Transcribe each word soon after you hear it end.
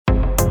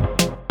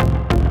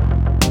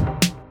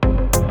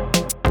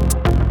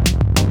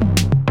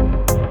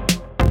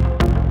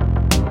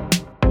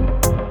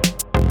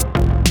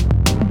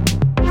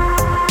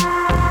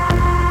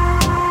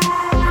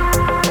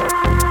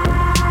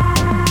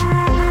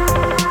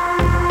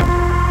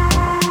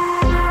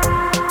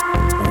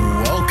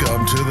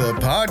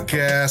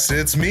podcast.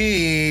 It's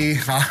me.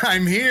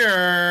 I'm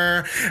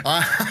here.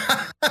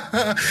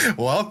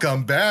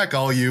 Welcome back,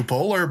 all you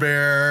polar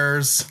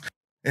bears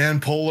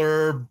and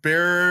polar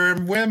bear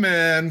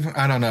women.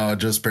 I don't know.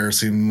 Just bears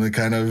seem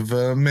kind of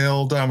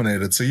male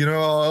dominated.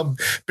 So,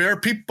 bear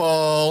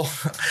people.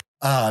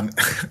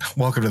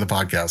 Welcome to the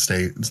podcast.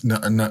 Hey,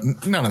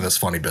 none of this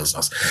funny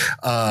business.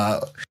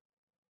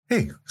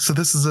 Hey, so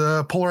this is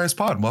a Polarized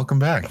Pod. Welcome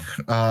back.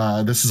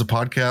 This is a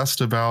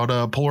podcast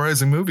about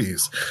polarizing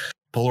movies.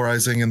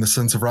 Polarizing in the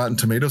sense of Rotten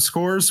Tomato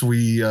scores.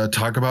 We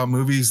talk about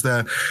movies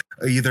that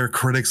either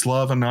critics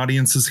love and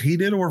audiences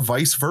hated, or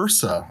vice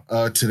versa.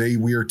 Today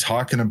we are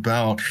talking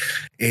about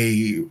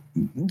a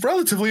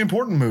relatively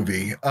important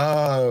movie.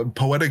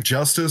 Poetic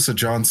Justice, a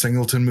John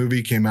Singleton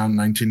movie, came out in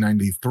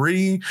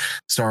 1993.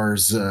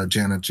 Stars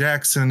Janet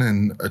Jackson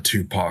and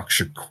Tupac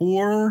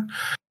Shakur.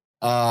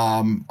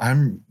 I'm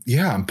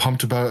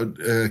pumped about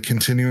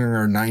continuing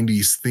our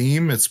 90s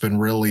theme. It's been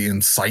really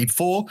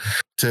insightful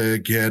to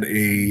get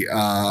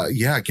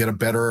a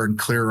better and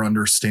clearer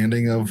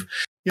understanding of,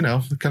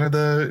 kind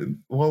of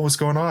what was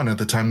going on at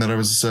the time that I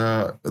was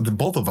the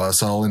both of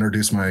us. I'll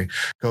introduce my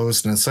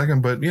co-host in a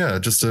second, but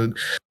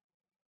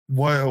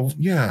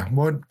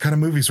what kind of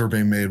movies were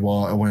being made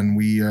when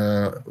we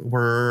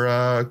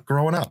were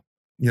growing up,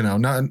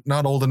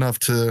 not old enough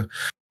to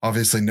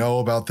obviously know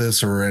about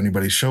this or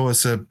anybody show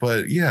us it,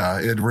 but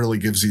it really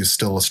gives you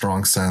still a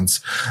strong sense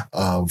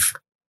of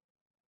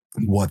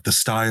what the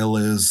style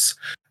is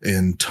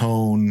in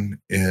tone,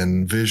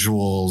 in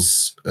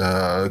visuals,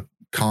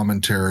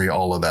 commentary,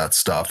 all of that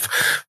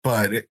stuff.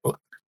 But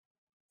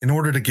in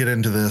order to get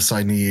into this,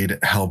 I need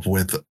help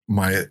with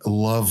my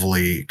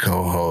lovely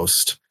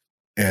co-host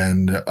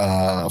and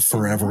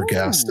forever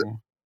guest.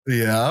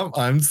 Yeah,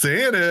 I'm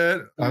saying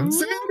it.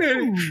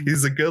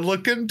 He's a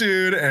good-looking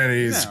dude, and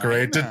he's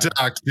great to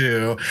talk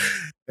to.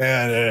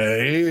 And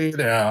hey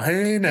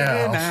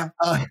now.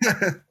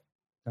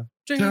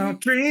 Don't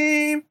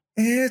dream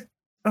it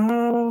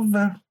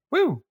over.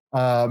 Woo.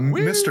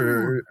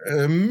 Mr.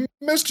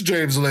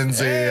 James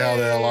Lindsay, how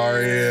the hell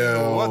are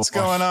you? What's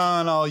going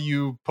on, all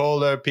you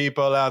polar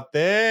people out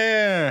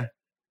there?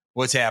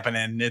 What's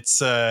happening?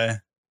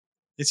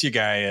 It's your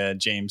guy,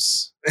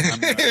 James.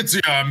 It's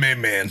your main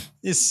man.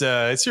 It's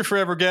your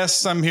forever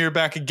guest. I'm here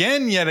back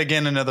yet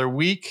again, another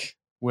week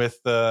with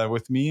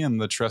me. I'm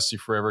the trusty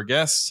forever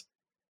guest,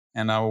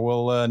 and I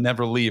will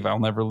never leave. I'll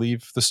never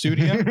leave the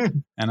studio,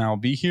 and I'll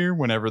be here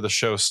whenever the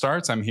show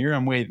starts. I'm here.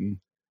 I'm waiting,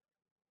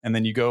 and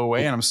then you go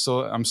away, and I'm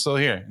still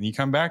here, and you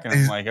come back, and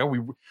I'm like, oh,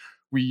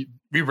 we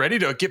ready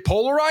to get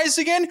polarized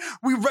again?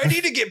 We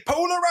ready to get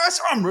polarized?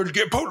 I'm ready to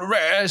get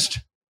polarized.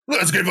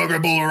 Let's get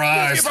fucking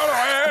polarized.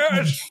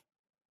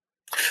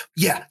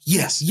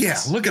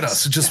 Yes. Look at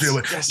us. Just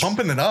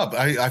pumping it up.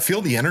 I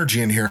feel the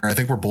energy in here. I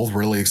think we're both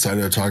really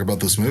excited to talk about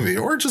this movie,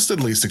 or just at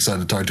least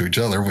excited to talk to each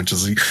other, which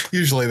is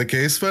usually the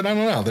case. But I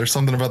don't know. There's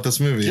something about this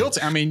movie.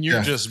 Guilty. I mean,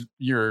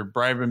 you're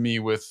bribing me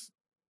with,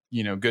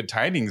 good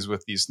tidings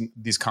with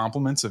these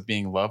compliments of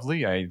being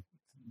lovely. I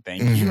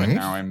thank you. And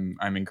now I'm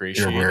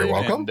ingratiated. You're very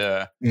welcome.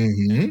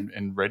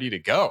 And ready to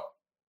go.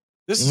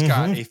 This has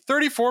got a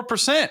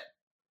 34%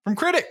 from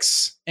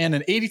critics and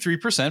an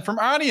 83% from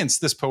audience.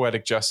 This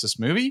Poetic Justice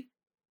movie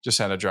just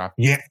had a drop.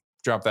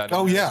 Drop that.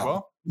 Oh yeah. As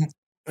well.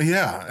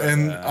 Yeah. But,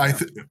 and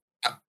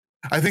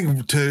I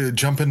think to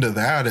jump into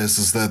that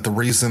is that the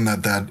reason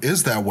that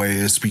is that way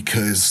is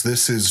because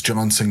this is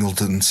John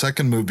Singleton's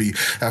second movie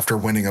after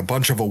winning a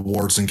bunch of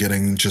awards and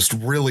getting just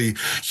really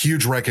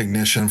huge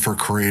recognition for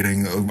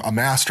creating a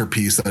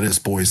masterpiece that is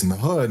Boys in the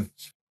Hood.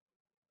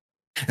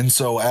 And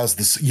so as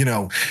this,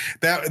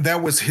 that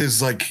was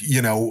his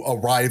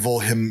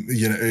arrival,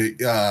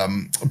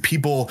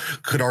 people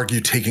could argue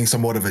taking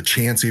somewhat of a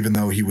chance, even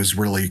though he was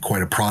really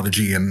quite a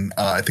prodigy. And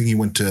I think he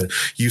went to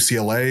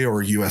UCLA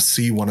or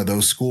USC, one of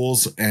those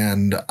schools.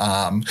 And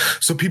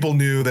so people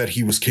knew that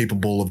he was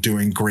capable of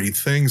doing great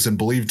things and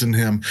believed in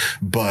him.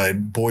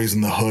 But Boys in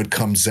the Hood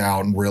comes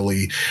out and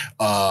really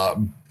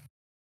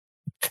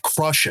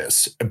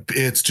crushes.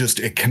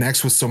 It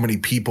connects with so many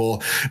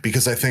people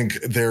because I think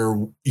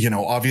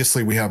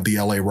obviously we have the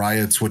LA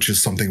riots, which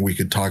is something we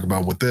could talk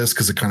about with this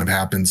because it kind of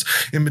happens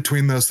in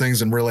between those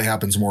things and really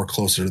happens more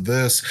closer to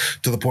this,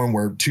 to the point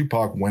where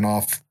Tupac went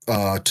off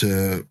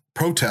to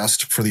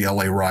protest for the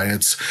LA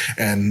riots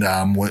and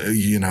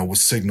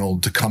was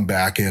signaled to come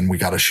back in. We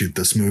got to shoot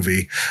this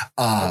movie.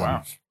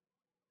 Wow.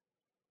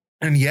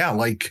 And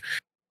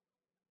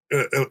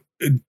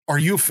are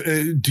you?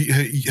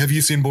 Have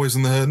you seen Boys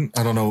in the Hood?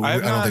 I don't know. I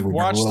don't think we've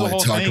watched really the whole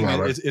thing.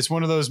 About it. It's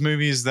one of those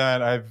movies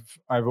that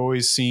I've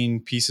always seen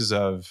pieces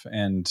of,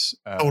 and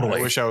totally.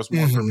 I wish I was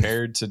more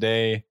prepared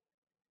today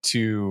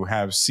to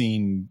have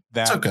seen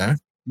that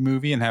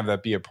movie and have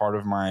that be a part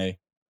of my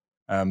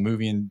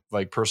movie and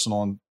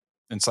personal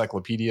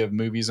encyclopedia of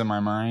movies in my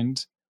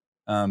mind.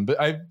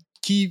 But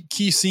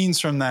key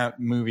scenes from that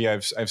movie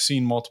I've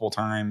seen multiple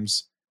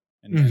times,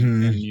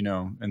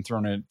 and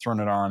thrown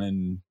it on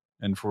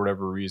and for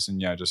whatever reason,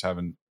 just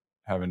haven't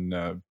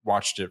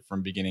watched it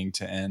from beginning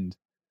to end.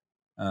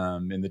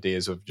 in the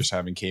days of just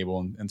having cable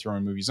and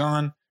throwing movies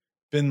on.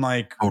 Been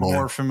like Totally.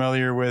 more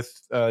familiar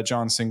with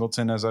John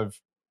Singleton as I've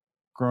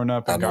grown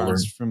up and gotten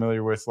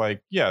familiar with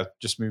like,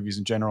 just movies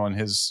in general and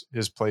his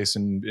place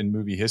in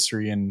movie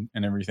history and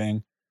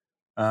everything.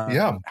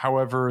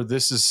 However,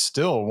 this is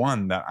still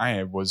one that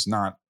I was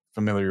not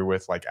familiar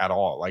with like at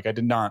all. Like I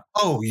did not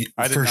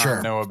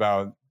know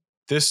about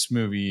this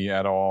movie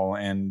at all.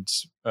 And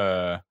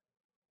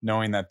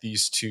knowing that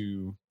these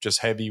two just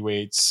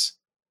heavyweights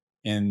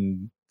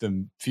in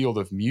the field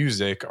of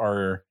music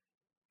are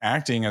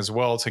acting as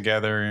well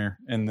together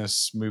in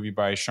this movie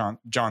by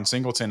John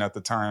Singleton at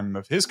the time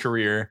of his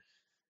career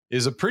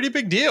is a pretty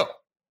big deal.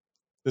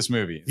 This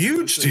movie.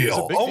 Huge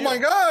deal. Oh my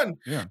God.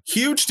 Yeah.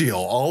 Huge deal.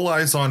 All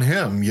eyes on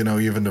him,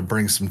 even to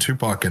bring some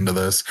Tupac into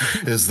this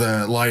is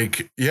that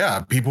like,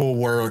 people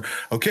were,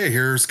 okay,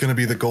 here's going to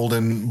be the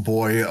golden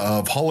boy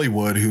of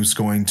Hollywood who's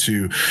going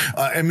to,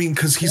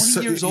 cause he's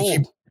 20 years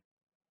old.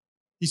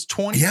 He's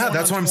 20. Yeah,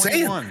 that's what I'm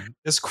saying.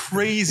 It's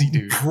crazy,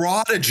 dude.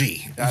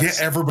 Prodigy.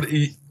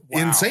 Everybody.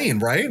 Wow. Insane,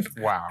 right?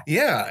 Wow.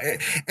 Yeah.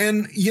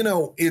 And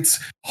it's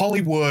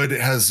Hollywood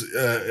has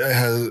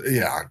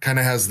kind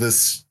of has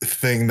this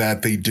thing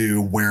that they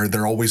do where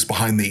they're always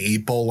behind the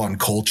 8 ball on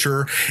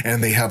culture,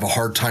 and they have a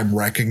hard time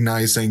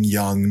recognizing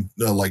young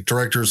like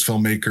directors,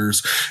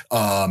 filmmakers,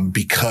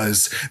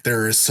 because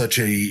there is such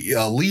a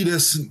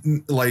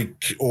elitist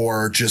like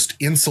or just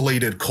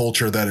insulated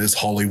culture that is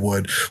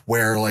Hollywood,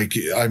 where like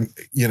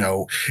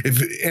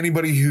if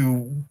anybody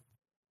who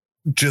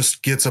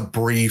just gets a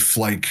brief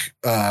like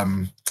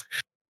kind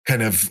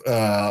of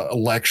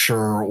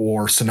lecture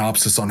or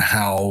synopsis on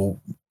how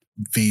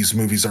these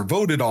movies are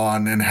voted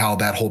on and how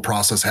that whole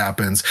process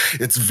happens.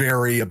 It's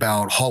very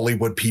about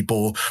Hollywood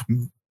people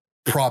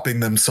propping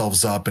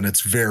themselves up, and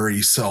it's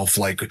very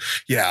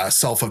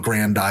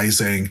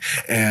self-aggrandizing,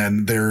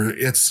 and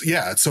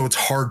so it's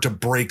hard to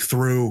break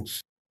through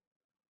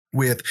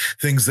with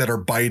things that are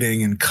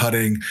biting and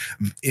cutting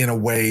in a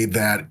way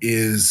that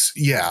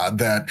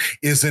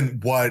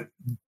isn't what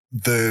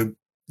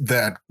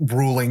that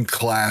ruling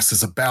class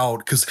is about.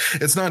 Because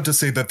it's not to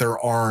say that there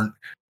aren't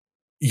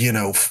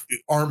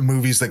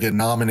movies that get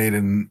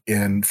nominated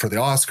in for the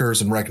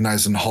Oscars and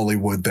recognized in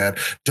Hollywood that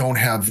don't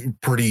have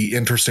pretty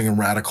interesting and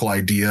radical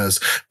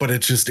ideas, but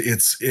it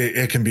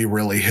can be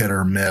really hit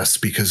or miss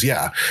because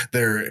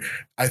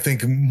I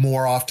think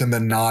more often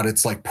than not,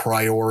 it's like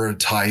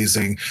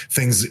prioritizing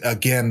things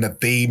again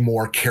that they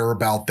more care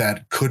about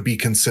that could be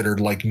considered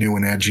like new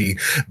and edgy,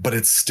 but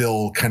it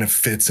still kind of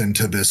fits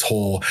into this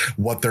whole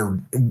what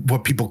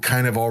people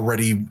kind of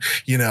already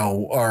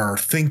are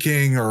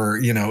thinking, or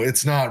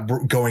it's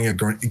not going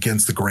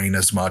against the grain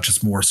as much.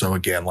 It's more so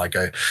again, like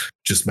I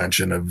just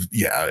mentioned,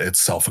 it's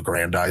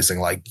self-aggrandizing.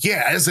 Like,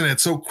 isn't it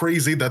so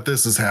crazy that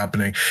this is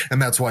happening? And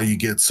that's why you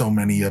get so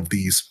many of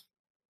these.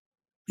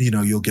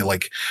 You'll get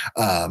like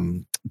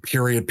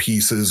period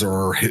pieces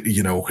or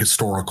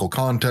historical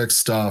context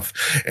stuff,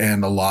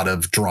 and a lot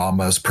of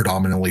dramas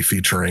predominantly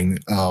featuring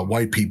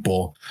white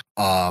people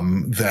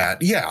that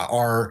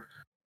are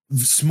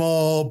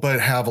small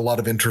but have a lot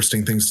of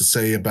interesting things to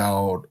say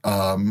about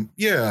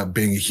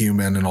being a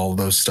human and all of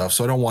those stuff.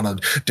 So I don't want to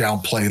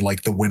downplay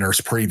like the winners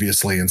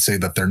previously and say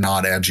that they're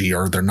not edgy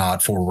or they're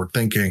not forward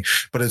thinking,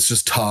 but it's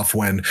just tough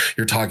when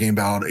you're talking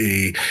about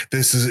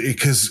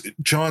because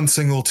John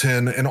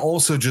Singleton, and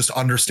also just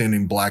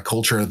understanding Black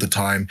culture at the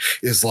time,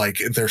 is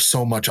like there's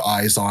so much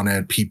eyes on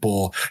it.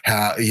 People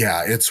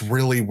it's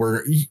really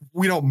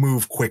we don't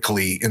move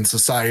quickly in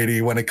society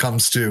when it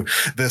comes to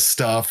this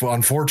stuff,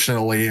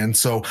 unfortunately. And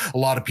so a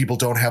lot of people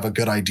don't have a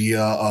good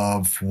idea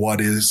of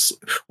what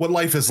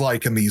life is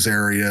like in these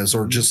areas,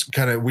 or just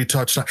kind of,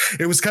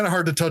 it was kind of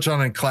hard to touch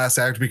on in Class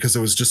Act because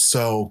it was just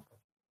so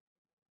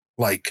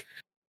like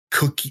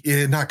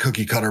not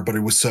cookie cutter, but it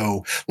was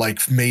so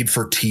like made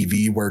for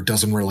TV where it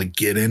doesn't really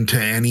get into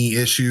any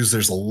issues.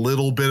 There's a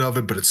little bit of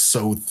it, but it's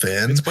so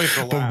thin. It's played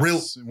for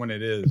laughs when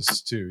it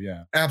is too.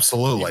 Yeah,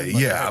 absolutely.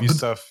 Like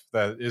stuff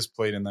that is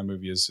played in that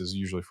movie is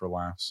usually for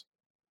laughs.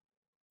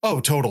 Oh,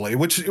 totally.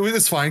 Which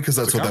is fine because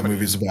that's what that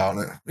movie's about.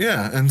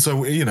 Yeah. And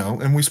so,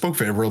 and we spoke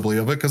favorably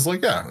of it because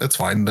it's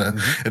fine.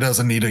 It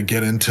doesn't need to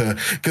get into,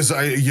 because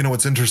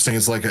what's interesting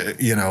is like,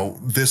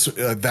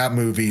 that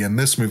movie and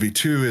this movie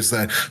too, is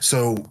that,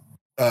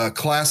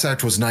 Class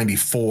Act was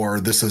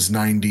 94. This is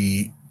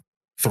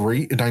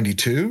 93,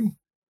 92.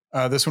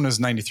 This one is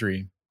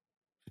 93.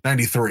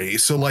 93.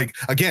 So like,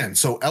 again,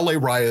 so LA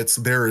riots,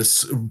 there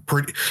is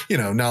pretty,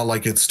 not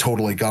like it's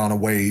totally gone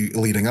away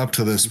leading up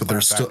to this, but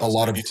there's still a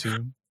lot of,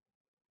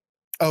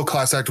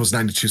 Class Act was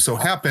 92. So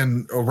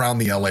happened around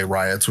the LA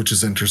riots, which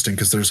is interesting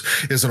because there's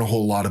isn't a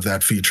whole lot of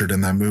that featured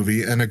in that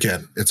movie. And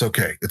again, it's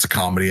okay. It's a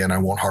comedy and I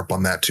won't harp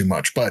on that too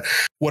much. But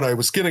what I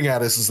was getting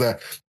at is that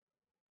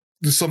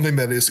there's something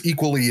that is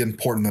equally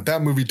important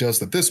that movie does,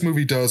 that this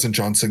movie does, and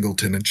John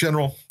Singleton in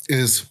general,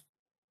 is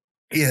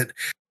it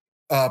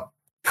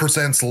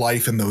presents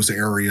life in those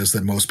areas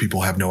that most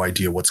people have no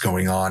idea what's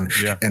going on.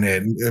 Yeah. And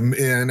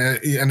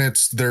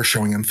it's they're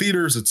showing in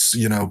theaters. It's,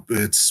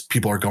 it's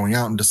people are going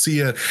out and to see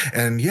it.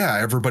 And yeah,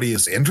 everybody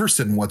is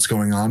interested in what's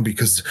going on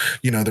because,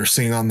 they're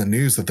seeing on the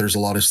news that there's a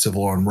lot of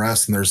civil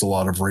unrest and there's a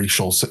lot of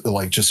racial,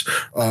 like just,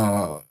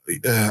 I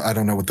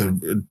don't know what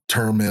the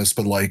term is,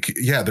 but like,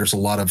 yeah, there's a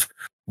lot of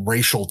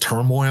racial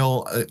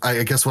turmoil.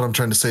 I guess what I'm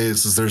trying to say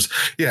is there's,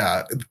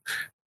 yeah,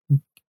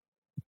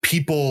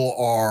 people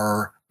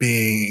are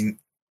being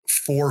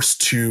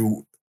forced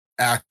to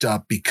act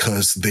up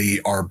because they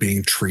are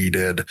being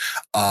treated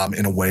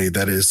in a way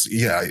that is,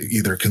 yeah,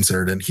 either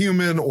considered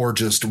inhuman or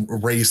just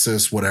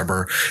racist,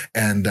 whatever.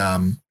 And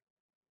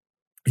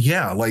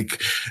yeah,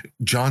 like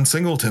John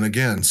Singleton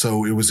again.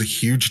 So it was a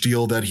huge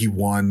deal that he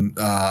won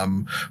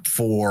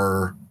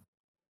for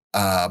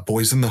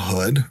Boys in the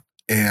Hood,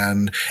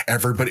 and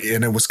everybody,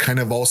 and it was kind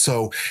of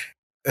also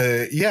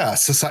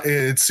society,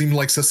 it seemed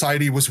like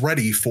society was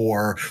ready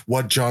for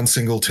what John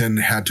Singleton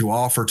had to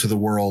offer to the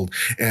world,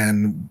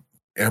 and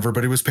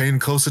everybody was paying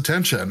close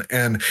attention.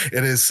 And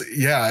it is,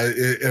 yeah,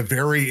 a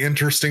very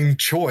interesting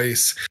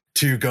choice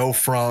to go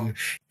from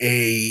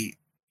a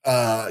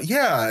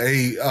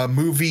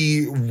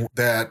movie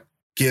that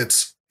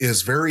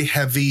is very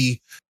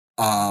heavy,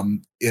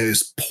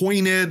 is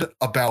pointed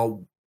about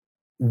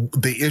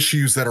the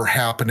issues that are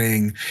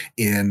happening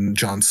in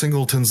John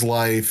Singleton's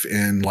life,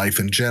 in life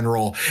in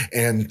general,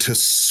 and to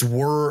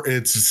swerve.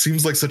 It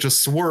seems like such a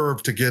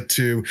swerve to get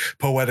to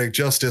poetic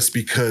justice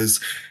because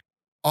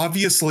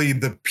obviously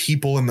the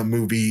people in the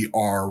movie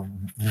are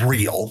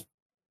real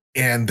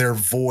and their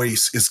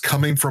voice is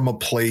coming from a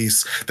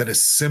place that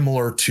is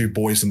similar to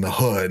Boys in the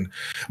Hood,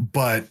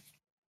 but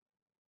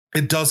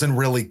it doesn't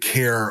really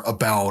care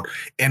about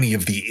any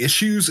of the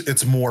issues.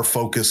 It's more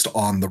focused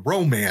on the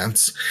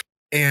romance.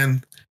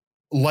 And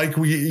like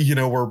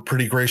we're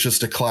pretty gracious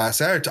to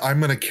Class Act, I'm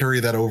going to carry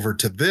that over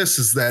to this,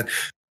 is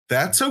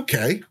that's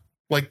okay.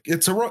 Like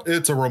it's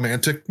a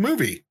romantic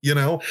movie,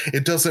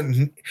 it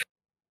doesn't,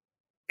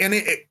 and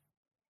it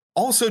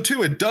also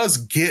too, it does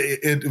get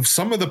it.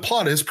 Some of the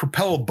plot is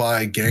propelled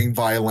by gang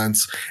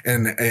violence,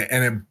 and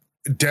it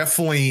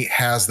definitely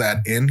has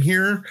that in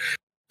here.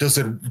 Does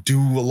it do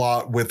a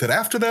lot with it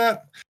after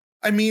that?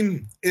 I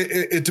mean,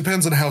 it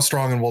depends on how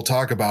strong, and we'll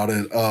talk about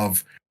it,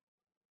 of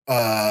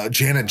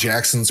Janet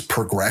Jackson's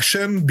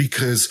progression,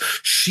 because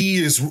she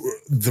is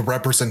the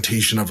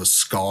representation of a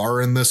scar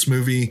in this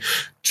movie.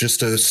 Just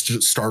to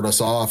start us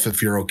off,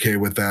 if you're okay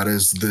with that,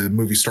 is the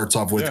movie starts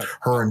off with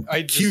her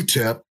and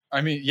Q-Tip.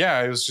 I mean, yeah,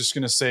 I was just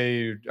going to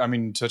say, I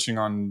mean, touching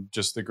on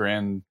just the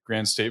grand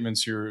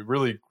statements, you're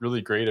really,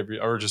 really great.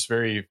 Or just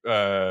very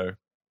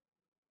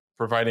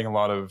providing a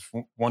lot of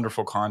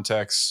wonderful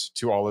context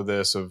to all of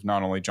this, of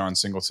not only John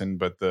Singleton,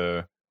 but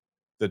the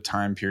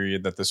time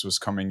period that this was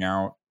coming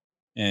out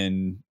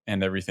in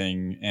and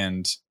everything.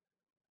 And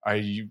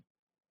I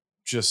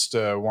just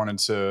wanted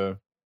to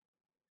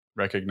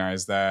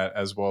recognize that,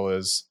 as well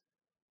as,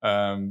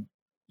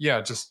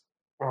 just,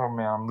 oh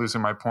man, I'm losing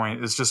my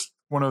point. It's just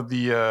one of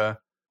the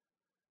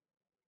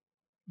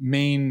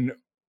main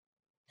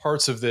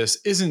parts of this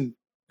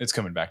it's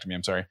coming back to me,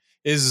 I'm sorry,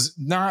 is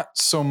not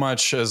so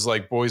much as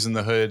like Boys in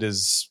the Hood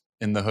is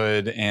in the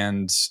hood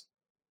and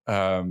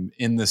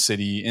in the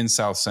city in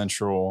South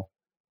Central.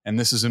 And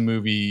this is a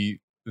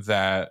movie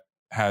that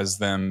has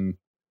them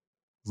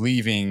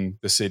leaving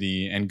the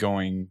city and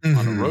going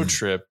on a road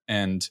trip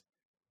and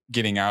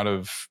getting out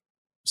of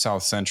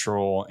South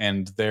Central,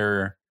 and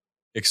their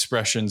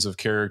expressions of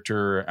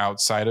character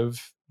outside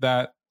of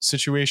that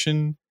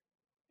situation.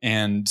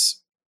 And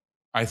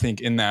I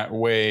think in that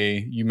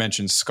way, you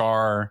mentioned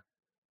Scar,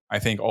 I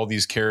think all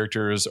these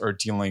characters are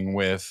dealing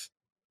with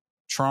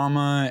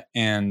trauma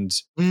and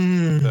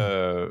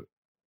the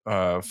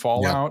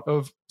fallout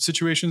of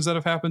situations that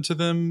have happened to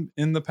them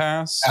in the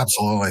past.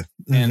 Absolutely.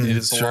 And it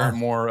is a lot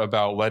more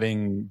about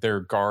letting their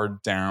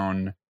guard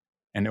down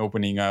and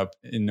opening up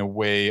in a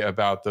way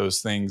about those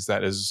things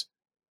that is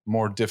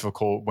more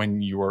difficult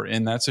when you are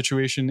in that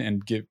situation,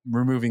 and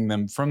removing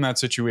them from that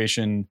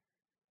situation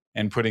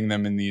and putting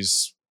them in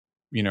these,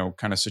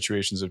 kind of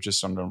situations of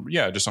just on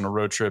a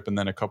road trip, and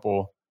then a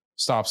couple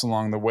stops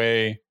along the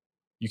way.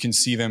 You can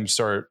see them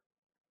start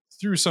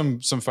through some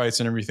fights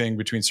and everything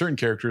between certain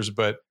characters,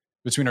 but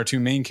between our two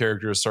main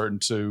characters starting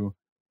to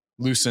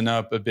loosen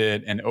up a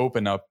bit and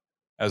open up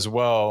as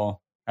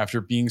well, after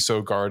being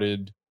so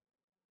guarded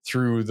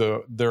through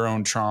their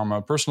own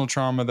trauma, personal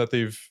trauma that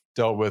they've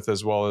dealt with,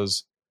 as well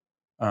as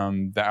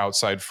the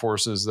outside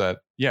forces that,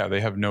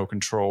 they have no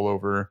control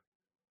over,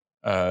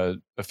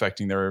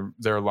 affecting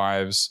their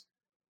lives.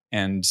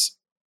 And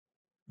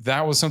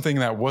that was something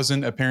that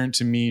wasn't apparent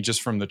to me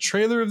just from the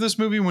trailer of this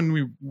movie,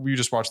 when we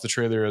just watched the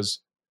trailer as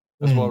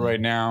well right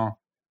now.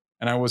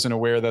 And I wasn't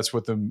aware that's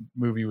what the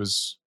movie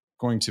was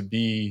going to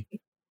be,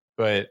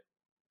 but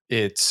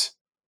it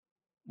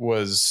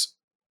was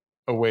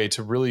a way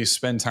to really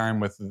spend time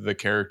with the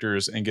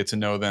characters and get to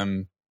know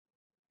them,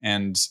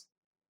 and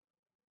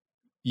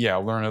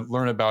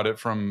learn about it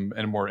from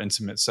a more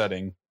intimate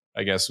setting,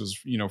 I guess, was,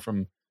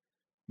 from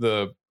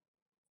the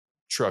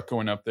truck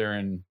going up there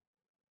and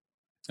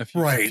a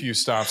few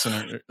stops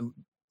and a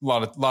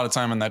lot of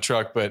time on that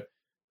truck. But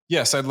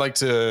yes, I'd like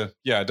to,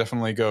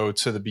 definitely go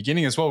to the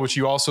beginning as well, which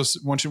you also,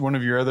 one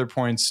of your other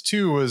points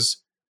too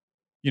was,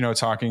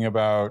 talking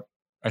about,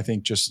 I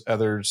think, just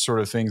other sort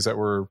of things that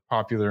were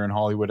popular in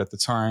Hollywood at the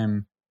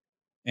time,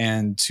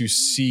 and to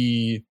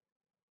see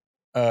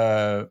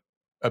a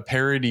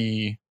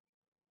parody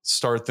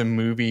start the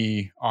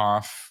movie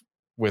off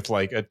with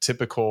like a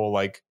typical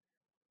like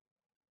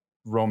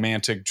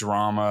romantic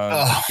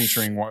drama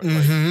featuring what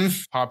like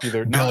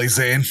popular Billy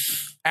Zane,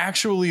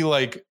 actually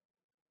like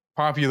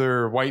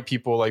popular white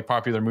people, like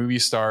popular movie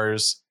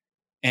stars,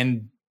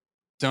 and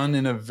done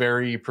in a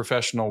very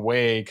professional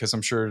way, because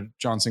I'm sure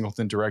John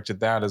Singleton directed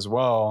that as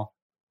well,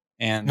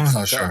 and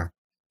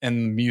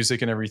and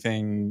music and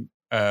everything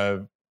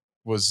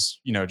was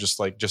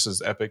just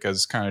as epic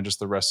as kind of just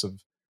the rest of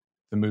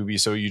the movie.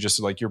 So you just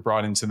like, you're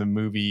brought into the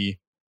movie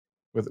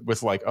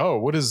with like,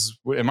 oh,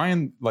 am I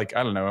in, like,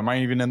 I don't know, am I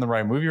even in the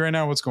right movie right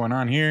now? What's going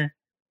on here?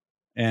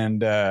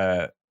 And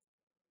that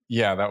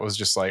was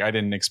just like, I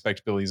didn't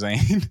expect Billy Zane.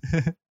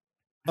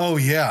 Oh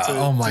yeah.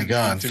 Oh my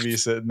God. To be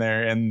sitting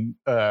there. And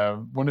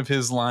one of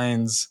his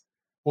lines,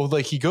 well,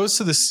 like he goes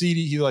to the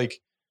CD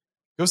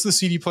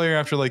player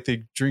after like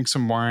they drink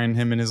some wine,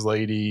 him and his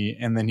lady,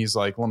 and then he's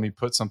like, let me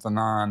put something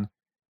on.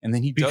 And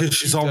then because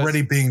she's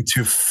already being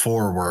too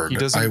forward.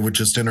 I would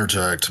just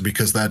interject,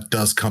 because that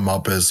does come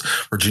up as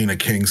Regina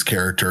King's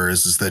character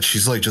is that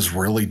she's like just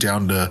really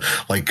down to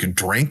like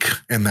drink,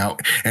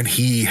 and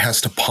he has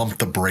to pump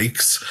the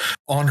brakes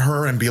on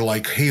her and be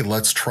like, hey,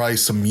 let's try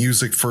some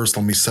music first.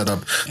 Let me set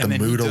up the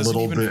mood a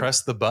little bit.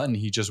 Press the button.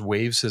 He just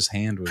waves his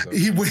hand with it.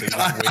 He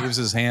waves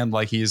his hand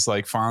like he's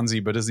like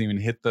Fonzie, but doesn't even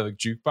hit the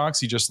jukebox.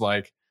 He just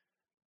like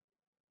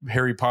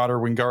Harry Potter,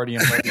 Wingardium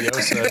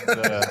Leviosa,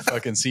 the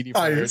fucking CD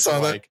player to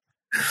like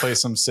play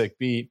some sick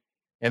beat.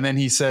 And then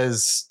he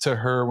says to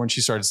her when she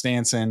starts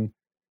dancing,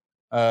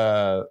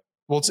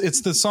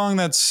 it's the song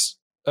that's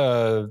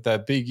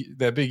that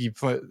Biggie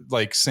play,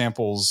 like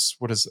samples.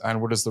 What is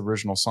the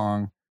original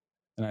song?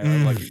 And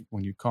I like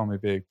When You Call Me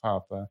Big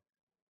Papa.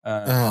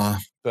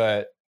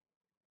 But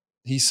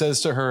he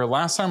says to her,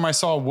 last time I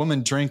saw a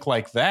woman drink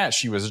like that,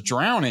 she was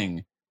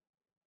drowning.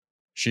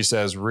 She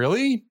says,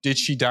 really? Did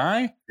she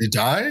die? Did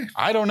die?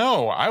 I don't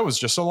know. I was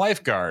just a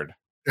lifeguard.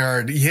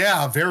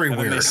 Yeah, very and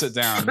weird. Then they sit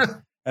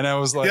down. And I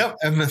was like, yep.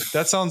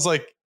 That sounds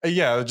like,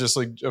 just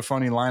like a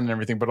funny line and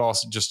everything, but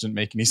also just didn't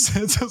make any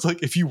sense. I was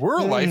like, if you were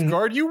a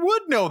lifeguard, you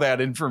would know that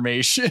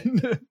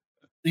information.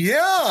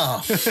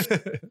 Yeah.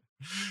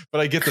 But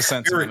I get the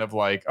sentiment of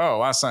like, oh,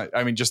 last night,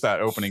 I mean, just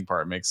that opening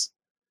part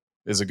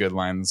is a good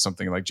line.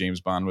 Something like James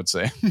Bond would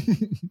say.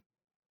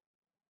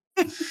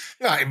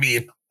 I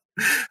mean,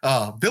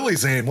 Billy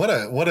Zane, what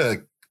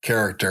a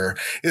character.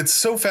 It's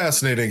so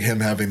fascinating him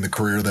having the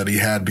career that he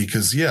had,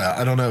 because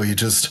I don't know, he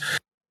just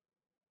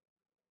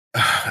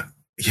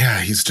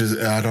he's just,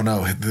 I don't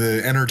know,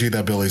 the energy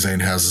that Billy Zane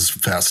has is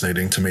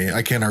fascinating to me.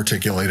 I can't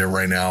articulate it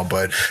right now,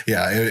 but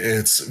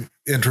it's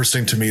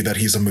interesting to me that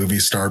he's a movie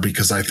star,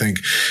 because I think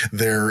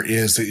there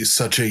is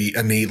such a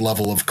innate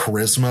level of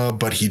charisma,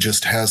 but he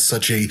just has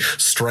such a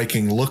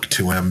striking look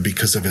to him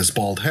because of his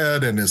bald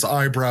head and his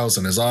eyebrows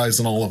and his eyes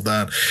and all of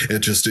that. It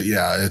just,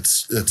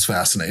 it's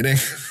fascinating.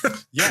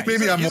 Yeah,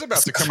 maybe he's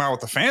about to come out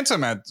with the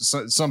Phantom at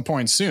some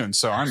point soon,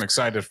 so I'm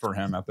excited for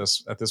him at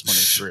this point in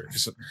his career.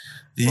 He's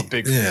a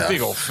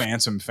big old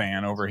Phantom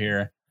fan over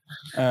here.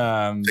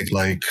 I think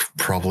like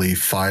probably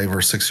 5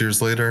 or 6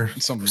 years later,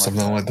 something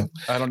like that.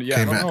 I don't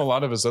know a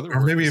lot of his other, or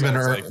maybe even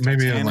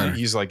maybe even later.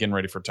 He's like getting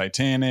ready for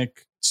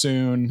Titanic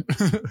soon.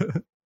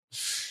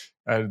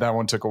 That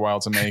one took a while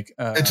to make.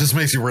 It just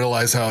makes you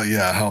realize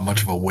how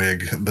much of a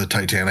wig the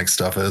Titanic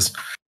stuff is.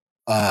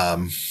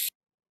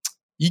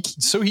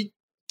 So he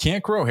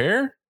can't grow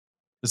hair?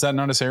 Is that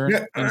not his hair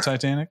in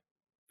Titanic?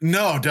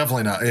 No,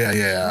 definitely not.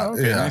 Yeah. Oh,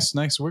 okay.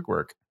 Nice wig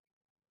work.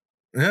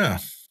 Yeah.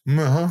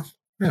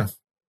 Yeah.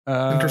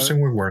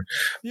 Interesting wig work.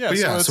 Yeah.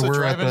 So it's a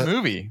drive-in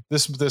movie.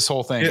 This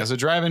whole thing is a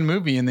drive-in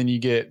movie, and then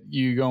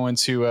you go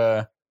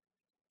into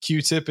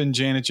Q-Tip and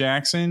Janet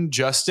Jackson.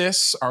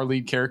 Justice, our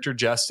lead character,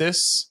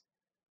 Justice.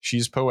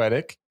 She's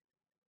poetic,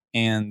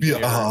 and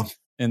they're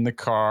in the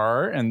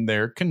car and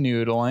they're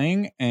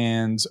canoodling,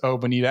 and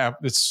Bonita.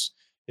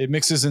 It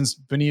mixes in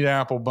Bonita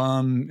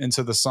Applebum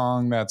into the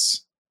song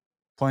that's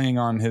playing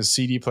on his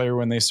CD player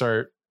when they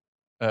start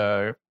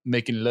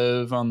making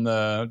love on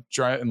the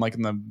drive, and like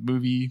in the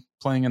movie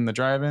playing in the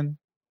drive-in,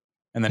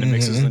 and then it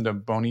mixes into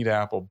Bonita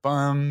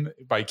Applebum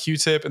by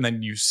Q-Tip, and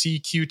then you see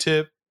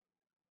Q-Tip,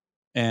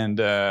 and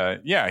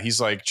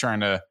he's like trying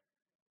to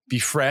be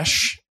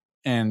fresh,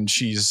 and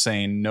she's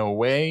saying, no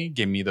way,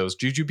 give me those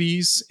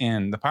jujubes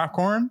and the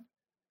popcorn,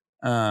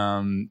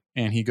 and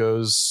he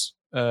goes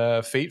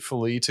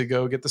fatefully to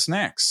go get the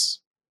snacks.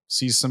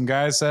 Sees some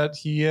guys that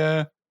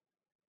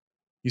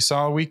he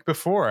saw a week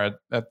before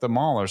at the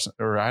mall,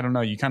 or I don't know.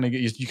 You kind of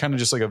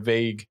just like a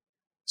vague,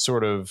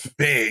 sort of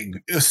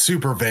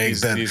super vague.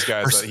 These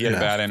guys that he had a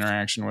bad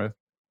interaction with,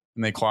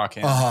 and they clock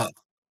him.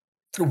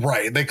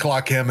 Right. They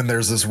clock him, and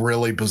there's this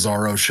really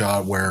bizarro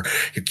shot where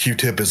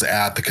Q-Tip is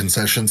at the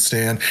concession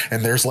stand,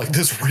 and there's like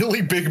this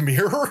really big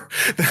mirror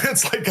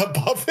that's like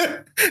above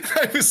it.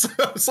 I was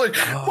like,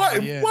 why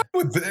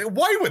would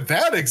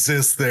that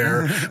exist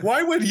there?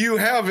 Why would you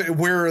have it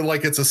where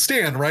like it's a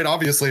stand, right?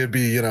 Obviously, it'd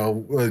be,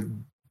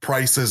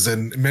 prices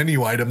and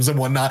menu items and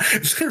whatnot.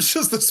 There's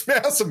just this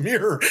massive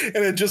mirror,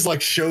 and it just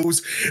like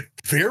shows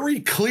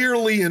very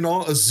clearly and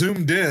all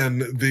zoomed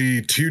in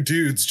the two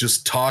dudes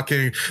just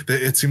talking.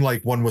 It seemed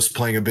like one was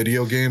playing a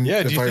video game.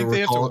 Yeah, do you think they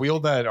have to wheel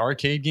that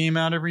arcade game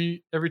out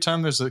every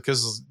time there's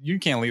because you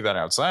can't leave that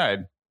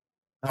outside?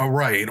 Oh,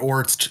 right.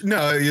 Or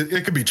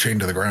it could be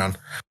chained to the ground.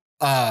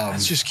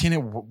 It's just, can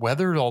it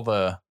weather all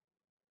the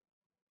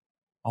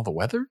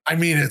weather? I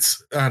mean,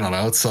 I don't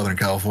know. It's Southern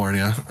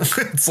California.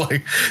 It's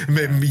like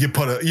maybe you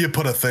put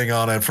a thing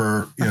on it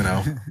for,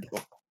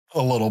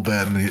 a little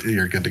bit and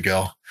you're good to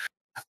go.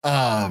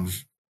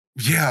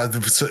 Yeah,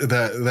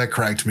 that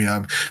cracked me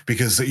up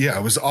because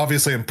it was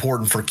obviously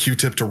important for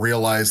Q-Tip to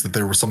realize that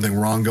there was something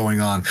wrong going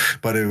on,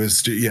 but it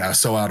was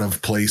so out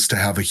of place to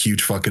have a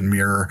huge fucking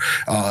mirror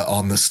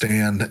on the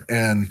stand.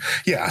 And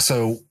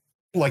so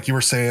like you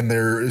were saying,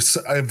 there's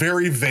a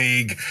very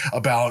vague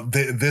about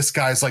this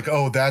guy's like,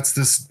 oh, that's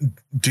this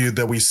dude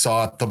that we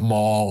saw at the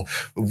mall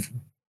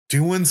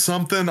doing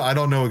something. I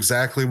don't know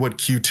exactly what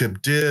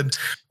Q-Tip did,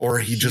 or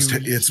he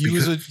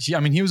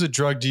was a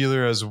drug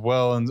dealer as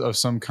well, and of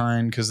some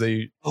kind, because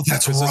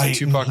that's right.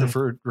 Tupac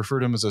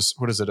referred him as a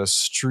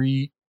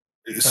street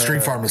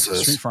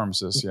pharmacist. Street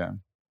pharmacist, yeah.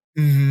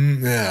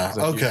 Mm-hmm, yeah.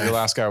 Like okay. Your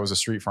last guy was a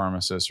street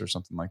pharmacist or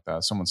something like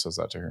that. Someone says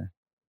that to her.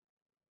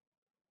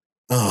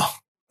 Oh,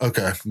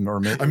 okay. Or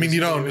maybe, I mean,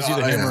 it was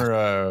either him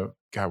or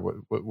God.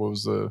 What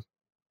was the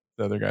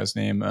other guy's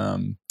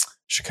name?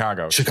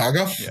 Chicago.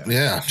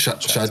 Yeah.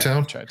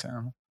 Chi-Town.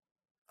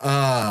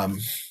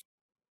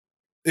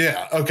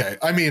 Yeah. Okay.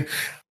 I mean,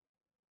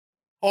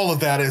 all of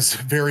that is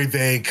very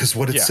vague because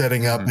what it's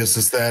setting up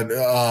is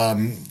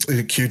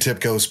that Q-Tip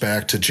goes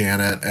back to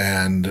Janet,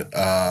 and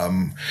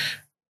I'm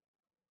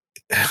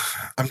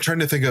trying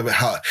to think of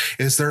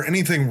is there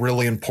anything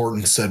really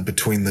important said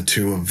between the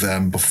two of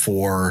them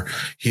before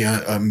he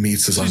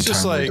meets his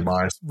untimely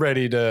demise?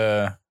 Ready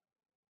to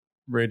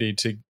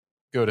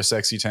go to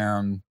Sexy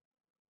Town.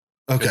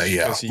 Okay,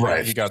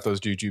 right. He got those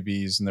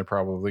jujubes, and they're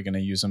probably going to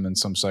use them in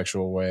some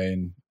sexual way.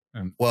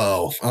 And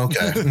whoa,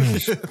 okay,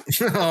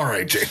 all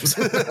right, James.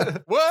 What?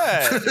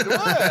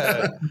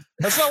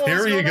 That's not what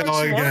Here you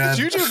go again.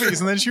 The jujubes,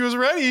 and then she was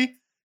ready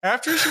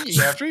after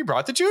he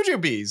brought the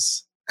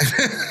jujubes.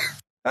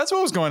 That's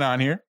what was going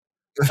on here.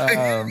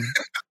 And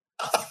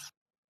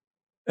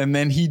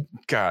then he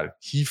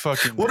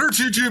fucking. What are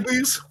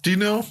jujubes? Do you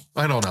know?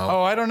 I don't know.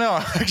 Oh, I don't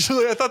know.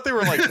 Actually, I thought they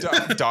were like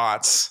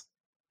dots.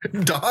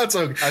 Dots.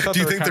 Okay. I thought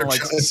they were kind of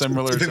like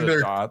similar to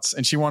dots,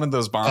 and she wanted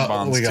those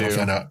bonbons we gotta too.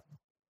 Find out.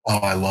 Oh,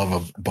 I love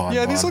a bonbon.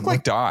 Yeah, these look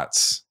like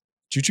dots.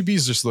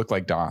 Jujubes just look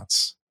like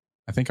dots.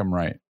 I think I'm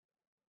right.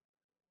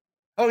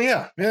 Oh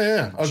yeah.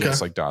 Okay.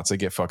 Just like dots, they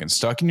get fucking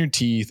stuck in your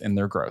teeth, and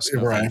they're gross.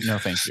 Right. No,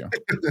 thank you.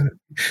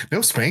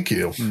 No, spank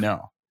you.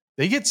 No,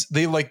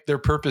 their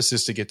purpose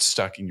is to get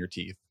stuck in your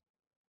teeth.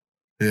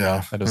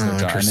 Yeah, that is their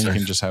job, and then you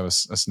can just have a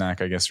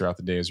snack, I guess, throughout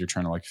the day as you're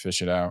trying to like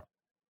fish it out.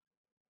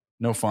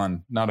 No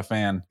fun. Not a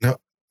fan. No.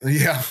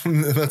 Yeah,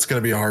 that's going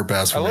to be a hard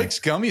pass for me. I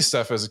liked gummy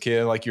stuff as a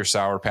kid, like your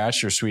Sour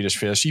Patch, your Swedish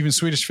Fish. Even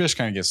Swedish Fish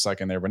kind of gets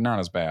stuck in there, but not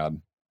as bad.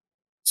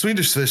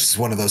 Swedish Fish is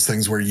one of those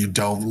things where you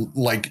don't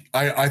like.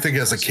 I think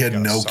as a kid,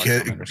 no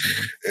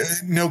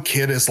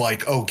kid is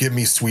like, oh, give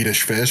me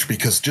Swedish Fish,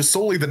 because just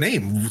solely the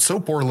name, so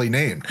poorly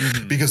named.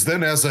 Mm-hmm. Because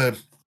then as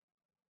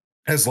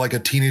like a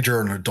teenager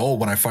or an adult,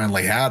 when I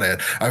finally had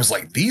it, I was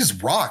like,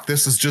 these rock.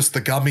 This is just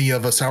the gummy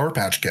of a Sour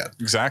Patch Kid.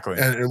 Exactly.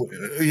 And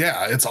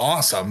it's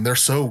awesome. They're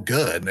so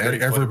good.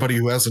 And everybody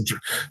who hasn't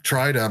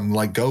tried them,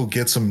 like, go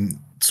get some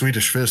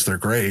Swedish Fish. They're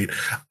great.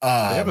 They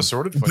have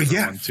assorted flavor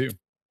one too.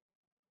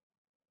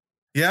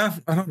 Yeah,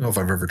 I don't know if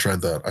I've ever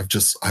tried that.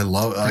 I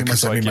love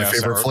because my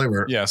favorite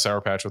flavor. Yeah,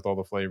 Sour Patch with all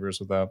the flavors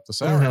without the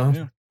sour. Uh-huh.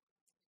 Yeah.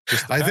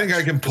 I think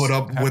I can put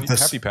up with this.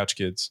 Happy Patch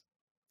Kids.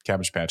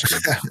 Cabbage Patch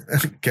Kids.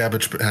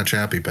 Cabbage Patch,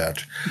 Happy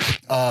Patch.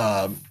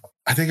 I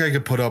think I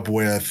could put up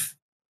with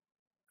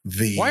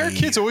the. Why are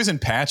kids always in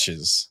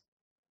patches?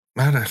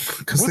 I don't know,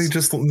 because they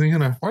just, Why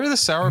are the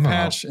Sour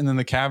Patch and then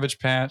the Cabbage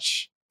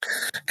Patch?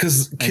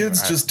 Because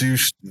kids just do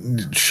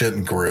shit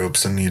in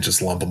groups, and you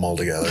just lump them all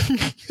together.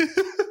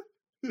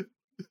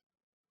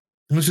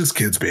 It's just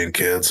kids being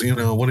kids.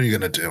 What are you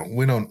gonna do?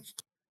 We don't.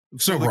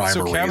 There's no rhyme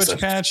or reason.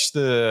 Cabbage Patch,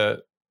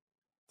 the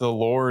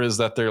lore is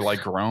that they're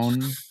like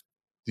grown.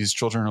 These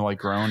children are like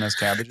grown as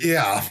cabbages.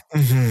 Yeah.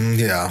 Mm-hmm.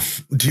 Yeah.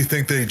 Do you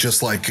think they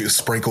just like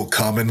sprinkle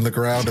cum in the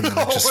ground and then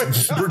it just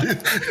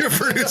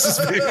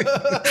produces baby?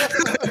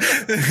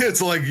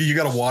 It's like you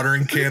got a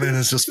watering can and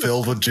it's just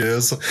filled with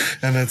jizz,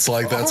 and it's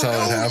like that's how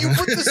it happens. You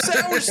put the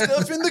sour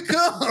stuff in the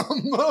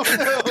cum. Oh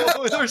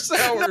no, they're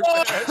sour.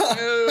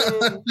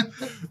 No.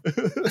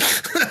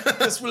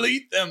 Guess we'll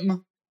eat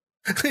them.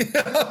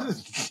 Yeah.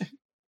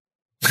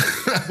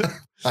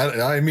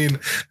 I mean,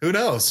 who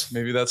knows?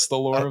 Maybe that's the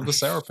lore of the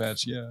Sour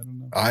Patch. Yeah, I don't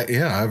know. I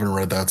haven't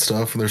read that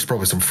stuff. There's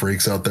probably some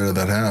freaks out there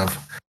that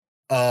have.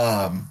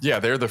 Yeah,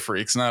 they're the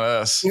freaks, not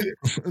us.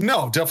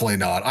 No, definitely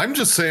not. I'm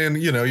just saying,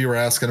 you were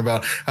asking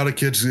about how do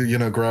kids,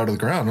 grow out of the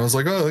ground. I was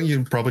like, oh,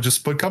 you probably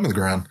just put cum in the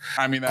ground.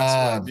 I mean,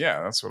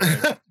 that's what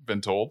I've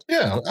been told.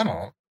 Yeah, I don't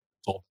know.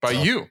 By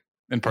you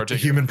in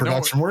particular. Human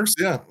production works.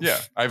 Yeah. Yeah.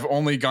 I've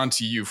only gone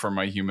to you for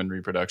my human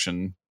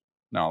reprotruction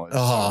knowledge.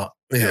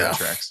 Yeah.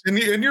 And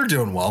you're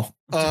doing well.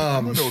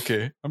 I'm doing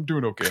okay.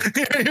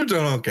 You're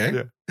doing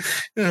okay.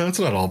 Yeah, it's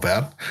not all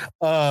bad.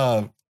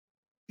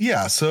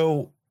 Yeah.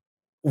 So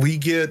we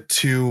get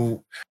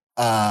to,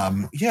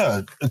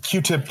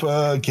 Q-Tip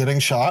getting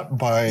shot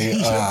by.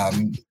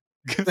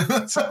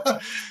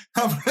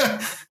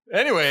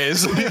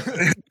 Anyways,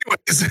 the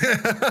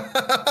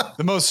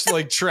most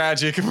like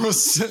tragic,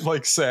 most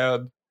like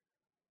sad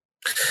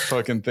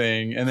fucking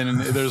thing. And then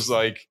there's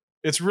like,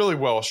 it's really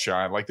well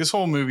shot. Like this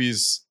whole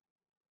movie's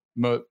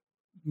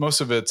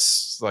most of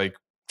it's like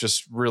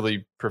just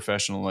really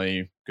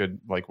professionally good,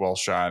 like well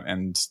shot.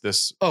 And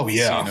this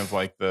scene of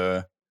like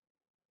the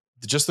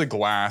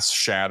glass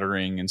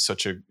shattering in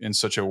such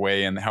a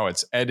way, and how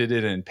it's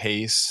edited and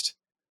paced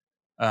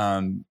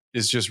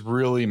is just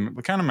really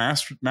kind of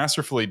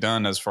masterfully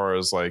done as far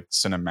as like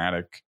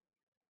cinematic.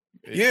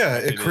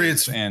 It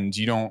creates, and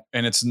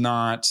it's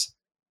not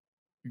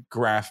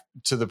graphic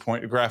to the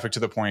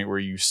point where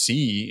you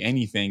see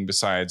anything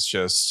besides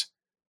just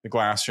the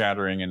glass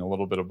shattering and a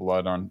little bit of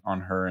blood on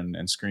her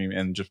and scream,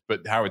 and just,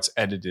 but how it's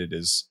edited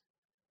is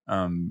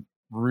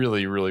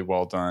really, really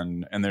well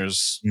done. And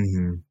there's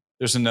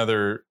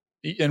another,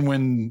 and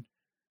when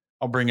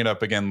I'll bring it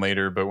up again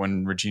later, but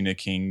when Regina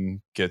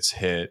King gets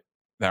hit,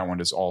 that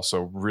one is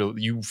also real.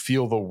 You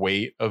feel the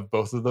weight of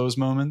both of those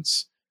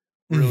moments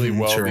really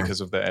well because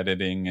of the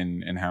editing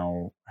and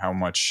how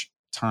much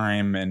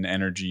time and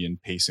energy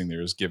and pacing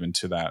there is given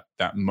to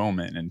that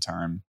moment in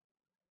time.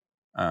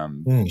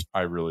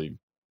 I really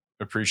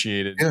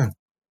appreciated. Yeah.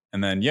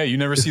 And then you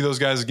never see those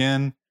guys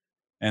again,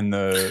 and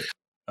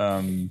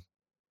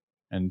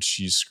and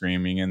she's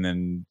screaming, and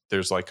then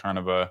there's like kind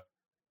of a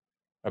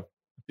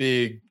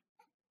big,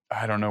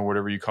 I don't know,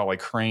 whatever you call, like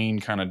crane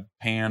kind of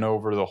pan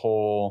over the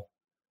whole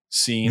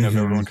scene of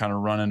everyone kind of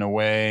running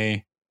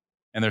away,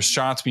 and there's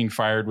shots being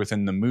fired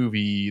within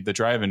the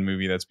drive-in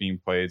movie that's being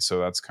played, so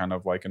that's kind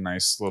of like a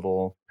nice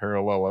little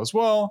parallel as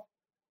well.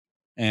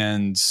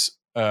 And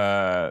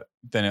then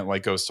it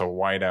like goes to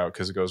whiteout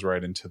because it goes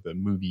right into the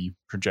movie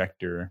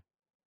projector,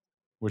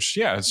 which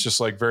it's just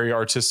like very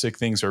artistic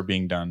things are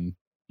being done.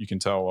 You can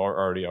tell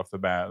already off the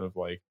bat of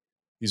like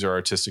these are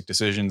artistic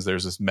decisions.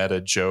 There's this meta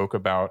joke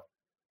about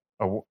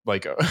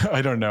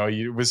I don't know.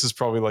 This is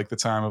probably like the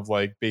time of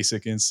like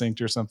Basic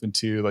Instinct or something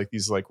too, like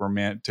these like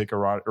romantic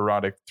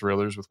erotic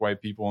thrillers with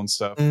white people and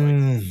stuff.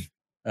 Killing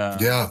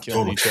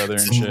each other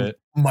and shit.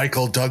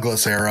 Michael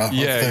Douglas era.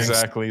 Yeah,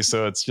 exactly.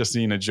 So it's just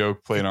a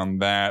joke played on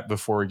that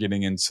before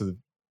getting into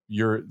the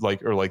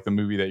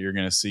movie that you're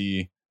going to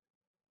see,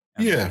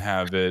 and then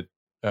have it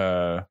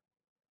have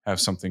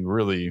something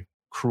really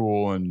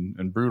cruel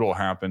and brutal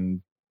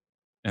happen,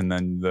 and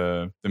then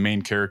the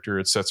main character,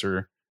 it sets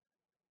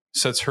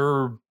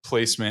her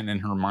placement in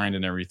her mind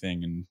and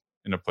everything, and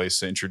in a place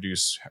to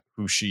introduce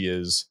who she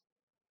is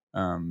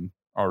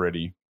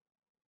already.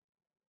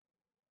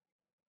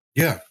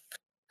 Yeah.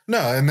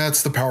 No, and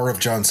that's the power of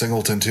John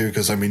Singleton too,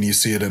 because I mean, you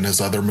see it in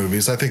his other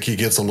movies. I think he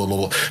gets a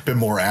little bit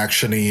more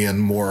actiony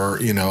and more,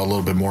 a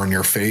little bit more in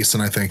your face.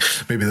 And I think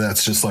maybe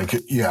that's just like,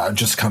 it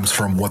just comes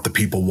from what the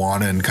people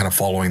want and kind of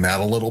following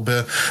that a little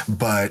bit.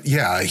 But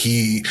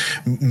he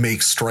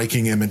makes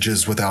striking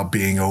images without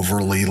being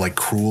overly like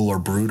cruel or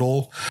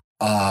brutal.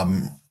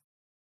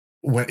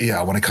 When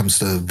it comes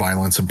to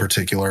violence in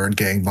particular and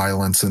gang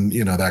violence and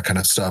that kind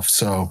of stuff.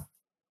 So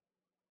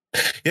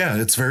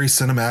it's very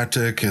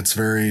cinematic. It's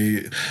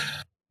very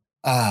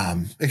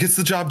it gets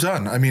the job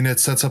done. I mean, it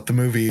sets up the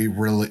movie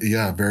really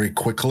very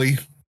quickly,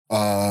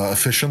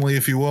 efficiently,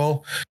 if you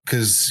will,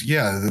 because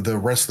the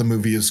rest of the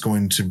movie is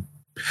going to,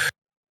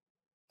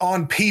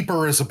 on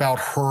paper, is about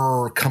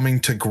her coming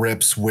to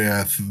grips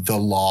with the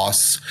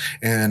loss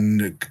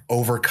and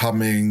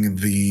overcoming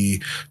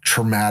the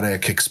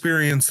traumatic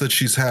experience that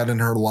she's had in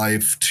her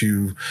life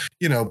to,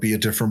 be a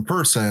different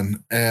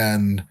person.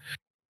 And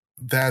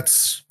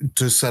that's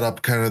to set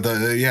up kind of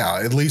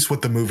at least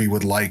what the movie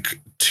would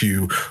like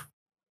to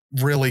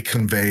really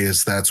convey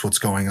is that's what's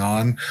going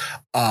on.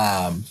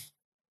 So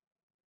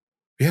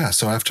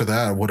after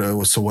that,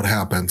 what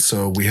happened?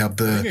 So we have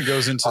I think it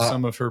goes into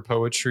some of her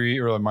poetry,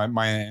 or my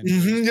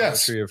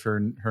poetry of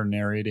her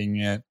narrating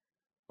it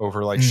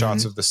over like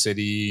shots of the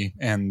city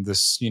and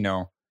this,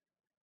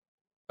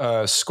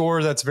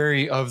 score that's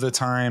very of the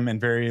time and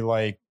very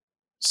like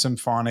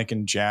symphonic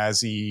and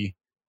jazzy.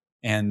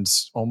 And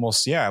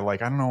almost,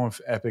 like, I don't know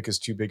if epic is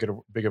too big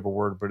of a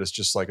word, but it's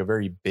just like a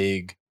very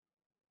big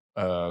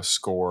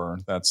score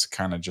that's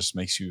kind of just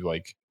makes you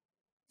like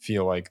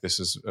feel like this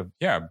is a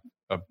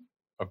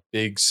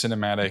big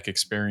cinematic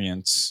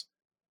experience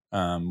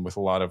with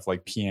a lot of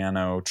like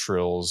piano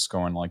trills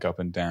going like up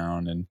and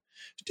down and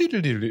you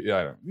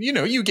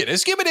get a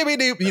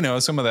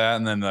skibidi-doop, some of that,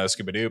 and then the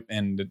skibidi-doop,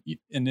 and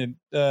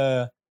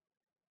it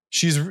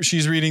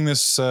she's reading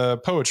this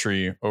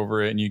poetry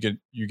over it, and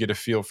you get a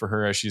feel for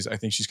her as I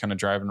think she's kind of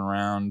driving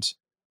around,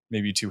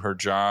 maybe to her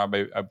job,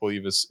 I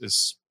believe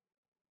is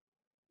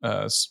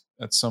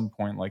at some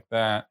point like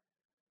that.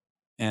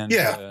 And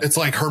it's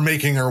like her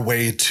making her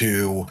way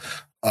to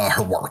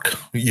her work.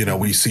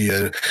 We see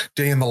a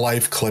day in the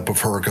life clip of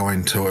her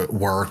going to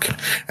work,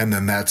 and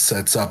then that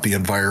sets up the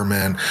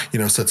environment,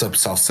 sets up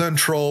South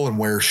Central and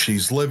where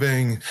she's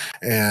living.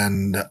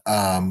 And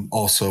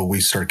also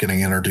we start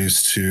getting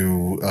introduced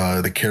to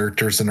the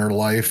characters in her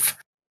life.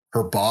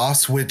 Her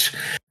boss, which,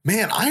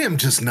 man, I am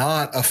just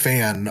not a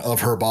fan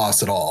of her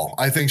boss at all.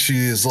 I think she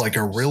is like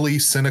a really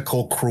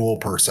cynical, cruel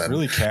person.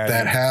 Really catty.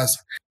 That has,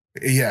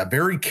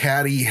 very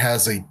catty,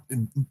 has a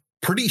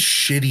pretty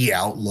shitty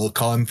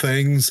outlook on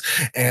things,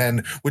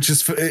 and which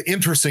is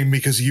interesting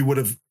because you would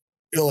have,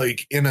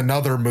 like, in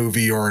another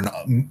movie or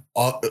in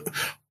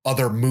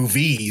other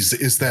movies,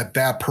 is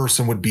that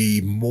person would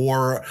be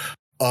more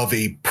of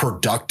a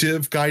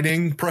productive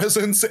guiding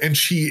presence, and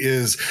she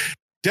is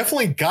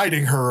definitely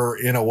guiding her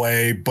in a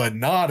way, but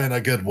not in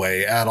a good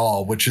way at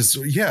all, which is,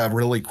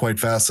 really quite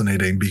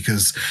fascinating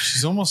because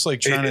she's almost like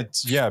trying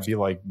to be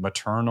like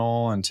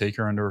maternal and take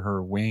her under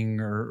her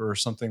wing or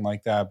something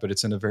like that. But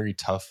it's in a very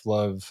tough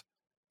love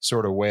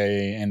sort of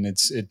way. And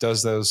it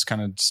does those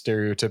kind of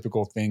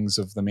stereotypical things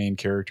of the main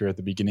character at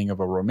the beginning of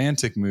a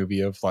romantic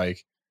movie of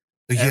like,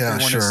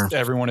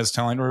 everyone is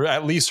telling, or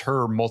at least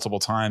her multiple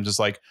times, is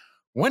like,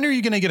 when are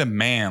you going to get a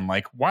man?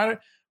 Like, why?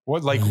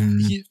 What, like,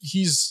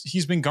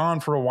 he's been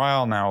gone for a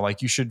while now.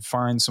 Like, you should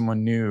find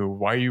someone new.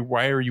 Why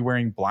are you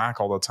wearing black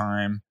all the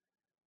time?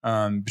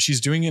 But she's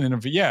doing it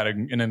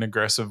in an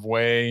aggressive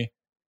way,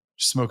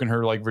 smoking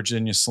her like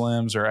Virginia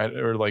Slims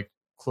or like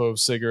clove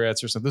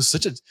cigarettes or something. This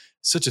is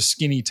such a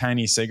skinny,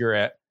 tiny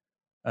cigarette.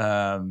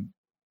 I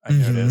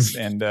noticed,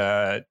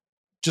 and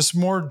just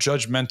more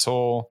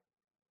judgmental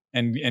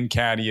and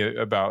catty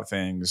about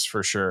things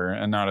for sure,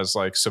 and not as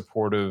like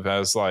supportive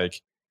as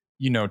like,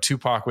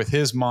 Tupac with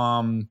his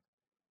mom,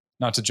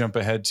 not to jump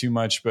ahead too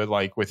much, but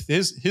like with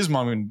his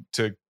mom, and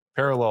to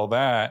parallel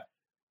that,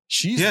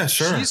 she's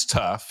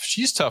tough.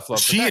 She's tough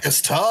love. She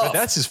is tough. But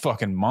that's his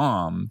fucking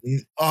mom.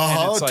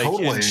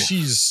 Totally. And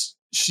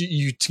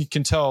you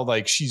can tell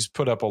like she's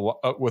put up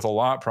with a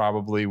lot,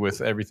 probably,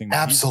 with everything.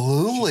 That she's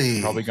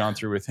probably gone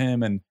through with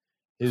him and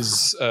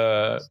his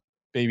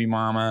baby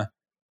mama,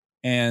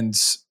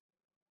 and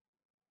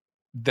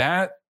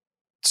that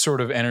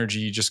sort of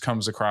energy just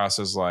comes across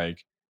as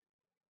like,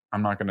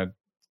 I'm not going to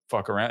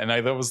fuck around. And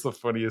that was the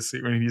funniest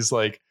scene when he's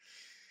like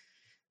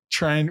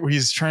trying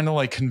to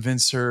like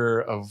convince her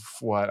of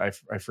what I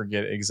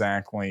forget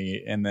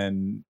exactly. And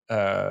then,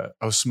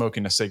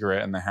 smoking a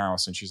cigarette in the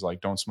house. And she's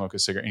like, don't smoke a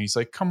cigarette. And he's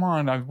like, come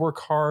on, I work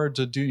hard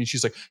to do. And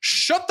she's like,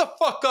 shut the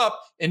fuck up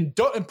and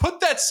put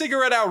that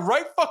cigarette out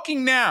right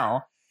fucking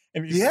now.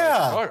 And he's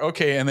like, oh,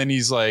 okay. And then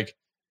he's like,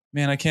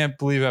 man, I can't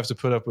believe I have to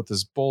put up with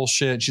this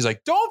bullshit. And she's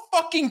like, don't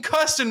fucking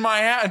cuss in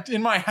my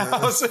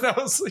house. And I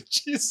was like,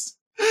 jeez.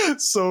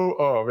 So,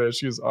 oh man,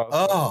 she was awesome.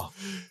 Oh,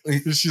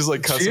 she's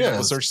like cussing at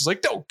the store. She's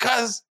like, don't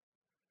cuss.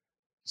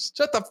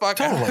 Shut the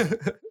fuck up.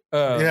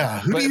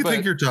 Who do you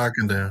think you're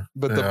talking to?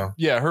 But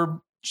her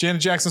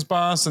Janet Jackson's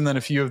boss, and then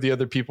a few of the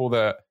other people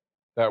that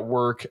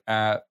work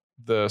at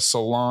the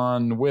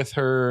salon with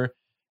her.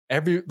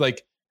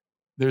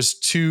 There's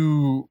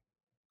two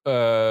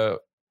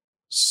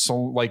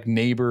like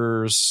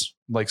neighbors,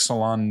 like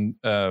salon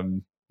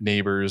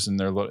neighbors, and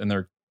they're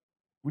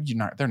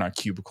not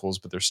cubicles,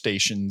 but they're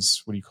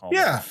stations. What do you call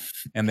them?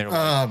 And they're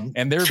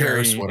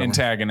very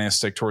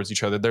antagonistic towards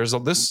each other.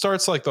 This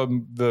starts like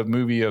the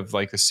movie of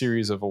like a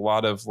series of a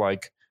lot of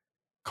like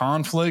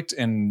conflict,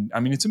 and I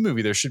mean, it's a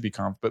movie, there should be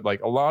conflict, but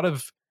like a lot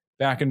of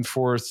back and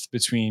forth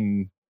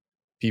between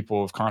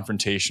people of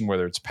confrontation,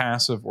 whether it's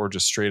passive or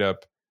just straight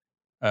up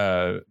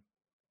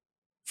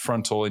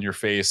frontal in your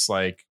face,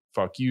 like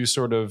fuck you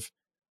sort of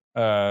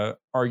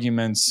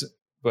arguments.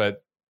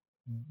 But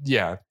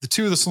the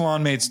two of the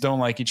salon mates don't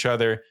like each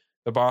other.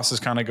 The boss is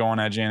kind of going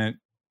at Janet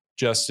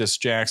Justice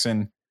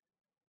Jackson.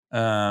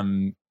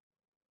 And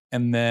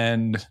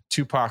then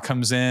Tupac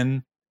comes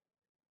in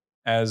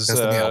as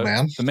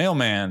the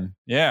mailman.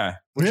 Yeah.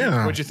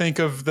 What'd you think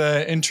of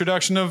the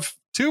introduction of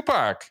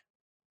Tupac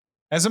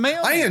as a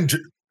mailman?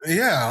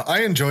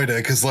 I enjoyed it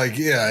because, like,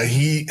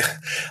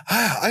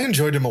 I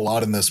enjoyed him a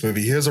lot in this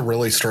movie. He has a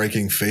really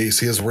striking face.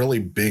 He has really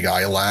big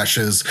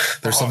eyelashes.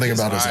 There's something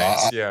about his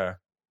eyes. Yeah.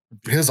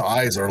 His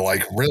eyes are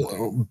like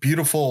real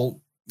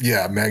beautiful.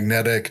 Yeah.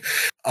 Magnetic.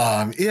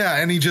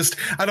 And he just,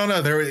 I don't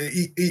know.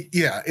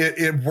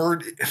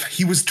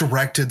 He was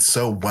directed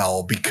so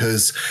well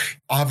because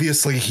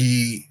obviously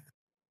he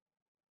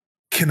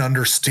can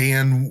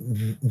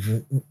understand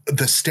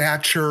the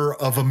stature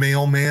of a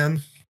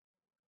mailman.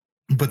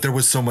 But there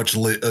was so much,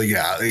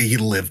 he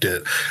lived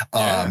it.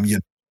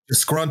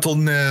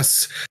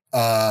 disgruntledness.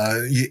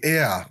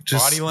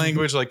 Just body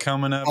language, like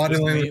coming up,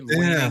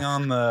 leaning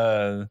on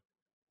the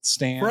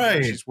stand,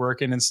 right? She's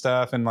working and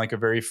stuff in like a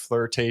very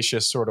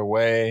flirtatious sort of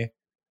way.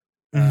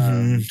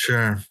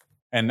 Sure.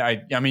 And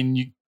I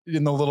mean,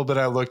 in the little bit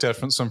I looked at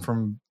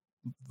from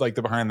like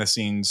the behind the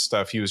scenes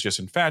stuff, he was just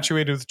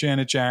infatuated with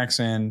Janet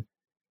Jackson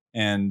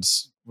and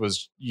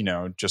was,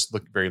 just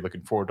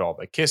looking forward to all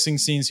the kissing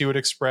scenes he would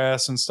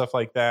express and stuff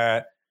like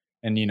that.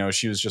 And,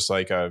 she was just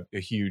like a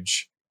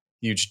huge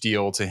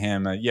deal to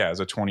him. As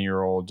a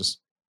 20-year-old, just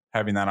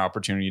having that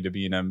opportunity to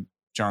be in a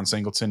John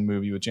Singleton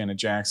movie with Janet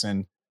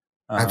Jackson.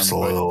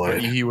 Absolutely.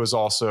 But he was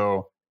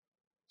also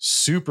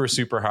super,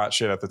 super hot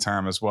shit at the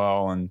time as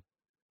well. And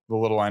the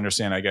little I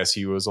understand, I guess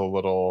he was a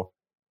little,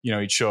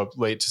 he'd show up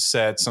late to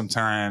set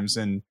sometimes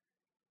and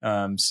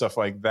stuff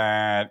like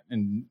that.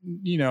 And,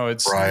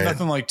 it's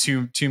nothing like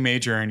too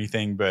major or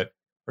anything, but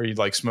where you'd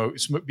like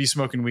be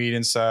smoking weed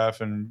and stuff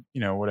and,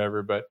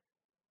 whatever. But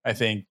I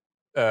think,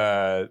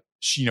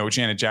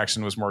 Janet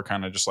Jackson was more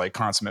kind of just like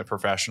consummate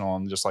professional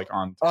and just like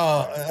on.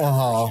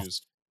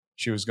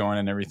 She was going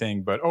and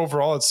everything. But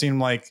overall, it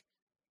seemed like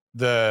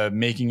the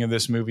making of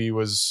this movie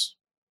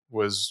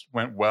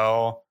went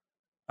well.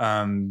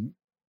 And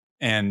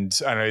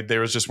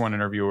there was just one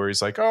interview where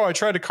he's like, "Oh, I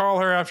tried to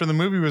call her after the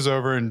movie was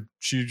over, and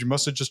she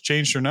must have just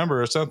changed her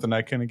number or something.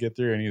 I couldn't get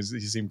through." And he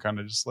seemed kind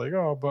of just like,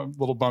 "Oh, but a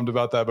little bummed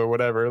about that, but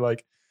whatever. Like,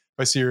 if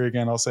I see her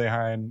again, I'll say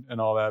hi and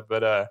all that."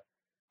 But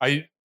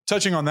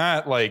touching on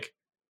that, like,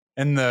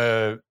 and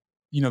the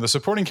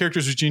supporting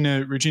characters,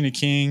 Regina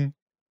King,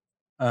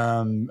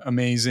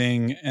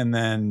 amazing, and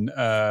then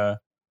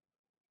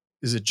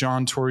is it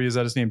John Torrey? Is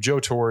that his name?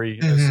 Joe Torre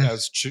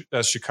as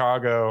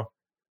Chicago.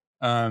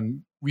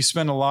 We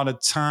spent a lot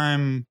of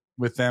time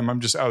with them. I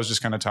was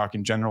just kind of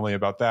talking generally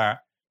about that,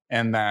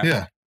 and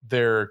that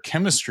their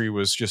chemistry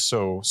was just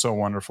so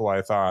wonderful,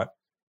 I thought.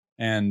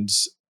 And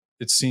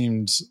it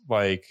seemed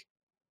like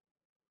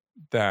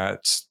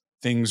that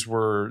they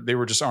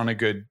were just on a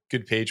good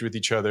page with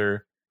each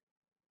other.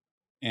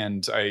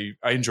 And I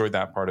enjoyed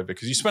that part of it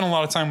because you spent a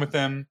lot of time with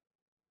them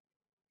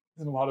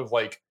in a lot of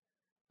like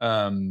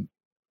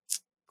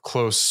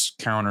close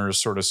counters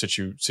sort of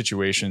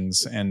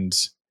situations, and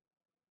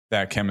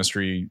that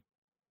chemistry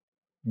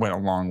went a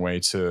long way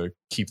to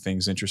keep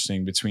things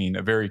interesting between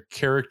a very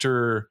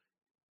character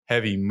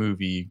driven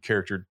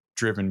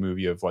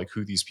movie of like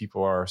who these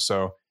people are.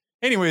 So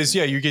anyways,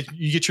 you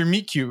get your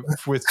meet cute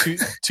with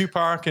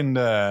Tupac and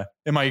am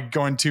I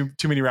going too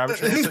many rabbit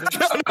trails?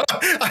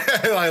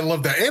 I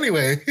love that.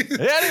 Anyway,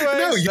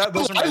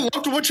 I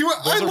loved what you were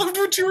saying.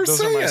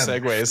 Those are my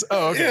segues.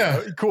 Oh, okay.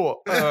 Yeah.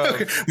 Cool.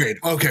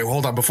 Okay,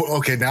 hold on.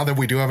 Now that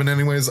we do have an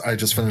anyways, I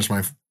just finished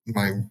my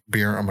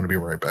beer. I'm going to be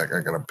right back.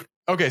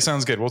 Okay,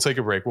 sounds good. We'll take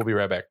a break. We'll be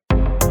right back.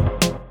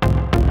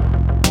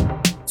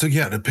 So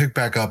to pick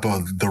back up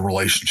on the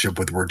relationship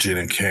with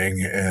Regina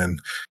King and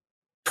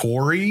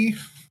Tori,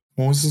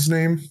 what was his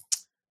name?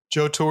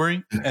 Joe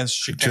Torre as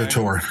Chicago. Joe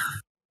Torre,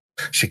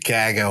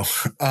 Chicago.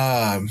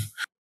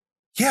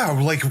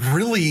 Like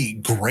really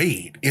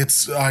great.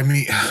 Because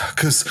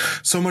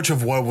so much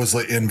of what was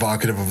like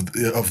evocative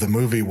of the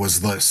movie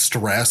was the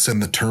stress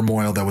and the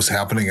turmoil that was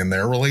happening in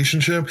their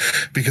relationship,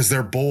 because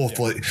they're both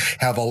like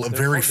have a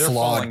very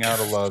flawed. Falling out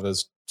of love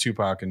as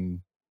Tupac and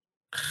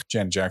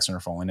Janet Jackson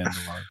are falling into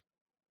love.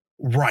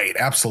 Right,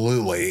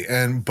 absolutely.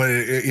 In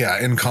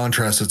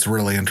contrast, it's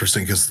really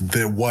interesting because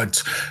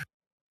what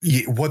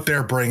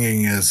they're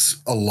bringing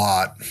is a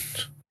lot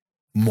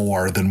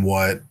more than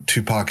what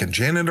Tupac and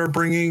Janet are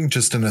bringing,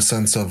 just in a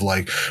sense of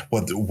like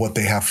what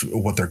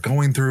they're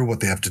going through, what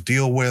they have to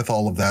deal with,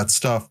 all of that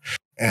stuff.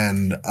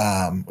 And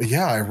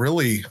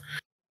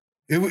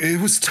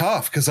it was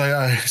tough because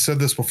I said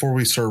this before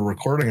we started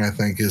recording, I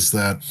think, is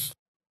that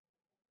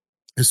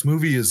this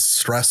movie is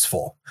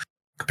stressful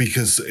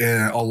because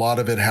a lot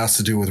of it has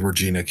to do with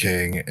Regina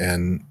King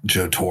and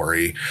Joe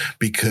Torre,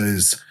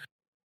 because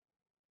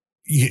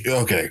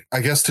I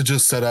guess to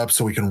just set up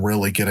so we can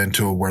really get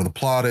into where the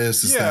plot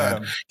is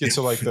that get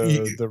to like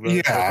the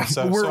road trip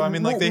stuff. So I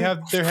mean, like they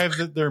have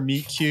their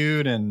meet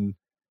cute, and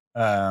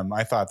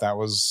I thought that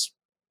was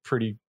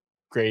pretty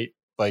great,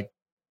 like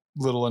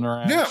little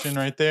interaction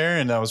right there,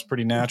 and that was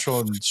pretty natural.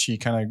 And she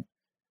kind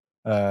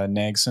of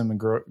nags him and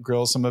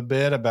grills him a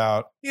bit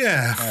about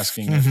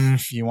asking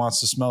if he wants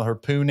to smell her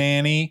poo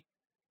nanny,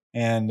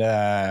 and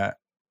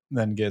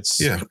then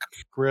gets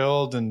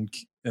grilled and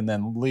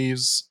then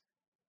leaves.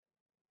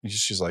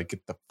 She's like,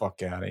 "Get the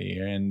fuck out of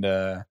here!"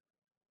 And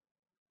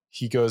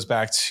he goes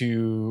back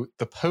to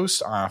the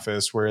post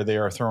office where they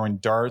are throwing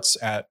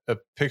darts at a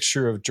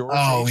picture of George.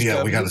 We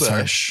got to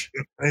talk.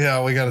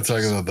 Yeah, we got to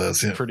talk about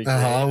this. Yeah. Pretty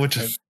great. Which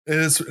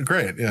is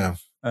great. Yeah.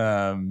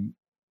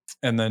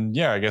 And then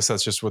I guess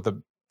that's just what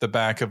the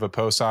back of a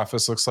post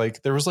office looks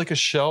like. There was like a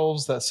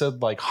shelves that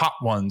said like Hot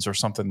Ones or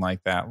something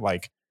like that.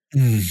 Like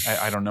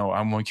I don't know.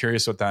 I'm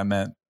curious what that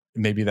meant.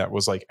 Maybe that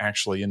was like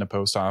actually in a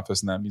post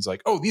office, and that means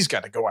like, oh, these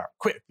got to go out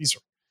quick. These are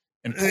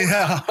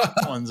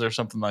important ones or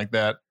something like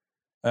that.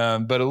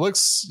 But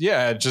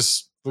it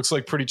just looks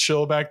like pretty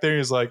chill back there.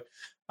 He's like,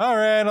 all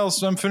right,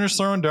 I'm finished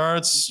throwing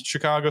darts.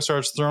 Chicago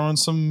starts throwing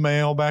some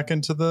mail back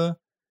into the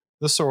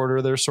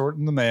sorter. They're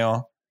sorting the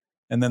mail.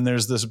 And then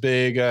there's this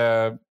big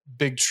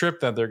trip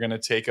that they're going to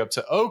take up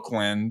to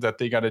Oakland that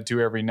they got to do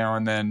every now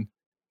and then.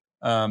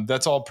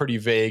 That's all pretty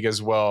vague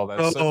as well.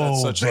 That's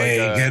such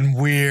vague and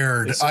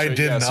weird. I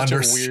didn't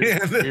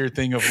understand. Weird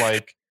thing of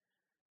like,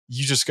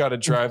 you just got to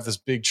drive this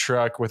big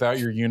truck without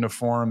your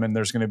uniform, and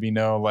there's going to be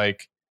no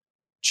like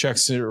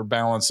checks or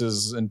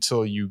balances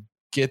until you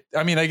get.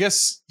 I mean, I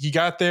guess he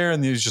got there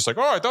and he was just like,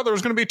 "Oh, I thought there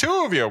was going to be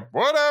two of you.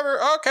 Whatever.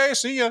 Okay,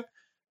 see ya."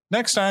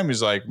 Next time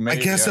he's like,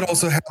 maybe, I guess it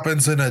also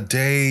happens in a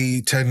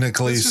day,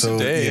 technically. It's just so a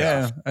day,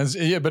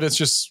 yeah, but it's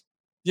just,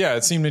 yeah,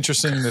 it seemed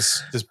interesting.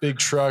 This big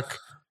truck.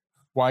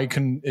 Why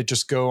couldn't it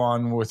just go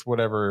on with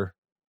whatever?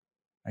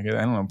 I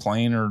don't know,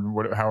 plane or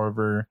what,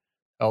 however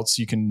else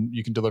you can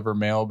deliver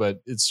mail.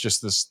 But it's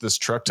just this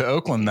truck to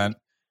Oakland that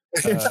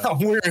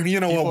weird. You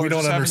know what? We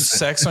don't understand. Having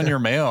sex on your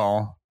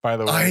mail. By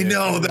the way, I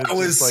know that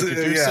was like if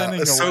you're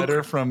sending a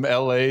letter from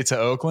LA to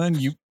Oakland,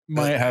 you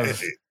might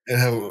have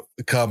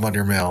come on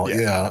your mail.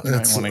 Yeah, you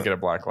might want to get a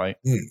black light.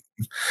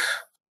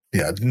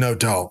 Yeah, no,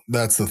 don't.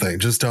 That's the thing.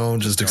 Just don't.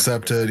 Just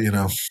accept it. You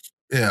know.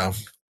 Yeah.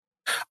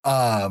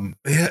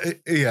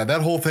 That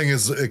whole thing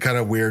is kind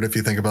of weird if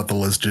you think about the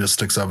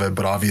logistics of it.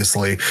 But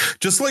obviously,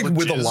 just like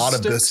with a lot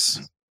of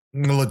this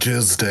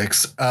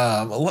logistics,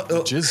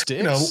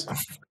 you know.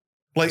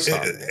 Like,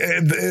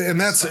 and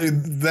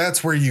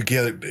that's where you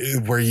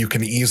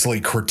can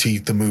easily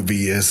critique the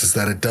movie is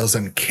that it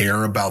doesn't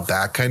care about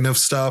that kind of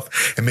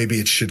stuff, and maybe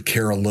it should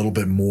care a little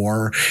bit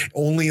more,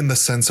 only in the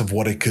sense of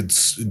what it could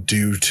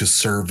do to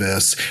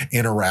service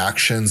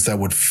interactions that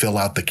would fill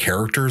out the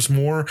characters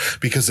more,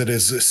 because it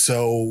is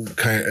so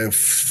kind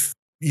of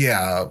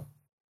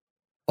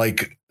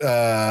like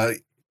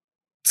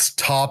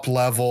top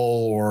level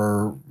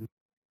or.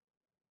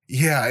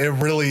 Yeah, it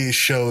really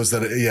shows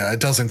that it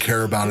doesn't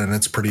care about it, and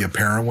it's pretty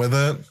apparent with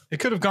it. It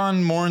could have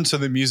gone more into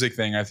the music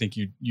thing. I think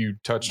you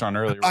touched on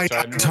earlier. I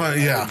hadn't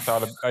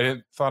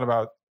thought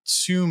about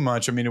too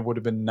much. I mean, it would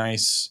have been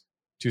nice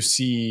to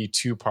see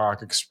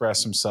Tupac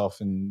express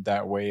himself in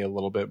that way a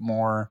little bit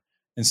more,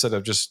 instead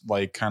of just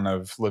like kind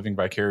of living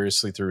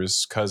vicariously through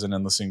his cousin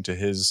and listening to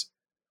his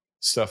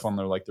stuff on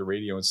the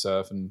radio and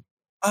stuff. And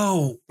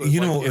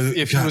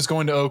if he was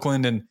going to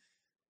Oakland and.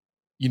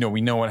 You know,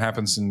 we know what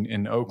happens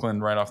in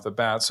Oakland right off the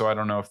bat, so I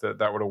don't know if that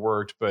would have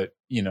worked. But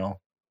you know,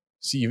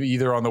 see,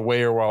 either on the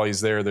way or while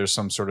he's there, there's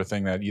some sort of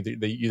thing that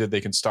either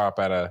they can stop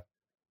at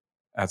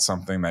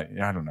something that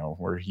I don't know,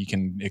 where he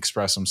can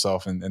express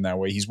himself in that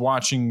way. He's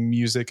watching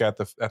music at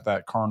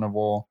that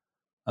carnival,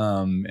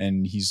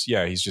 and he's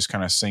just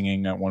kind of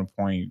singing at one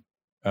point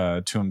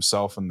to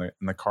himself in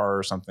the car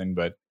or something.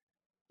 But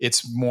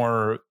it's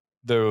more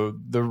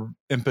the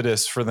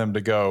impetus for them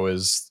to go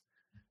is.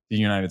 The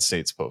United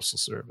States Postal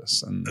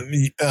Service, and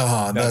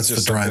that's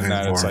the driving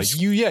force. It's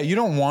like you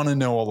don't want to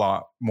know a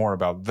lot more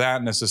about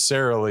that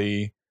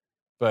necessarily,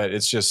 but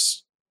it's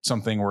just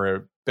something where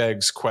it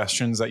begs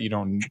questions that you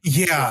don't.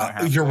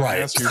 Yeah, you're right.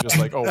 You're just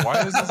like, oh, why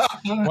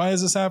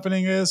is this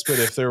happening? But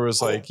if there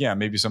was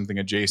maybe something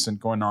adjacent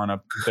going on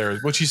up there,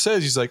 which he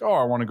says, he's like, oh,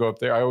 I want to go up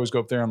there. I always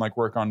go up there and like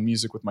work on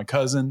music with my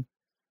cousin.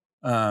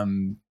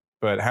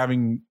 But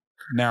having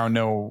now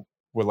know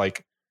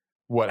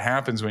what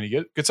happens when he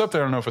gets up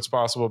there. I don't know if it's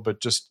possible,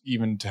 but just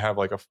even to have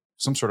like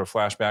some sort of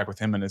flashback with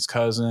him and his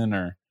cousin,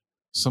 or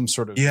some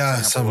sort of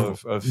example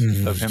of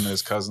him and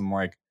his cousin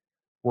like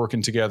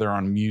working together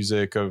on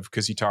music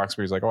because he talks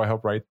where he's like, oh, I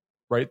helped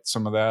write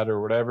some of that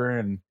or whatever,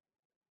 and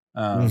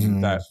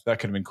that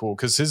could have been cool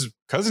because his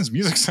cousin's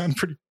music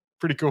sounded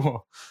pretty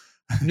cool.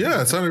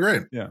 Yeah, it sounded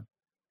great. Yeah.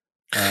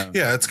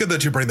 It's good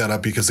that you bring that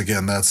up because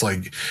again, that's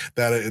like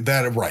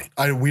that right.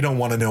 We don't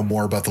want to know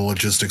more about the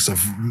logistics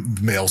of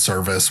mail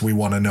service. We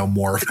want to know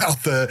more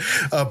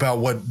about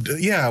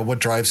what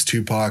drives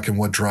Tupac and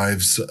what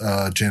drives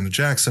Janet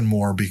Jackson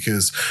more,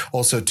 because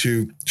also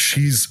too,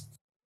 she's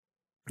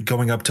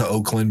going up to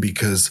Oakland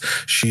because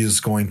she is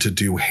going to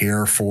do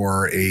hair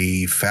for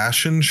a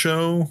fashion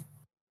show.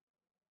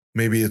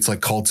 Maybe it's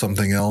like called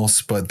something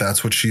else, but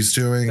that's what she's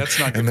doing. That's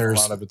not getting a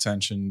lot of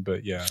attention,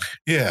 but yeah.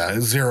 Yeah,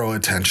 zero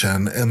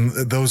attention. And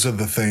those are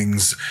the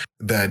things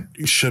that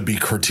should be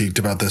critiqued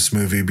about this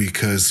movie,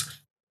 because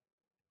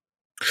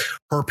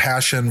her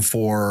passion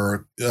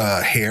for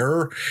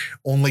hair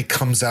only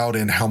comes out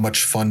in how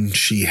much fun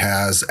she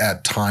has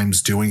at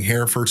times doing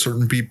hair for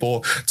certain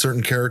people,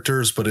 certain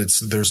characters, but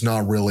there's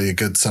not really a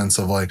good sense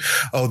of like,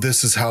 oh,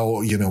 this is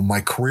how, my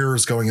career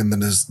is going in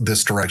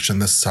this direction.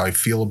 This is how I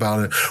feel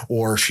about it.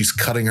 Or she's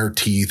cutting her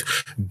teeth,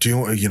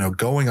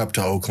 going up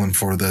to Oakland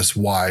for this.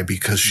 Why?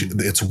 Because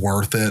it's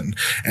worth it.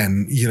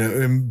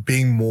 And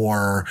being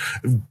more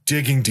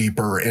digging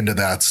deeper into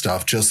that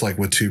stuff, just like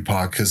with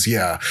Tupac. Cause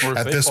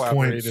at this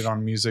point,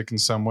 on music in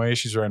some way,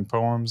 she's writing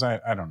poems. I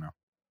don't know.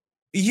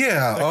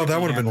 Yeah.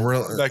 That would have been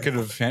real. That could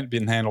have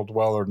been handled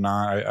well or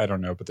not. I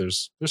don't know, but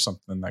there's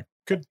something that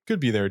could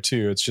be there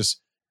too. It's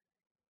just,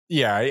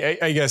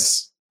 I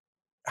guess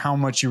how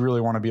much you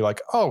really want to be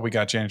like, oh, we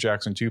got Janet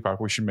Jackson, Tupac,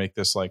 we should make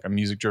this like a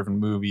music driven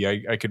movie.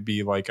 I could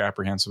be like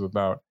apprehensive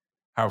about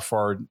how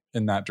far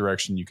in that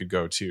direction you could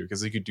go too,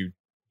 because they could do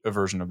a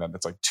version of that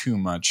that's like too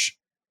much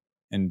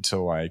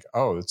into like,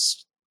 oh,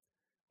 it's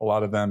a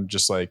lot of them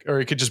just like, or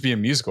it could just be a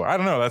musical. I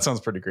don't know. That sounds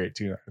pretty great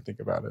too. I think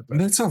about it. But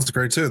that sounds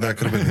great too. That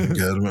could have been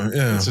good.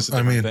 Yeah, it's just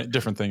a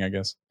different thing, I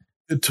guess.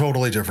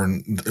 Totally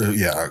different.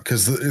 Yeah,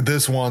 because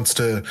this wants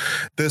to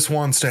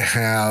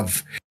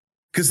have,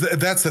 because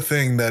that's the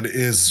thing that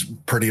is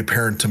pretty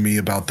apparent to me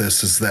about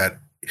this, is that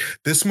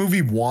this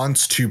movie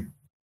wants to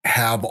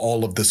have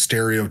all of the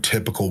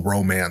stereotypical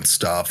romance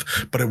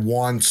stuff, but it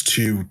wants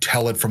to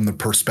tell it from the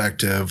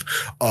perspective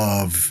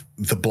of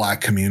the Black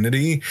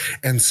community.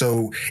 And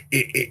so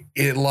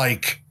it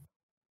like,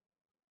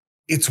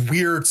 it's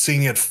weird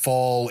seeing it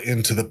fall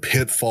into the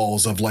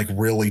pitfalls of like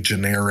really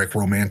generic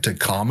romantic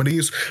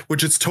comedies,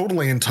 which it's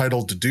totally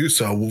entitled to do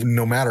so,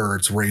 no matter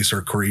its race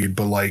or creed.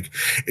 But like,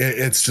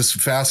 it's just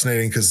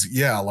fascinating because,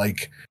 yeah,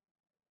 like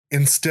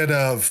instead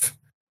of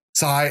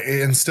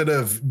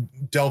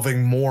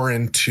delving more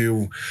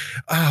into,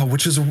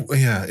 which is,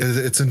 yeah,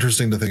 it's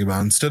interesting to think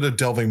about. Instead of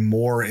delving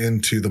more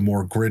into the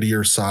more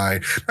grittier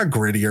side, not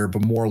grittier,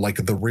 but more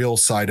like the real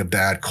side of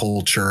that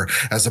culture,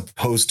 as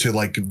opposed to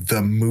like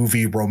the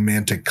movie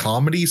romantic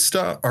comedy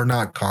stuff, or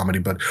not comedy,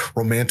 but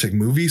romantic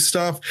movie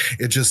stuff.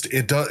 It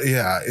does.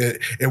 Yeah.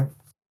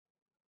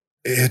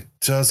 It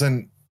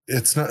doesn't.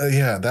 It's not.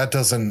 Yeah. That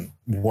doesn't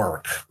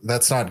work.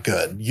 That's not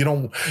good. You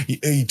don't,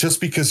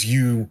 just because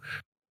you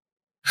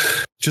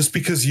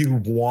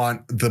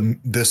want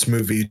this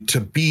movie to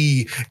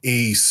be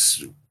a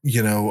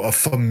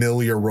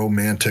familiar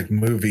romantic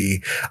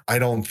movie, I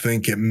don't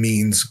think it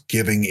means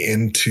giving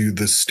into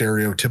the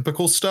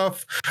stereotypical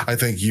stuff. I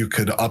think you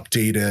could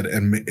update it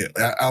and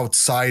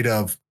outside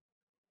of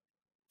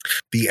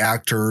the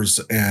actors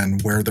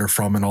and where they're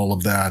from and all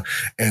of that,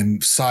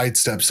 and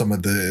sidestep some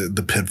of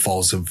the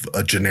pitfalls of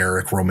a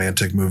generic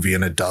romantic movie,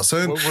 and it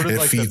doesn't. What are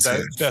like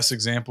the best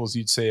examples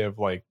you'd say of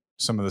like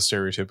some of the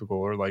stereotypical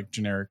or like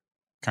generic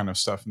kind of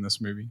stuff in this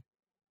movie?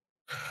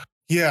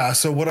 Yeah.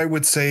 So what I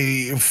would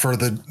say for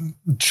the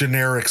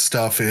generic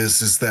stuff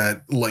is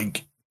that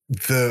like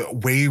the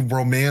way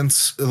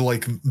romance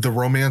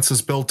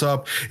is built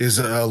up is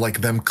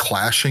like them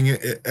clashing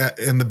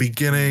in the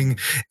beginning,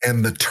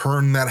 and the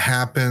turn that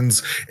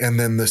happens, and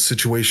then the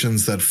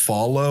situations that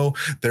follow.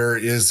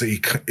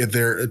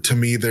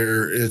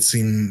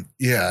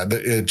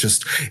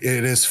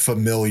 It is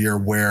familiar,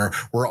 where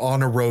we're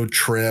on a road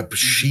trip.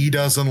 She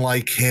doesn't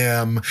like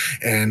him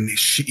and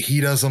he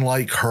doesn't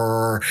like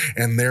her,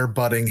 and they're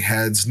butting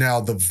heads.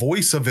 Now the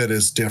voice of it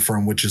is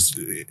different, which is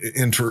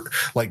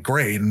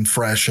great and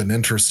fresh and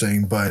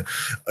interesting, but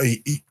I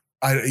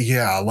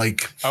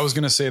was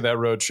gonna say that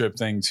road trip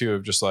thing too,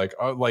 of just like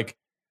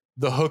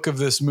the hook of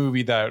this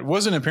movie that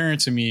wasn't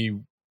apparent to me,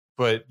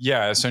 but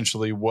yeah,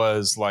 essentially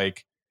was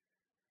like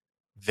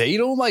they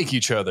don't like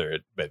each other,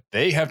 but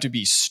they have to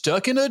be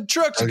stuck in a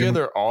truck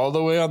together all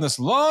the way on this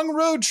long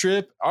road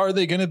trip. Are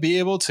they going to be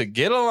able to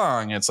get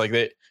along? It's like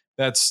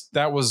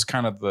that was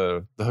kind of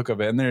the hook of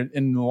it. And there,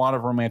 in a lot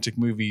of romantic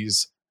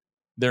movies,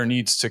 there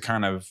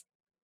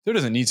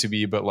doesn't need to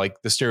be, but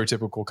like the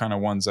stereotypical kind of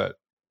ones that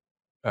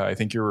I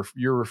think you're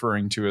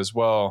referring to as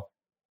well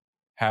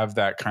have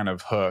that kind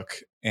of hook.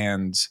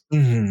 And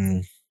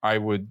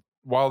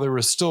while there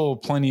was still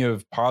plenty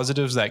of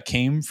positives that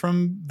came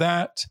from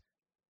that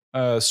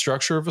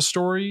structure of a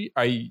story,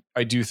 I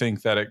do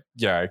think that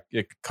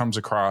it comes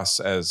across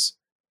as,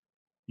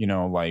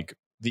 like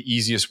the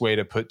easiest way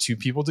to put two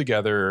people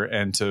together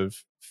and to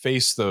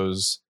face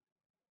those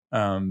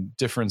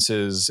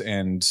differences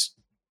and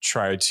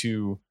try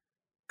to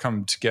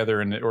come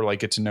together or like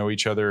get to know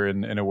each other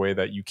in a way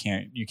that you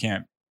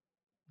can't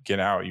get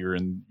out. You're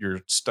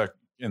stuck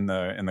in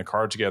the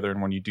car together,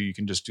 and when you do, you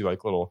can just do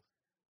like little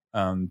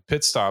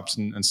pit stops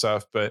and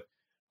stuff. But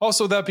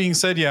also, that being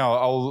said, yeah,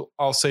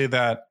 I'll say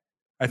that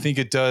I think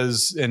it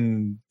does.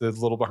 And the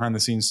little behind the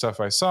scenes stuff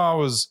I saw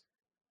was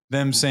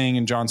them saying,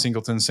 and John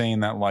Singleton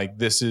saying, that like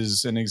this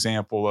is an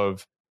example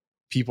of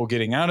people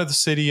getting out of the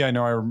city. I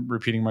know I'm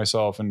repeating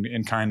myself,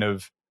 and kind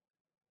of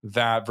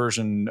that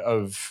version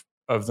of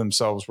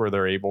themselves where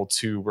they're able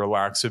to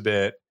relax a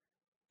bit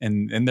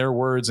in their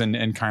words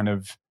and kind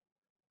of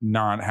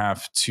not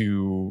have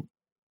to,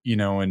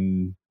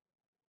 and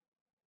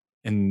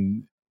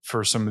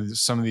for some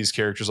of these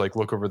characters, like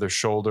look over their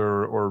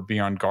shoulder or be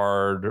on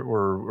guard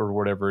or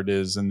whatever it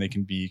is, and they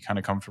can be kind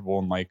of comfortable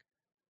and like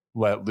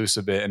let loose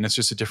a bit. And it's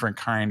just a different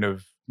kind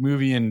of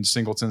movie. And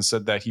Singleton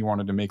said that he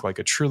wanted to make like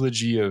a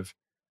trilogy of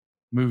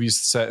movies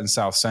set in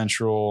South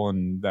Central,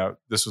 and that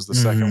this was the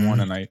second one.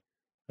 And I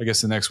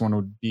guess the next one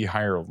would be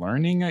Higher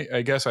Learning.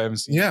 I guess I haven't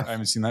seen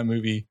that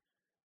movie.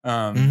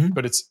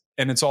 But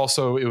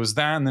it was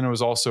that, and then it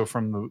was also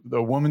from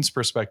the woman's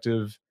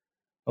perspective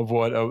of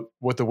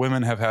what the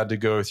women have had to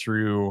go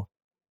through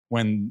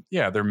when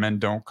their men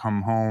don't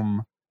come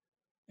home,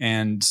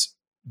 and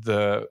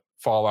the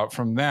fallout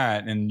from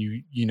that. And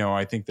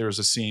I think there's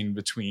a scene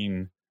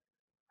between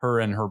her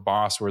and her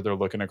boss, where they're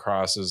looking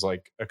across as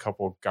like a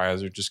couple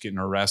guys are just getting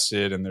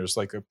arrested, and there's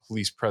like a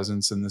police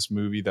presence in this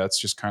movie that's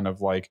just kind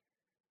of like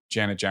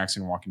Janet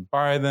Jackson walking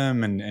by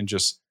them and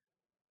just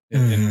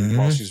and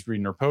while she's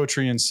reading her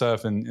poetry and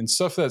stuff and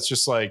stuff that's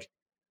just like,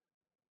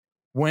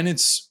 when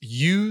it's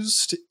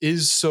used,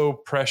 is so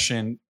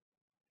prescient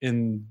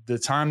in the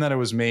time that it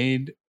was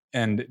made,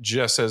 and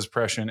just as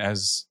prescient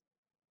as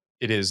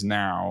it is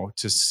now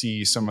to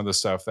see some of the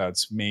stuff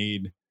that's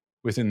made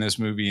within this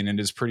movie. And it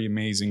is pretty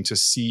amazing to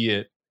see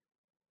it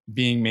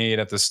being made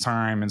at this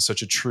time in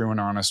such a true and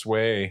honest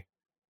way.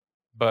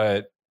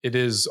 But it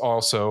is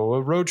also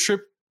a road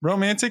trip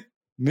romantic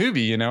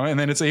movie, you know, and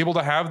then it's able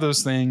to have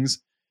those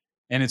things.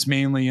 And it's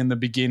mainly in the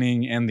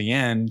beginning and the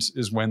end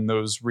is when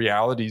those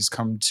realities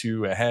come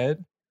to a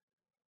head.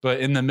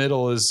 But in the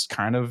middle is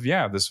kind of,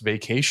 this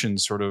vacation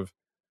sort of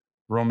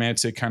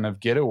romantic kind of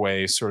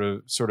getaway sort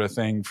of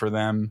thing for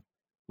them,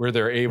 where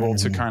they're able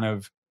to kind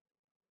of,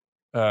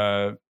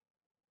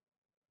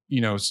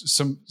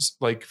 some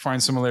like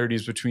find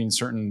similarities between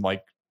certain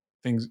like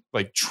things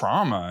like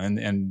trauma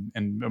and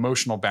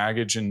emotional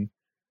baggage and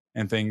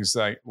things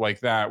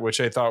like that,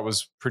 which I thought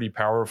was pretty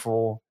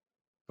powerful.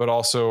 But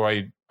also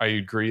I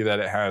agree that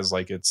it has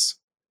like it's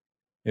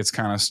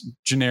kind of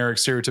generic,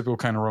 stereotypical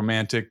kind of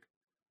romantic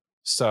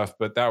stuff.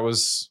 But that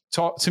was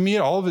to me,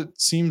 all of it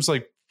seems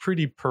like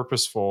pretty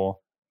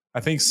purposeful. I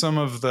think some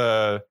of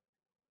the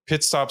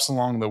pit stops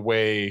along the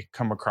way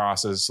come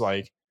across as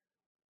like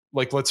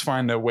let's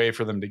find a way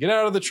for them to get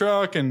out of the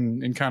truck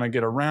and kind of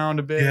get around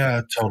a bit.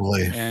 Yeah,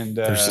 totally. And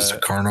there's just a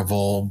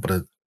carnival,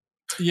 but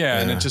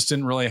and it just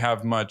didn't really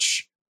have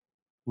much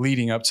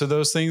leading up to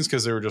those things,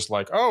 because they were just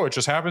like, oh, it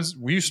just happens.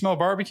 You smell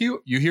barbecue,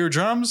 you hear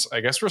drums, I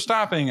guess we're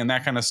stopping. And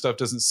that kind of stuff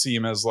doesn't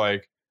seem as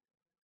like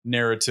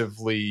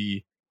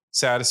narratively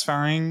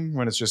satisfying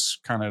when it's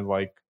just kind of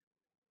like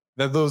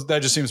that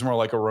just seems more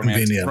like a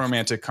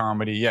romantic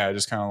comedy. Yeah,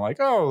 just kind of like,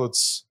 oh,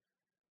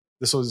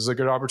 this was a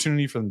good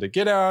opportunity for them to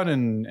get out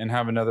and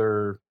have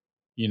another,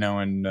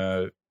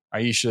 and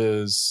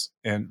Aisha's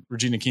and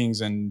Regina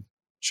King's and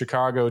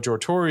Chicago Joe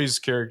Torre's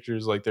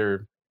characters, like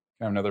they're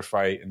have another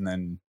fight, and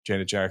then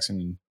Janet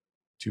Jackson and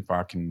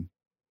Tupac can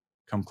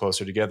come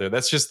closer together.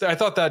 That's just, I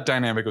thought that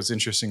dynamic was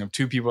interesting, of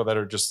two people that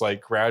are just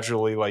like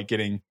gradually like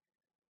getting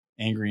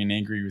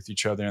angry with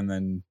each other, and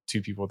then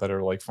two people that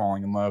are like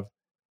falling in love.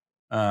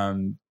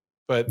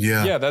 But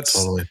that's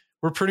totally.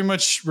 We're pretty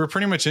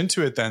much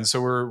into it then. So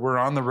we're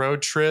on the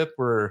road trip.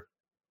 We're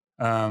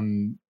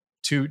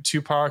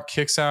Tupac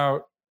kicks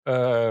out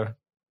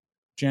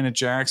Janet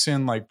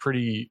Jackson like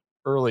pretty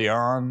early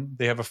on.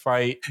 They have a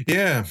fight.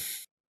 Yeah.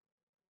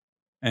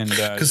 And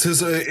because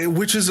it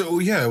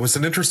was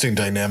an interesting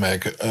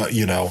dynamic,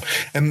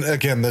 and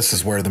again, this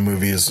is where the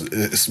movie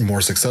is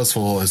more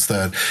successful, is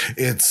that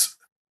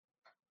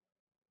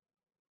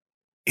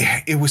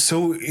it was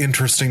so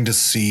interesting to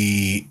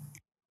see.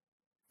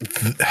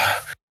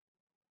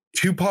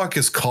 Tupac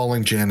is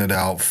calling Janet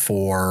out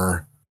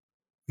for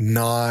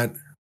not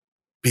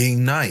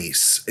being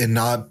nice and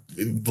not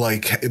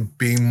like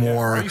being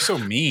more. Why are you so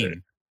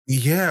mean?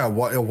 Yeah,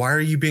 why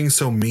are you being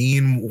so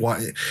mean?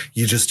 Why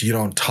you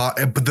don't talk?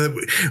 But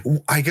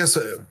I guess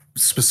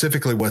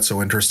specifically what's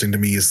so interesting to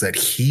me is that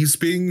he's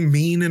being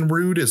mean and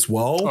rude as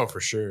well. Oh, for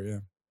sure, yeah.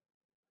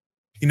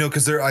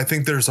 Because I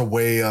think there's a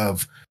way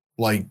of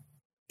like,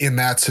 in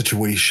that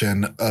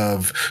situation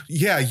of,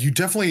 you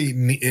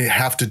definitely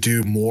have to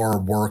do more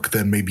work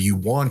than maybe you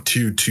want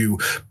to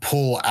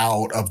pull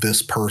out of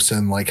this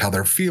person, like how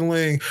they're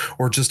feeling,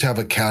 or just have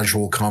a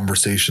casual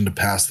conversation to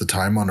pass the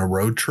time on a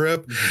road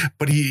trip. Mm-hmm.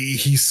 But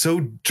he's so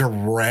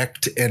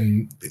direct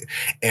and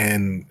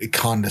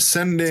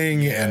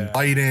condescending and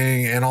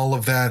biting and all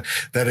of that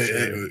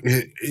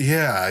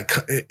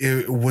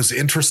it was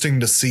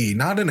interesting to see,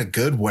 not in a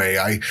good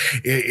way.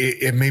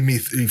 It made me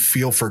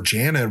feel for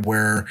Janet,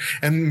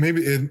 and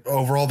maybe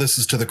overall this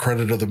is to the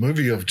credit of the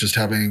movie of just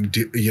having,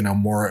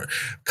 more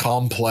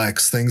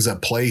complex things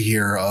at play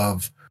here.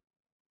 Of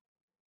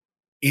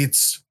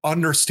it's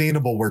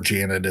understandable where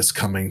Janet is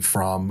coming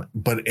from,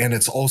 and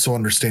it's also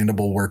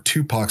understandable where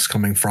Tupac's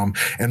coming from,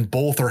 and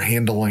both are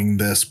handling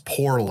this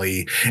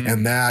poorly.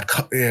 Mm-hmm.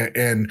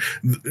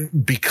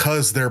 and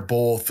because they're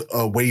both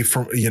away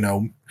from,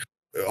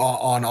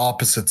 on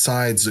opposite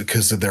sides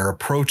because of their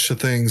approach to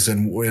things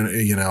and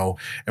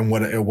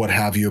what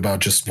have you, about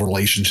just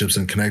relationships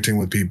and connecting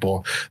with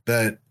people,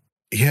 that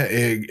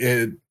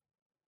it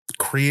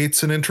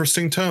creates an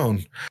interesting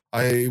tone.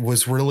 I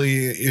was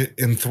really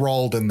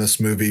enthralled in this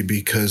movie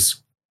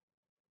because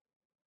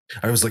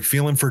I was like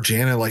feeling for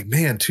Janet, like,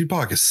 man,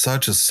 Tupac is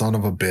such a son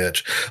of a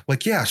bitch.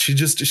 Like, she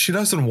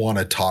doesn't want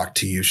to talk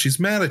to you. She's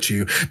mad at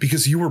you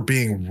because you were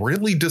being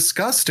really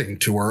disgusting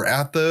to her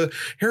at the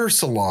hair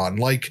salon.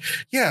 Like,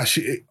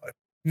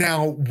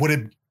 now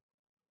would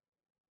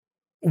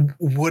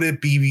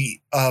it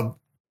be a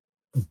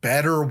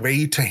better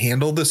way to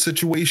handle the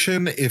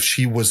situation if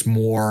she was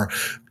more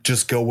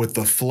just go with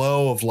the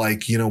flow of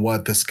like, you know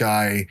what, this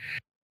guy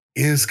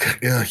is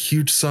a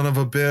huge son of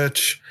a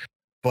bitch,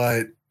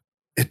 but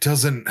it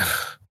doesn't,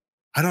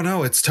 I don't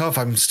know. It's tough.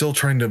 I'm still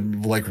trying to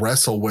like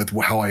wrestle with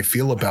how I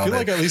feel about it. I feel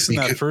like at least in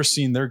that first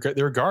scene, their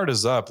guard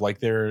is up. Like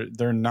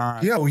they're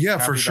not. Yeah, well, yeah,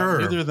 for sure.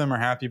 Neither of them are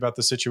happy about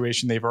the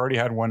situation. They've already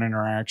had one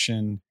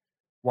interaction.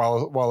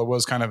 While it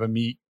was kind of a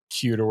meet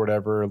cute or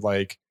whatever,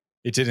 like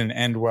it didn't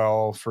end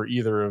well for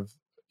either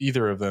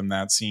of them,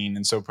 that scene.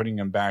 And so putting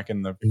them back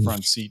in the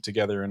front seat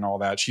together and all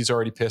that, she's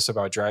already pissed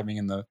about driving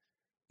in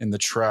the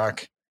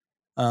truck.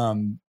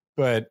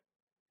 But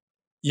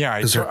yeah,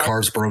 because her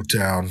car's broke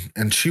down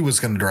and she was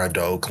going to drive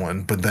to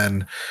Oakland, but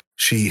then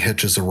she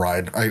hitches a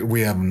ride.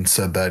 We haven't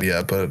said that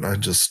yet, but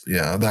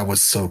that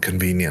was so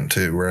convenient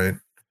too, right?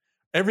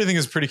 Everything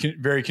is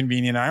very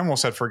convenient. I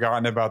almost had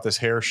forgotten about this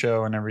hair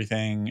show and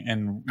everything.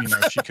 And,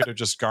 she could have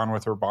just gone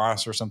with her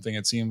boss or something,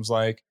 it seems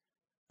like.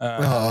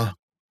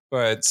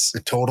 But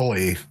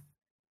totally.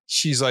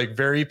 She's like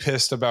very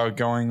pissed about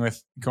going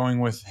with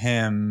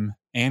him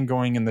and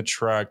going in the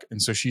truck.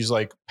 And so she's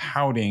like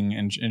pouting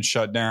and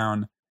shut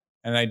down.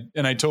 And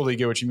I totally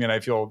get what you mean. I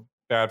feel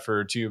bad for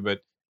her too, but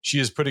she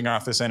is putting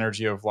off this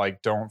energy of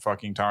like, don't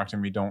fucking talk to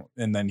me. Don't.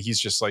 And then he's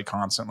just like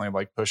constantly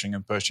like pushing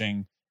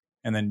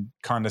and then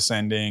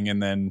condescending.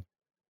 And then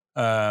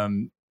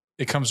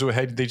it comes to a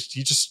head.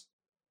 He just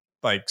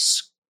like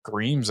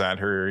screams at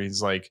her.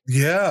 He's like,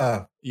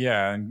 yeah.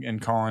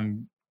 And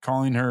calling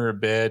her a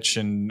bitch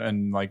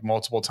and like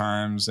multiple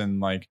times.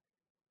 And like,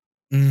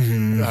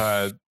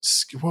 what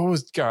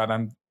was God?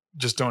 I'm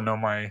just don't know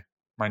my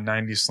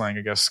 90s slang,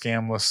 I guess.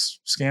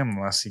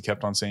 Scamless, he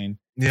kept on saying.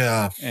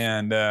 Yeah.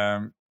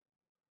 And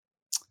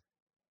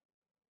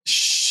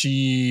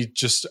she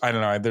just, I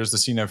don't know, there's the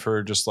scene of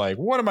her just like,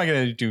 what am I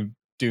going to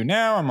do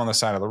now? I'm on the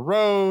side of the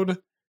road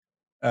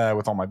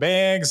with all my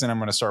bags and I'm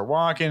going to start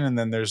walking. And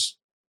then there's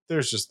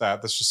just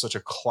that's just such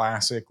a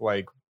classic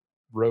like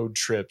road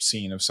trip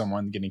scene of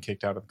someone getting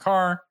kicked out of the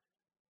car.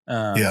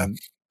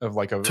 Of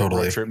like a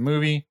road trip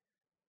movie.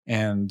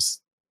 And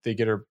they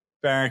get her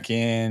back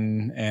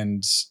in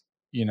and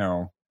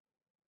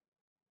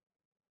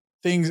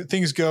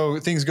things go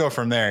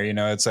from there.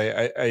 It's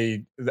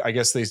I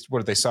guess they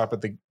stop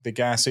at the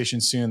gas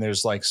station soon.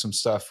 There's like some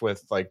stuff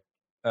with like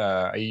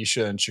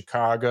Aisha in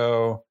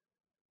Chicago.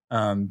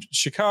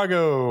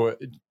 Chicago,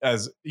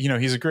 as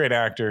he's a great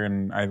actor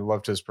and I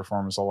loved his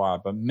performance a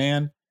lot, but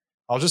man,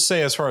 I'll just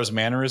say as far as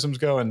mannerisms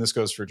go, and this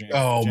goes for Janet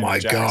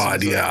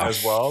God, yeah,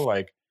 as well,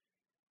 like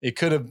it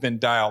could have been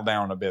dialed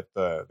down a bit.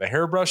 The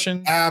hair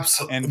brushing,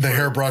 absolutely, and the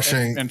hair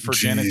brushing, and for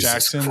Janet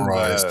Jackson,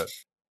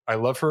 I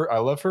love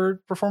her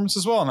performance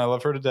as well, and I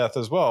love her to death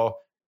as well.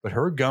 But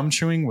her gum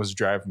chewing was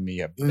driving me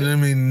a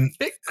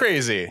bit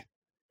crazy.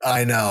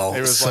 I know,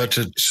 it was such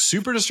like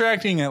super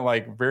distracting at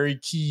like very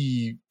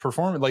key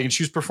performance. Like, and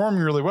she was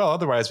performing really well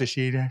otherwise, but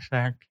she and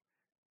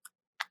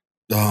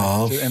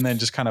then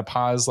just kind of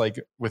pause like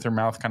with her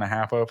mouth kind of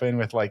half open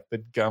with like the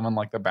gum on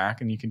like the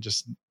back, and you can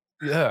just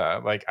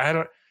like I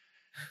don't.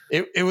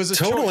 It was a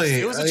choice.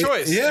 It was a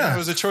choice. It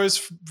was a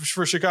choice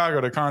for Chicago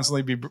to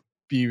constantly be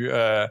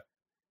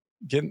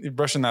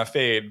brushing that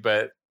fade.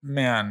 But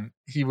man,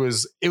 it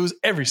was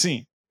every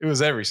scene. It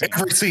was every scene.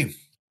 Every scene.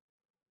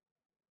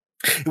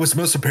 It was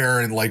most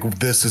apparent. Like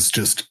this is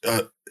just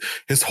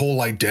his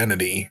whole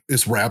identity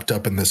is wrapped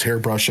up in this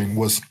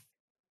hairbrushing.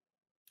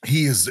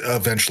 He is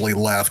eventually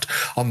left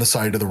on the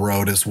side of the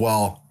road as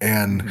well,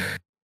 and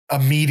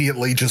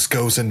immediately just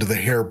goes into the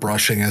hair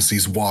brushing as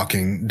he's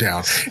walking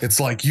down. It's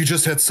like you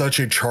just had such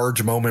a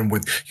charged moment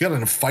with you got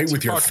in a fight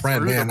with your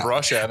friend, man.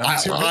 Brush at him.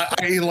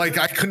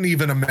 I couldn't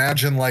even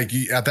imagine like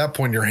at that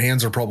point your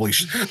hands are probably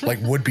like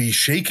would be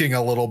shaking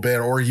a little bit,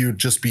 or you'd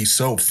just be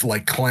so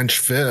like clenched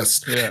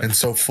fist and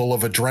so full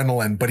of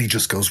adrenaline. But he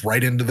just goes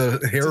right into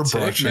the hair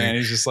brushing. Man,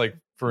 he's just like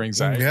for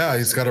anxiety. Yeah,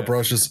 he's got to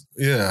brush his.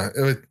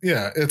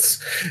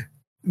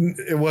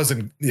 It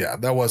wasn't. Yeah,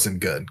 that wasn't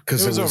good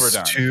because it was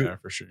overdone.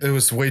 For sure. It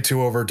was way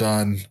too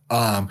overdone.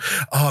 Oh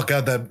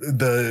god, that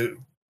the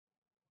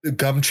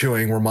gum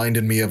chewing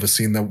reminded me of a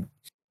scene that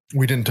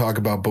we didn't talk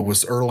about, but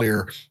was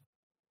earlier,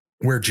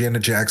 where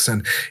Janet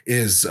Jackson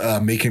is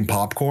making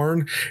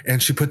popcorn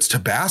and she puts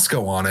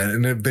Tabasco on it,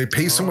 and they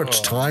pay so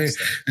much time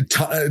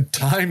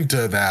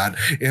to that.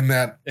 In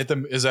that,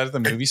 is that at the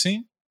movie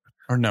scene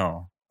or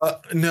no?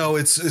 No,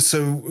 it's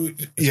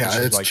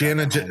like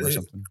Janet.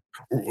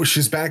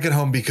 She's back at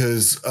home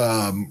because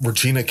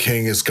Regina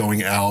King is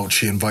going out.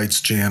 She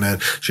invites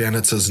Janet.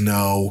 Janet says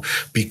no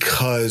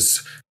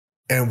because,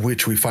 and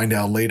which we find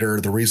out later,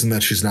 the reason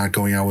that she's not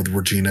going out with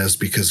Regina is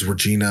because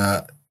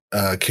Regina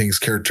King's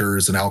character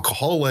is an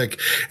alcoholic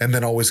and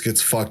then always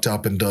gets fucked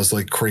up and does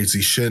like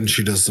crazy shit, and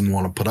she doesn't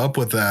want to put up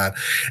with that.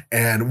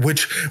 And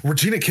which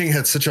Regina King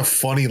had such a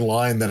funny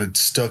line that it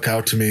stuck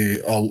out to me.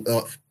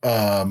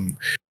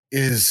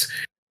 It's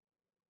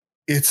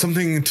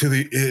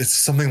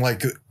something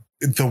like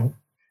the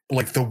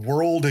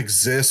world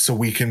exists so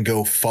we can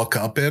go fuck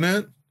up in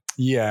it.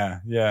 Yeah.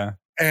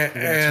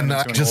 And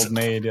I just old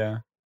maid,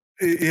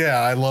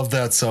 I love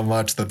that so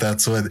much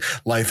that's what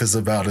life is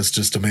about, is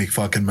just to make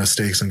fucking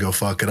mistakes and go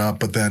fuck it up.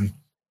 But then,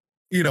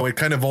 it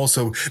kind of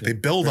also they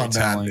build on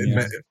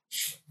that.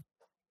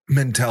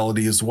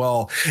 mentality as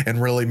well,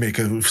 and really make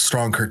a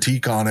strong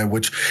critique on it,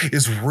 which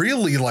is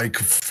really like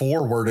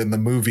forward in the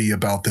movie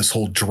about this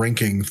whole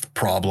drinking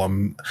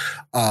problem.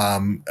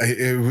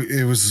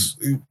 It was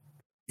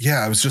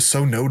yeah, it was just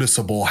so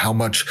noticeable how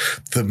much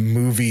the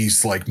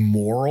movie's like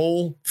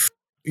moral,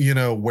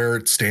 where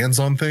it stands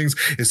on things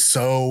is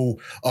so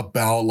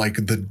about like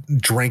the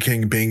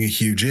drinking being a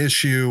huge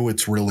issue.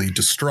 It's really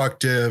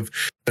destructive.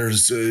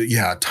 There's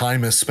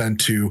time is spent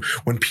to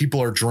when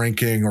people are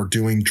drinking or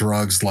doing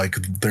drugs, like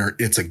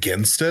it's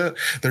against it.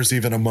 There's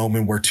even a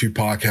moment where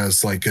Tupac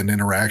has like an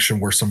interaction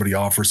where somebody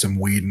offers him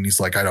weed and he's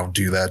like, I don't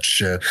do that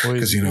shit,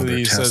 because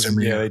they're testing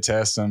me. Yeah, they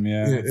test him.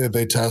 Yeah,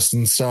 they test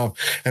and stuff.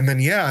 And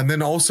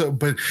then also,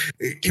 but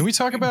can we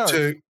talk about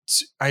we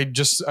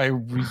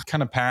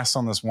kind of passed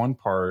on this one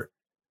part,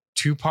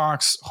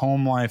 Tupac's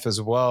home life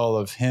as well,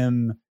 of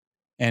him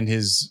and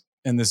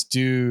this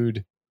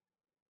dude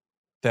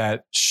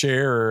that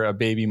share a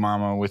baby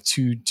mama with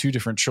two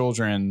different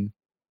children.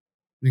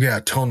 Yeah,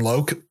 Tone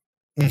Loc.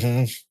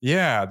 Mm-hmm.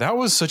 Yeah, that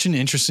was such an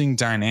interesting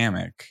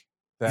dynamic.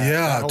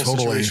 That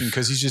totally.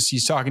 Because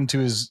he's talking to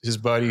his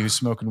buddy who's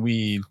smoking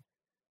weed,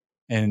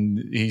 and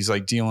he's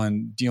like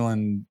dealing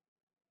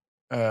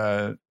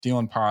pot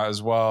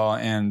as well.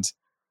 And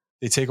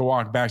they take a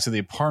walk back to the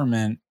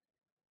apartment.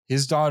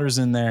 His daughter's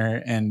in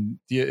there, and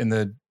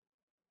the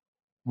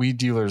weed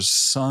dealer's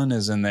son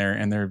is in there,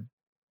 and they're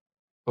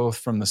both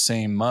from the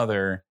same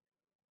mother.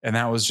 And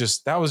that was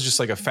just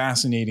like a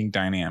fascinating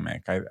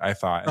dynamic, I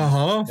thought.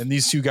 And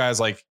these two guys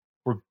like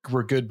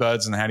were good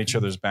buds and had each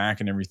other's back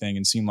and everything,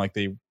 and seemed like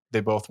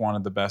they both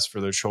wanted the best for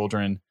their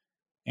children.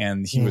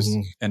 And he was,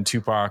 and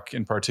Tupac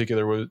in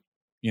particular was,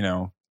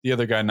 the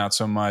other guy not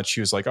so much. He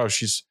was like, oh,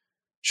 she's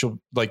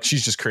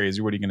just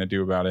crazy. What are you going to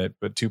do about it?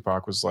 But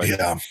Tupac was like,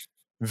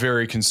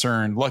 very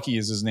concerned. Lucky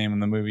is his name in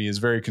the movie, is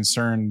very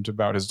concerned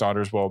about his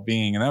daughter's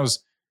well-being. And that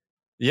was,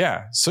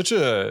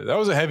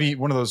 a heavy,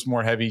 one of those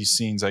more heavy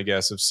scenes, I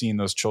guess, of seeing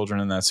those children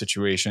in that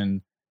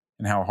situation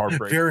and how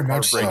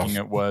heartbreaking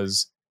it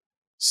was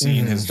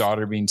seeing his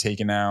daughter being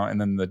taken out, and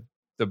then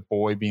the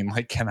boy being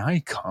like, can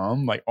I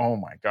come? Like, oh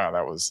my God,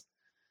 that was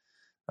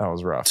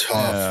rough.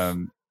 Tough.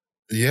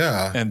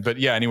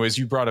 Anyways,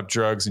 you brought up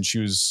drugs, and she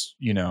was,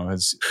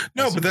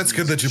 but that's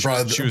good that you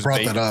brought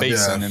that up.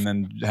 Yeah. And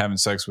then having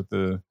sex with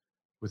the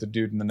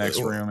dude in the next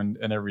room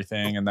and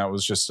everything. And that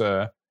was just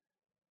a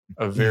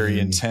very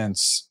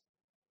intense,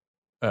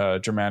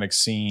 dramatic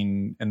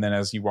scene. And then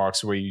as he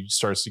walks away, he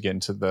starts to get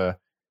into the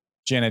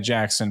Janet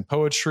Jackson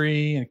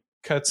poetry and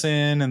cuts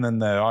in, and then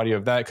the audio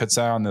of that cuts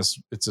out. And it's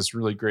this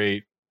really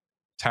great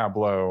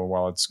tableau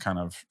while it's kind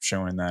of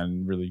showing that,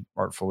 and really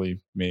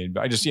artfully made.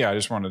 But I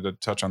just wanted to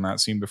touch on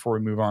that scene before we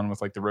move on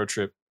with like the road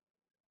trip.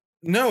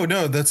 No,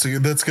 that's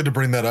good to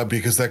bring that up,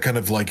 because that kind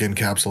of like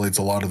encapsulates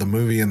a lot of the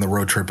movie and the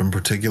road trip in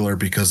particular,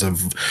 because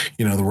of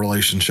the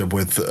relationship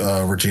with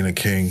Regina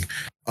King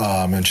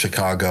in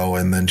Chicago,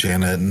 and then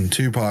Janet and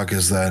Tupac,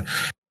 is that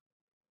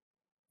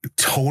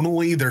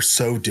tonally they're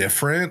so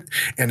different,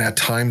 and at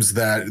times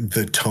that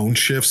the tone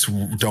shifts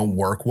don't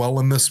work well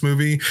in this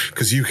movie,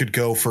 because you could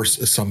go for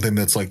something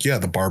that's like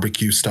the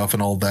barbecue stuff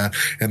and all that,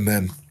 and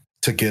then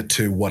to get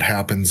to what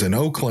happens in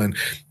Oakland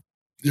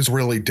is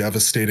really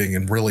devastating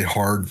and really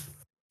hard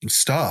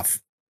stuff.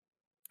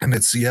 And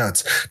it's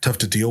tough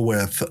to deal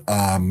with,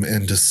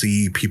 and to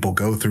see people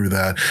go through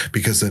that,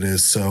 because it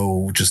is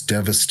so just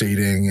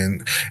devastating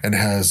and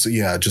has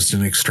just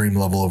an extreme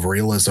level of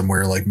realism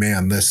where you're like,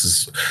 man, this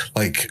is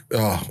like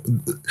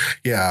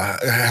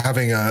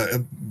having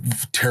a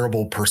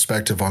terrible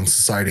perspective on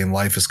society and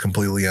life is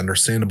completely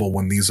understandable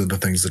when these are the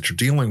things that you're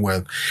dealing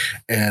with.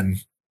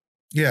 And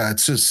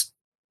it's just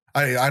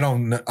I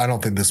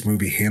don't think this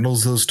movie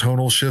handles those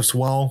tonal shifts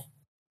well.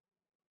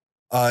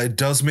 It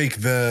does make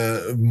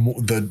at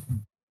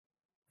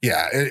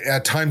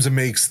times it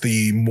makes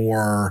the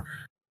more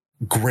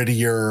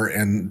grittier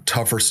and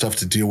tougher stuff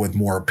to deal with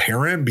more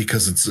apparent,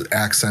 because it's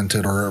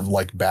accented or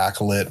like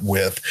backlit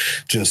with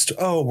just,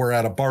 we're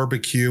at a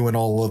barbecue and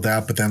all of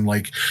that. But then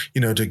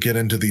to get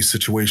into these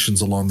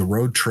situations along the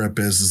road trip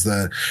is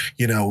that,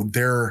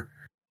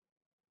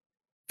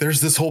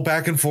 there's this whole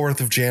back and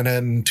forth of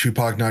Janet and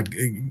Tupac not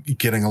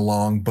getting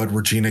along, but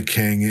Regina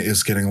King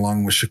is getting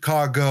along with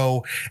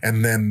Chicago.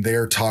 And then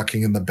they're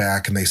talking in the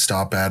back, and they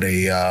stop at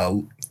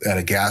a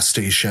gas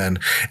station.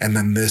 And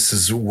then this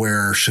is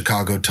where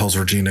Chicago tells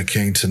Regina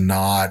King to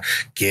not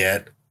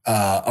get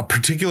a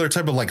particular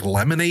type of like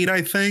lemonade,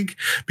 I think,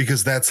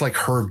 because that's like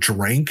her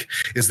drink,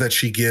 is that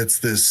she gets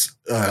this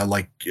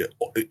like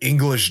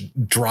English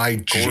dry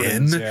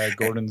gin.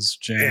 Gordon's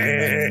gin.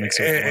 And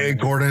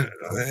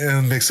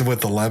mix it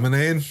with the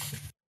lemonade.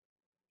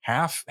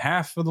 Half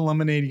of the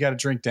lemonade you got to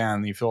drink down,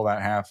 and you fill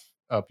that half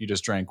up you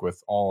just drank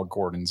with all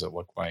Gordons, it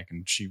looked like,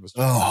 and she was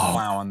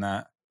plowing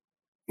that.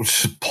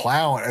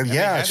 Plowing, and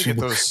yeah. She had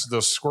to get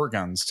those squirt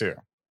guns too.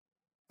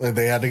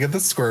 They had to get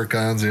the squirt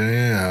guns,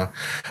 yeah.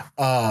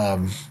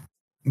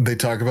 They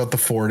talk about the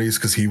 40s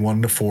because he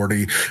wanted a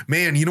 40.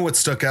 Man, you know what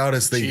stuck out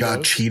is they got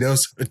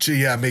Cheetos.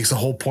 Yeah, it makes a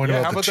whole point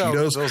about the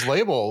Cheetos. Those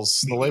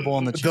labels, the label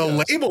on the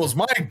Cheetos. The labels,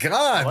 my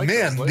God,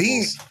 man.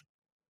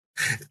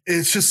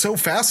 It's just so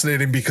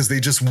fascinating because they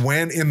just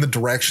went in the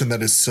direction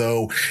that is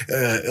so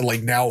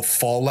like now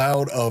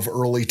fallout of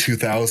early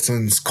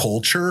 2000s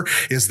culture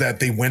is that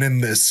they went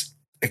in this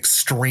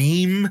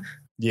extreme.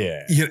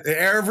 Yeah.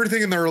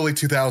 Everything in the early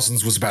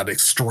 2000s was about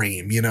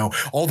extreme,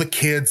 all the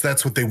kids,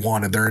 that's what they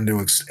wanted. They're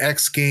into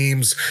X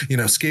Games,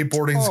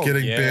 skateboarding's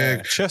getting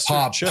big. Chester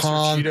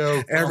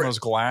Cheeto, those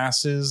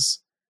glasses.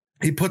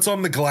 He puts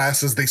on the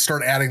glasses. They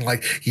start adding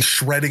like he's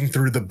shredding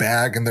through the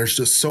bag and there's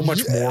just so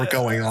much more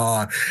going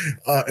on.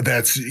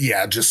 That's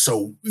just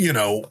so,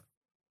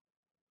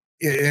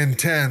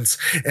 intense.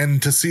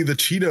 And to see the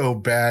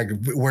Cheeto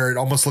bag where it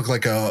almost looked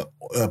like a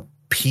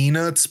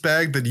peanuts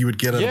bag that you would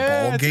get at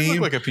a ball game,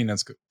 look like a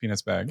peanuts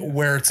bag,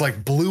 where it's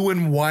like blue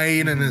and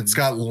white and it's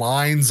got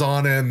lines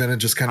on it, and then it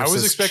just kind of. I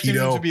was expecting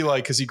Cheeto. him to be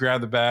like, because he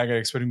grabbed the bag, I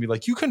expected him to be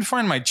like, "You couldn't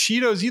find my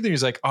Cheetos either."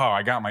 He's like, "Oh,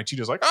 I got my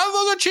Cheetos." Like,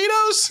 "Oh, those are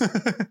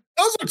Cheetos."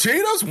 Those are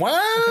Cheetos.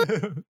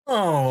 What?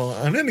 Oh,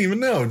 I didn't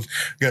even know.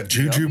 We got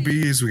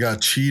Jujubes, we got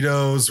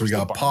Cheetos, we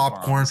got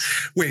popcorn.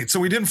 Wait, so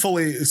we didn't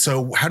fully.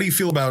 So, how do you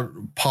feel about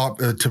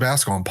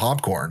Tabasco and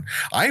popcorn?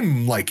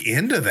 I'm like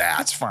into that.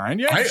 That's fine.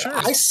 Yeah, sure.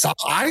 I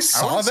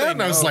saw that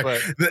and I was like, I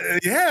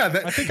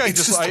think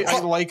I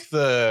like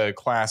the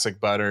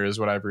classic butter is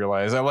what I've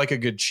realized. I like a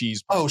good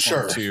cheese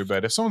popcorn too,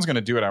 but if someone's going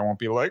to do it, I won't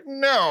be like,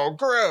 no,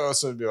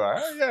 gross. I'd be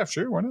like, oh, yeah,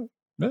 sure, why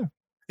not?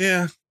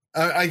 Yeah.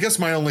 I guess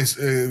my only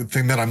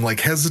thing that I'm like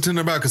hesitant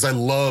about, because I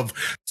love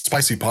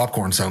spicy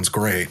popcorn, sounds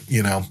great,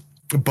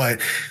 but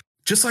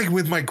just like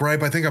with my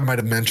gripe, I think I might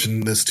have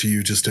mentioned this to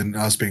you just in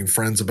us being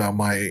friends about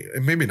my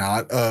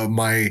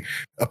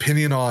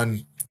opinion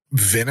on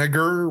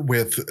vinegar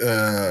with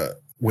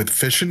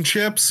fish and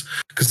chips,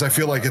 because I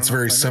feel like it's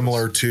very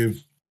similar to.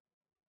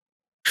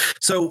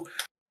 So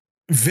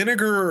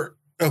vinegar.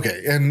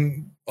 Okay.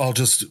 And I'll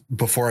just,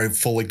 before I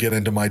fully get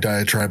into my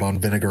diatribe on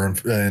vinegar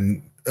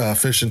and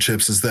fish and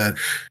chips, is that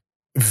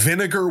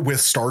vinegar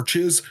with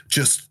starches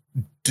just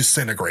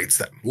disintegrates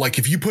them. Like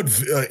if you put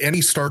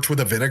any starch with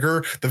a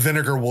vinegar, the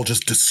vinegar will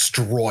just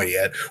destroy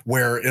it,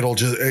 where it'll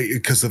just,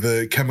 because of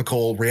the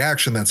chemical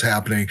reaction that's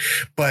happening.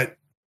 But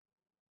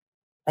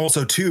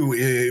also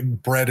too,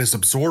 bread is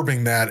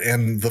absorbing that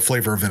and the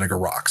flavor of vinegar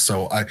rocks.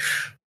 So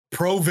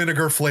pro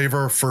vinegar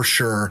flavor for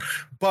sure.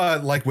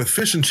 But like with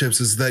fish and chips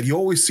is that you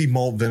always see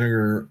malt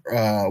vinegar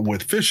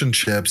with fish and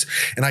chips.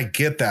 And I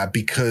get that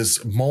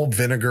because malt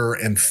vinegar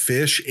and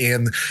fish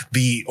and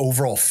the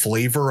overall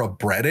flavor of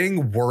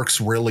breading works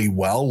really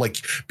well,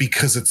 like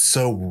because it's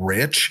so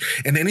rich.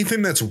 And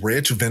anything that's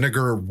rich,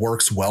 vinegar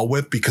works well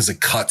with because it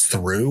cuts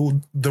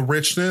through the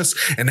richness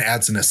and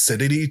adds an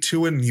acidity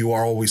to it. And you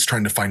are always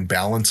trying to find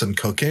balance in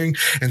cooking.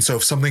 And so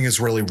if something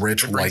is really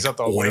rich, like out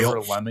the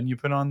oil, lemon you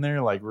put on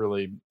there, like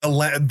really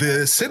the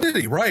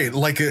acidity, right?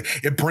 Like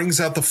it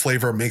brings out the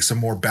flavor, makes it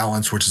more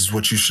balanced, which is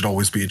what you should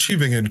always be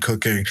achieving in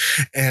cooking.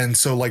 And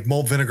so like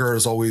malt vinegar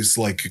is always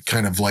like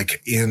kind of like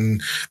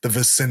in the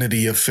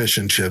vicinity of fish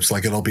and chips,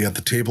 like it'll be at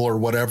the table or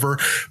whatever.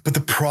 But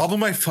the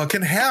problem I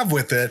fucking have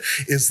with it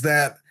is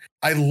that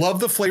I love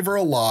the flavor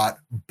a lot,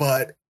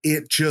 but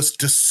it just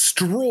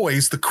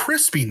destroys the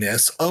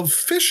crispiness of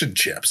fish and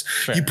chips.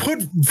 Fair. You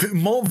put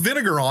malt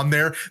vinegar on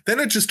there, then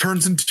it just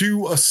turns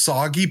into a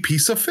soggy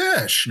piece of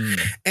fish.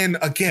 And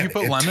again, you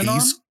put lemon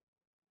on?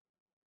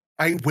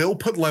 I will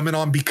put lemon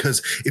on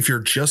because if you're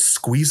just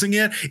squeezing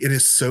it, it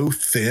is so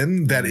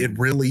thin that it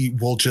really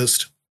will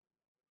just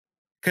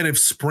kind of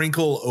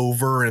sprinkle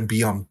over and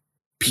be on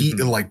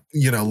like,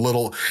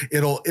 little,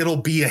 it'll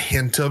be a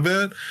hint of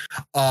it.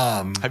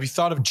 Have you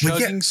thought of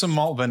chugging some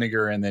malt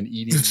vinegar and then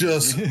eating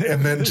just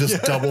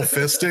double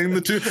fisting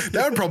the two?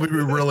 That would probably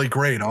be really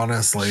great,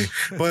 honestly.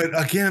 But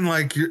again,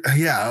 like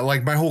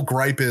my whole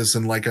gripe is,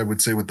 and like I would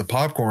say with the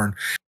popcorn,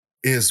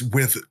 is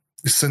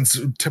since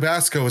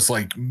Tabasco is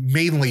like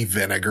mainly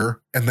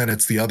vinegar and then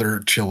it's the other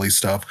chili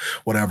stuff,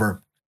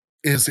 whatever,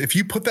 is if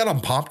you put that on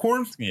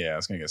popcorn,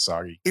 it's gonna get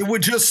soggy. It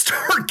would just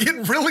start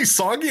getting really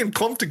soggy and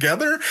clumped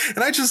together.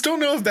 And I just don't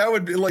know if that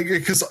would like,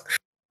 because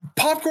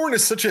popcorn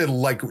is such a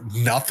like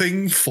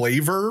nothing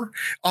flavor.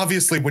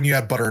 Obviously, when you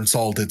add butter and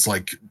salt, it's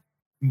like,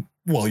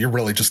 well, you're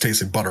really just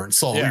tasting butter and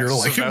salt. You're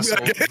like a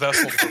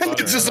vessel for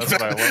butter. It's just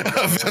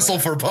a vessel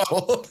for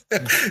butter.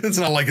 It's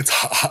not like it's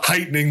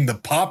heightening the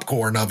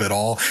popcorn of it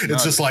all.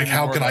 It's just like,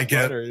 how can I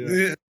get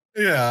butter,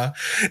 yeah.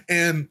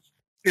 And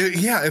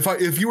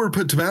if you were to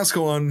put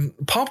Tabasco on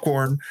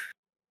popcorn,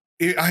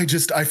 I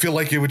feel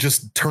like it would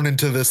just turn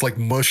into this like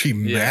mushy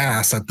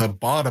mass at the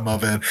bottom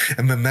of it,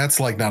 and then that's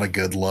like not a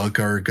good look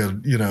or a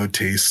good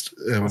taste.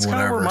 That's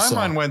kind of where my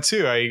mind went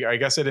too. I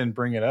guess I didn't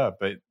bring it up,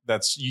 but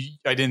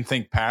I didn't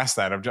think past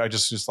that. I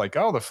just like,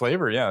 oh, the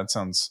flavor, it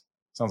sounds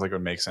like it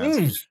would make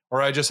sense.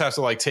 Or I just have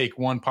to like take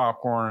one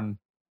popcorn,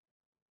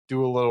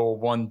 do a little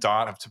one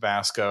dot of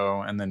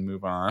Tabasco, and then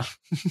move on.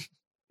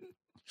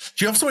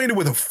 She also ate it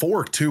with a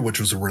fork too, which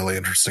was a really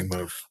interesting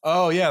move.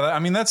 Oh yeah, I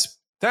mean that's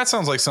That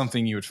sounds like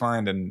something you would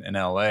find in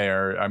LA,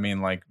 or I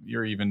mean, like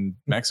you're even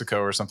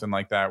Mexico or something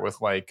like that with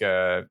like,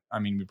 I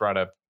mean, we brought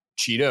up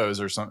Cheetos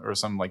or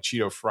some like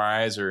Cheeto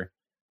fries, or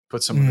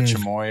put some of the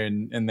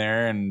chamoy in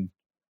there, and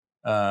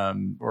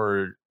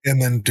or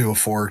and then do a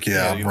fork.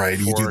 Yeah, you right.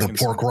 You do the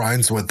pork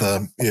rinds with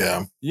the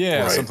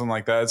right. something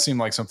like that. It seemed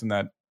like something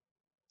that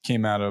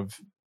came out of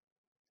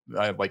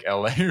like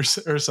LA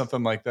or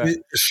something like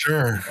that.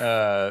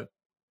 Sure.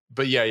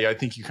 But yeah, I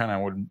think you kind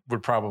of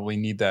would probably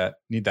need that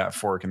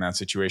fork in that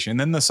situation. And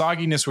then the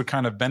sogginess would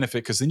kind of benefit,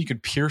 because then you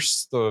could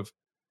pierce the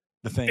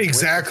thing.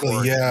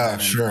 Exactly. Yeah,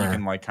 sure. You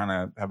can like kind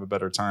of have a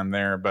better time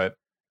there. But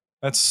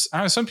that's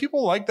some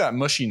people like that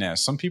mushiness.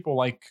 Some people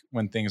like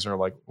when things are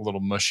like a little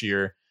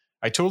mushier.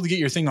 I totally get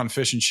your thing on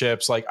fish and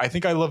chips. Like, I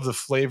think I love the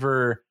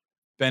flavor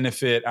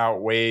benefit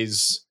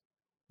outweighs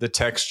the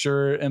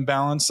texture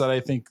imbalance that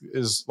I think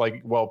is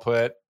like well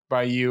put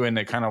by you. And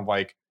it kind of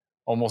like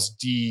almost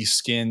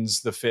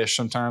de-skins the fish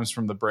sometimes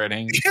from the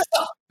breading.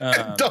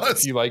 Yeah, it does.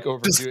 If you like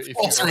overdo it, if you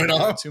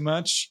overdo it too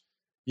much.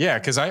 Yeah,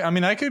 because I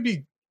mean, I could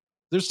be.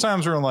 There's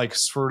times where like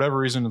for whatever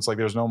reason it's like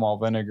there's no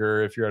malt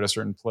vinegar. If you're at a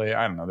certain place,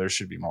 I don't know. There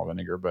should be malt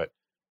vinegar, but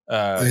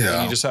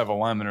you just have a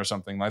lemon or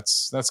something.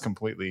 That's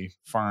completely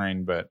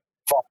fine. But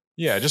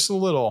yeah, just a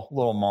little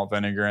malt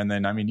vinegar, and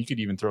then I mean you could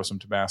even throw some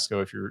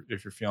Tabasco if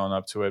you're feeling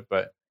up to it.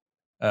 But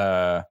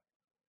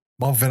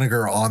malt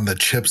vinegar on the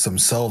chips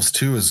themselves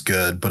too is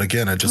good, but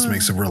again, it just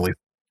makes it really.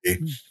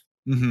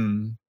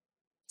 Mm-hmm.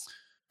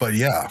 But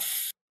yeah,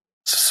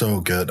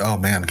 so good. Oh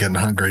man, getting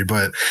hungry.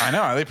 But I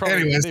know they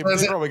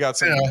probably got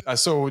some. Yeah.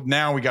 So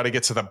now we got to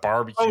get to the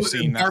barbecue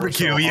scene.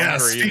 Barbecue, yeah.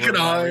 Speaking of,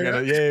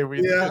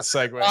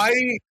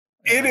 segue.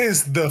 It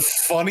is the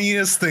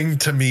funniest thing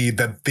to me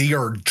that they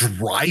are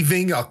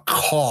driving a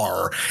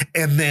car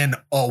and then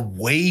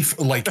away.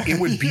 Like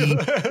it would be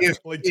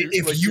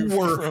if you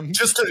were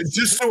just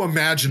to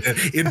imagine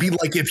it. It'd be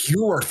like if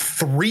you were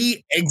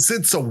 3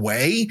 exits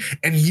away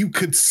and you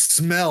could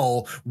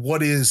smell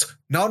what is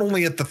not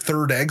only at the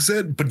third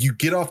exit, but you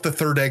get off the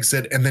third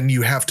exit and then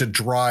you have to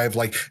drive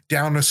like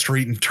down a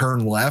street and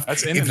turn left.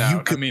 That's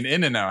In-N-Out. I mean,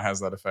 In-N-Out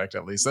has that effect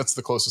at least. That's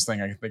the closest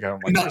thing I can think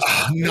of. Like, there's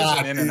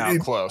an In-N-Out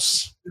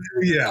close.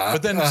 Yeah.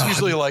 But then it's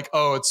usually like,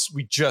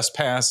 we just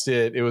passed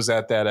it. It was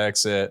at that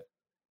exit.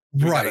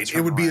 Right.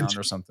 It would be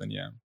or something.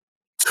 Yeah.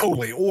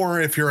 Totally.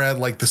 Or if you're at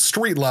like the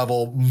street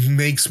level,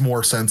 makes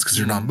more sense because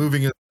you're not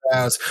moving as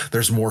fast.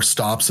 There's more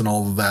stops and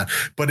all of that.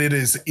 But it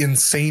is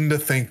insane to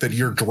think that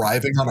you're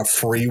driving on a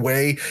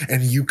freeway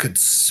and you could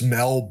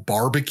smell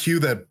barbecue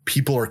that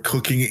people are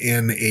cooking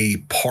in a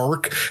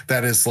park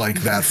that is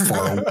like that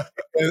far away.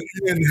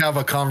 And have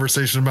a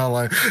conversation about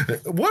like,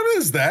 what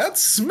is that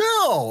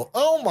smell?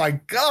 Oh my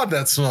God,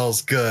 that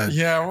smells good.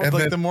 Yeah. And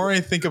like the more I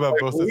think about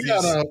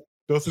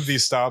both of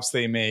these stops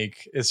they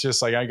make, it's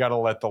just like I got to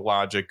let the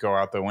logic go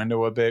out the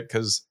window a bit,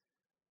 because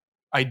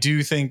I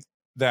do think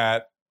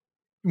that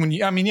when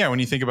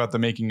you think about the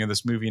making of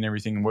this movie and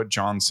everything and what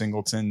John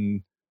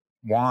Singleton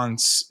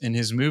wants in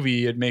his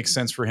movie, it makes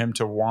sense for him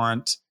to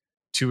want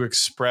to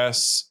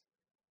express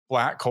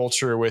Black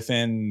culture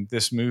within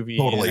this movie.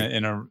 Totally.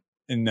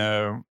 in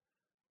a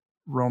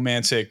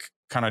romantic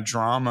kind of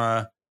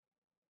drama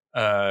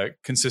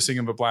consisting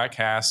of a Black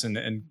cast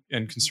and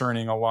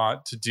concerning a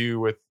lot to do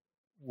with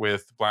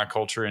Black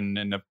culture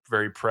in a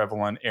very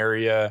prevalent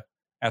area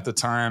at the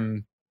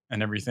time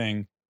and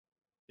everything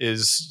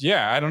is,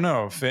 I don't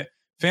know.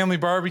 Family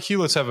barbecue.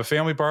 Let's have a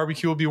family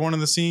barbecue will be one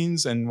of the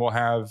scenes, and we'll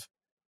have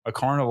a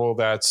carnival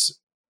that's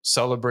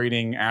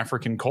celebrating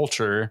African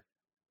culture.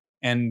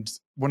 And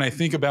when I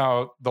think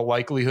about the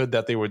likelihood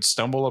that they would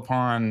stumble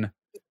upon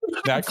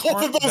that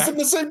in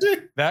the same day,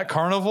 that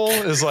carnival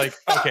is like,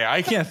 okay,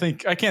 I can't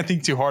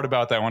think too hard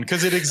about that one,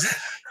 because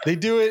they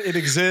do it. It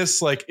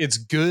exists. Like, it's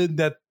good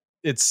that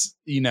it's,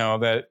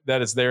 that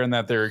it's there and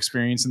that they're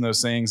experiencing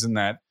those things, and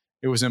that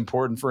it was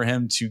important for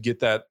him to get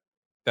that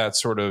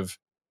sort of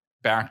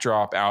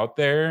backdrop out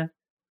there.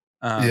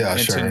 And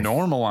to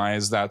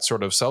normalize that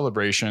sort of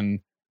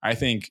celebration, I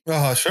think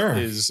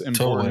is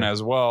important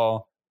as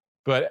well.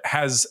 But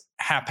as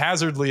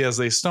haphazardly as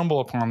they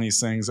stumble upon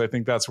these things, I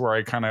think that's where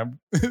I kind of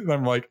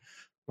I'm like,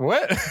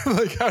 what?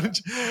 Like,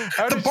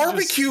 the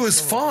barbecue is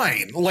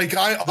fine. Like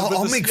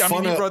I'll make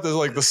fun of. You brought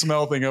the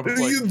smell thing up.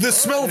 The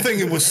smell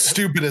thing, it was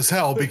stupid as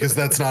hell, because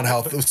that's not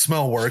how the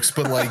smell works.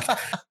 But like.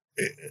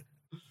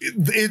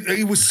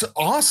 It was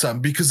awesome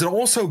because it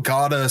also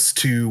got us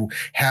to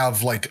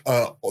have like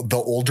the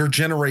older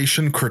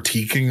generation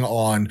critiquing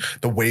on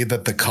the way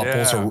that the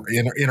couples are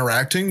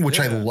interacting, which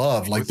I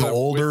love. Like the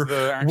older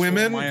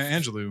women, Maya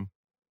Angelou.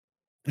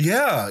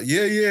 Yeah.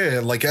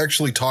 Like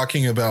actually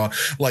talking about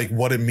like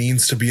what it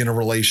means to be in a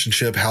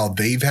relationship, how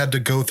they've had to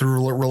go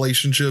through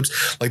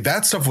relationships. Like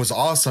that stuff was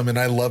awesome. And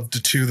I loved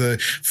the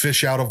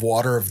fish out of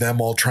water of them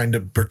all trying to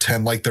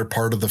pretend like they're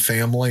part of the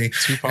family.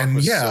 Tupac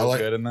was so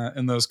good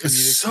in those comedic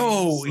scenes.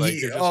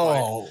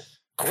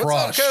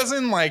 Crush.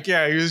 Cousin,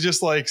 he was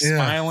just like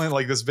smiling,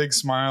 like this big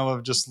smile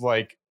of just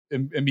like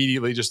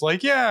immediately just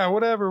like,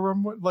 whatever.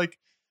 We're like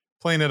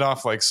playing it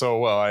off like so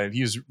well.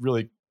 He was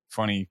really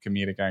funny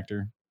comedic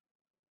actor.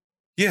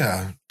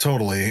 Yeah,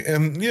 totally.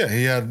 And yeah,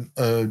 he had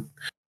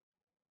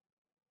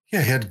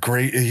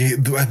great.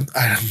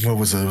 What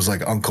was it? It was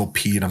like Uncle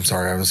Pete. I'm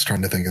sorry, I was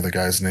trying to think of the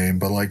guy's name,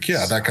 but like,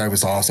 yeah, that guy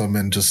was awesome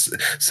and just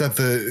set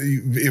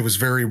the. It was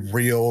very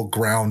real,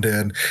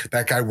 grounded.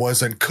 That guy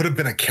could have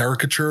been a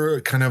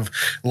caricature, kind of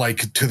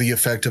like to the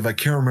effect of I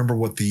can't remember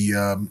what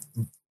the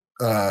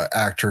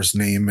actor's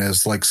name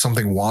is, like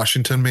something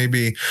Washington,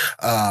 maybe.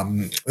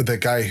 The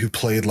guy who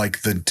played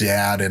like the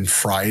dad in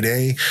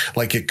Friday,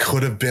 like it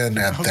could have been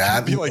at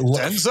that. Be like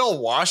Denzel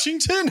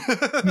Washington?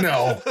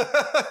 No.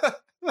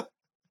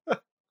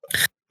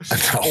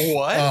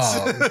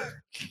 What?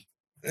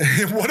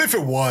 What if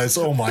it was?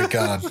 Oh my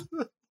god!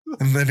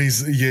 And then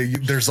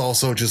there's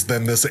also just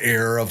then this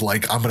air of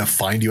like I'm gonna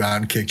find you out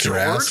and kick your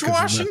ass. George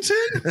Washington.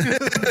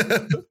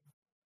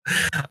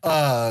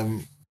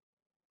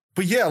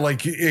 But yeah,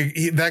 like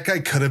that guy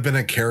could have been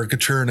a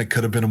caricature, and it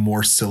could have been a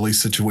more silly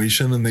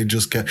situation, and they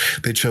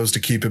chose to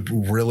keep it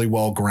really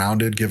well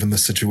grounded given the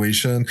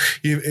situation.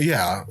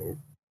 Yeah.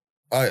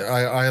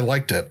 I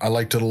liked it. I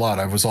liked it a lot.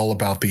 I was all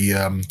about the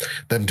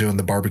them doing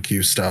the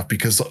barbecue stuff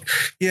because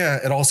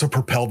it also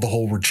propelled the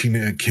whole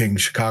Regina King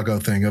Chicago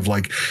thing of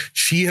like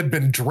she had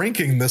been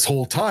drinking this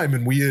whole time,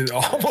 and we had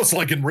almost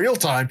like in real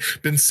time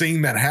been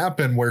seeing that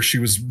happen where she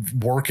was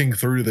working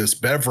through this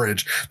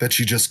beverage that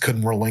she just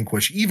couldn't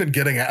relinquish, even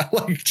getting out.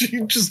 Like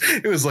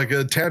it was like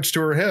attached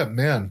to her hip,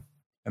 man.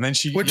 And then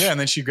she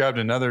grabbed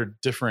another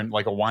different,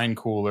 like a wine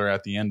cooler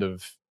at the end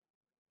of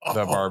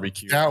the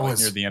barbecue. That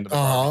was near the end of the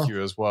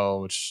barbecue as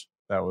well, it's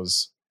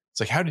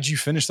like, how did you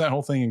finish that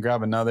whole thing and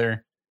grab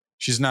another?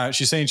 She's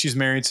saying she's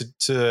married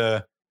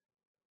to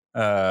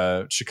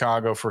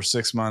Chicago for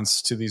 6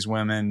 months to these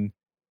women,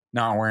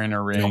 not wearing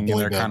a ring, and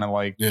they're kind of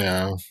like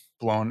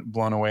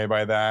blown away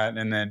by that.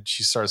 And then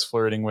she starts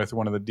flirting with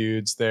one of the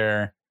dudes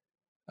there.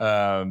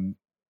 And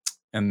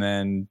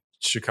then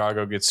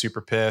Chicago gets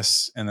super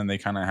pissed, and then they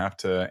kind of have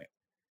to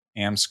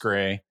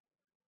amscray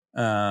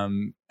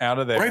out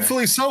of there.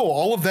 Rightfully so.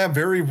 All of that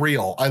very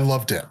real. I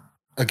loved it.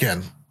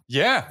 Again.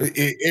 Yeah.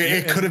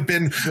 It could have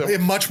been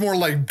much more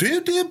like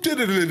them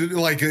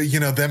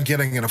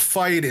getting in a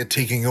fight, it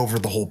taking over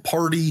the whole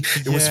party.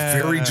 It was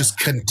very just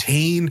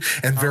contained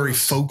and very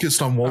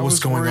focused on what was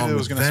going on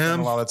with them.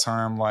 Spend a lot of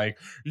time like,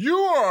 you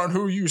aren't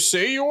who you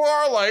say you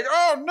are. Like,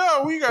 oh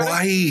no, we got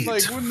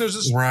like when there's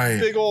this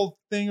big old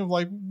thing of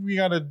like, we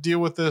got to deal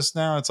with this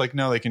now. It's like,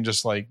 no, they can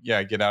just like,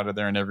 get out of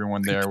there. And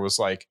everyone there was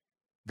like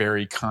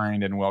very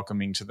kind and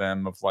welcoming to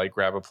them of like,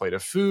 grab a plate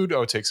of food.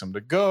 Oh, take some to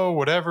go,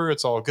 whatever.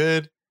 It's all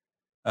good.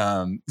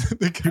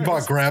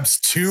 Grabs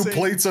two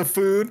plates of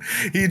food.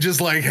 He just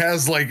like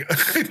has like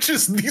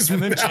just these.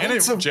 And then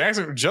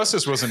Jackson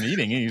Justice wasn't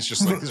eating. He's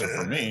just like, these are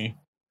for me.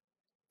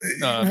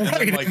 And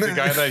then, like the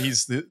guy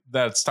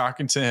that's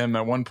talking to him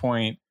at one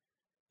point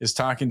is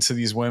talking to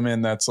these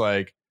women. That's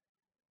like,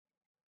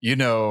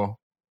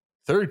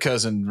 third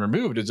cousin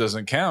removed, it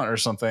doesn't count or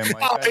something like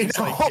that. He's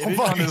like hitting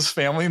on his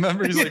family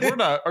member. He's like,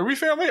 are we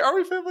family?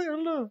 I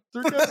don't know.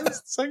 Third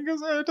cousins, second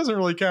cousin, it doesn't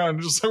really count.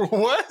 And just like,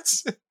 what?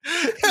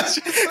 How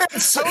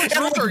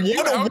drunk are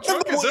you? How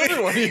drunk is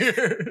everyone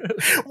here?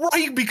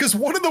 Right, because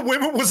one of the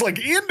women was like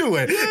into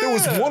it. Yeah. There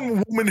was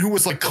one woman who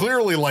was like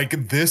clearly like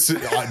this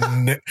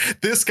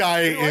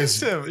guy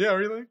is him. Yeah,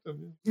 we liked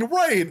him.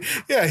 Right.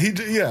 Yeah,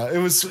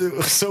 it was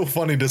so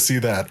funny to see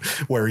that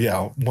where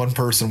one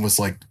person was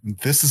like,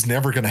 this is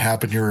never gonna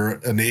happen, you're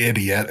an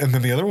idiot, and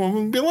then the other one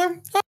would be like,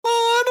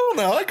 I don't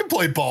know, I can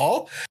play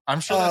ball.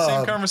 I'm sure that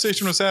same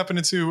conversation was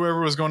happening to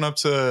whoever was going up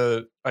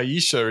to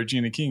Aisha,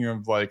 Regina King,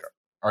 of like,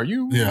 are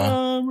you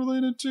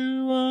related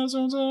to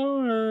so-and-so,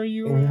 or are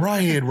you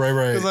right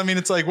because I mean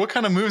it's like, what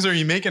kind of moves are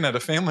you making at a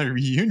family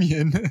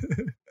reunion?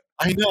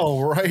 I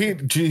know,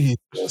 right?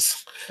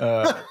 Jesus.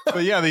 But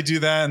yeah, they do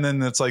that, and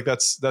then it's like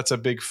that's a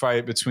big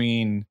fight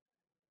between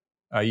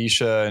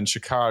Aisha and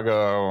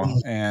Chicago,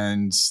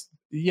 and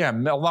a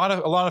lot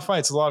of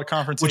fights, a lot of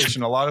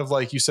confrontation, a lot of,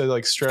 like you said,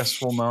 like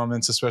stressful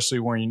moments, especially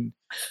when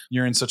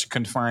you're in such a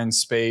confined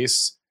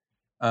space.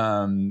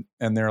 And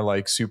they're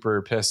like super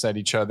pissed at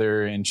each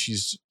other, and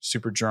she's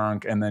super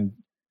drunk, and then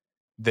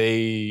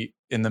they,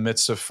 in the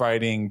midst of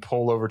fighting,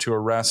 pull over to a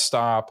rest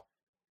stop.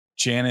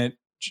 Janet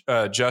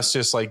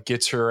Justice like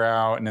gets her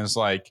out and is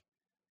like,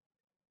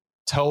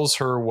 tells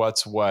her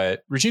what's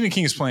what. Regina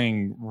King is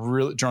playing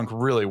drunk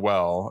really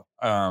well.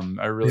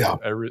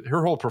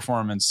 Her whole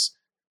performance,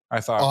 I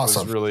thought,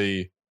 was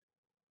really,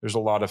 there's a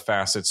lot of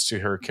facets to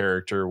her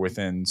character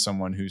within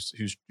someone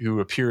who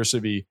appears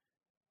to be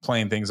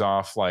playing things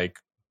off like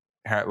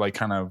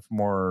kind of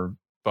more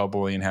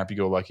bubbly and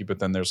happy-go-lucky, but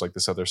then there's like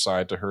this other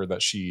side to her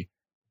that she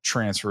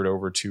transferred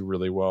over to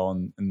really well,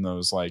 and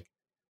those like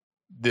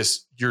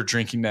this, you're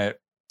drinking that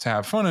to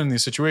have fun in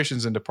these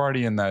situations and to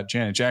party, and that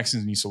Janet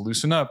Jackson needs to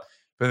loosen up.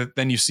 But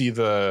then you see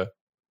the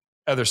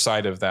other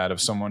side of that, of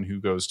someone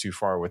who goes too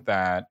far with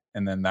that,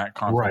 and then that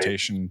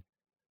confrontation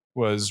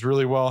was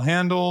really well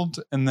handled.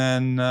 And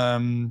then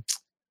and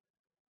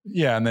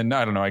then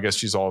I don't know, I guess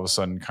she's all of a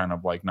sudden kind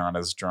of like not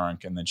as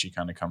drunk, and then she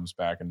kind of comes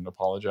back and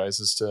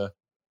apologizes to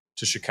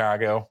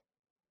Chicago.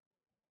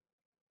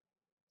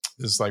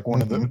 is like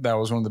that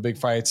was one of the big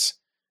fights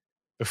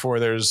before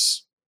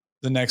there's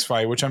the next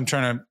fight, which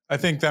I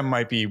think that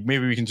might be,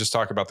 maybe we can just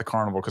talk about the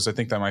carnival, because I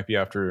think that might be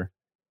after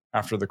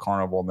the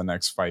carnival, the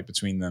next fight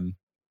between them.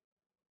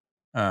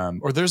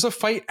 Or there's a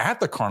fight at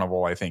the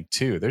carnival, I think,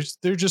 too.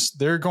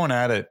 They're going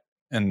at it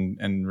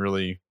and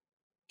really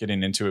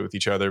getting into it with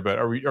each other. But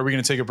are we going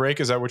to take a break?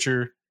 Is that what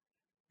you're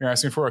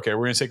asking for? Okay,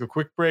 we're going to take a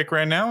quick break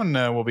right now, and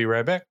we'll be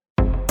right back.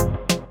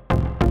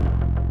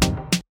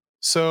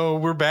 So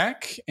we're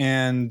back,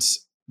 and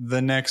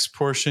the next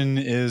portion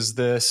is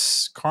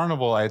this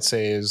carnival, I'd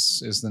say,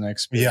 is the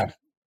next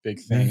big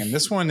thing. And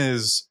this one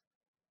is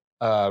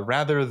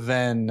rather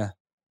than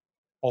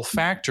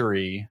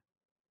olfactory,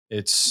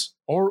 it's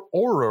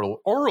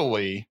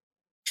orally.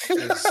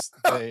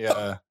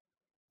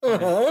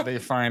 They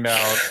find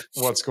out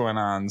what's going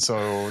on.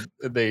 So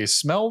they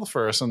smell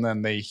first, and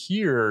then they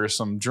hear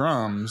some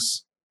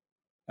drums,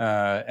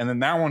 and then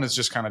that one is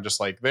just kind of just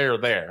like they're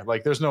there.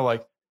 Like there's no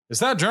like, is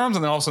that drums?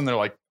 And then all of a sudden they're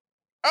like,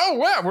 oh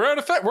wow, we're at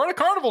a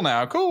carnival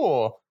now.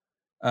 Cool.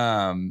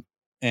 And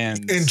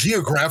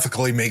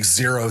geographically makes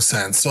zero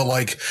sense. So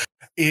like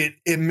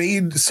it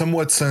made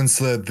somewhat sense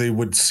that they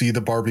would see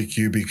the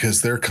barbecue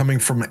because they're coming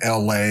from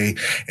LA,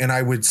 and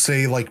I would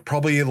say like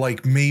probably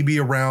like maybe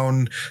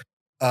around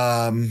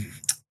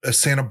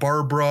Santa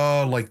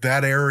Barbara, like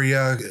that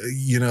area,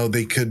 you know,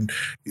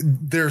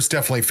 there's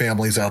definitely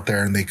families out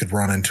there and they could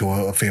run into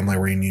a family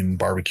reunion,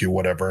 barbecue,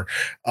 whatever.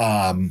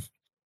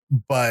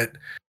 But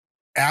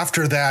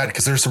after that,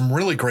 because there's some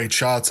really great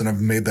shots, and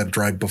I've made that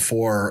drive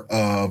before,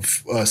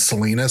 of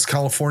Salinas,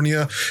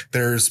 California.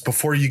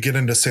 Before you get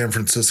into San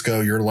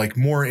Francisco, you're like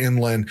more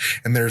inland,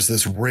 and there's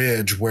this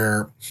ridge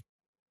where,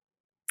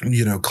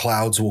 you know,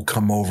 clouds will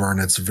come over, and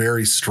it's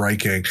very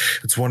striking.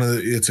 It's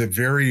a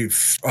very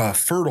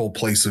fertile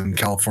place in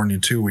California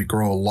too. We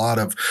grow a lot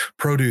of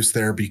produce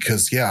there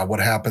because what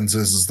happens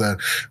is that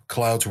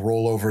clouds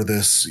roll over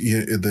this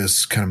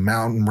kind of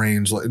mountain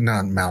range,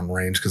 not mountain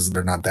range because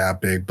they're not that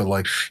big, but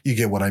like you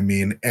get what I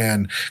mean,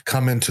 and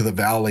come into the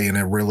valley, and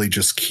it really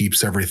just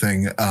keeps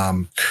everything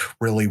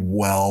really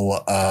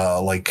well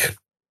like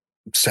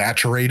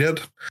saturated.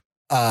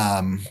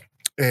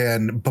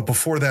 But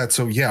before that,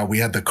 so we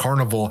had the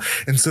carnival,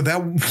 and so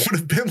that would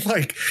have been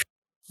like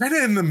right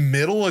in the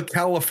middle of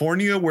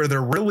California where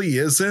there really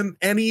isn't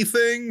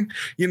anything.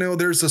 You know,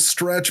 there's a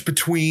stretch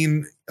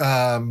between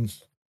I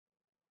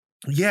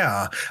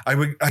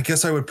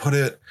guess I would put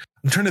it,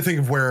 I'm trying to think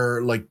of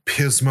where like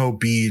Pismo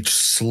Beach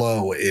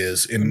Slow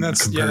is in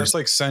comparison. It's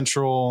like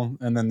central,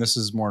 and then this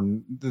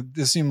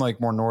seemed like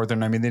more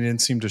northern. I mean, they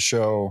didn't seem to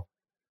show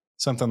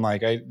something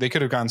like they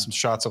could have gotten some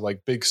shots of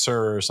like Big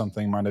Sur or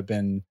something, might have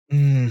been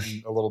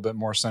a little bit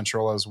more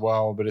central as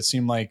well. But it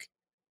seemed like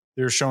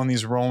they were showing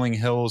these rolling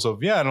hills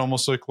of, it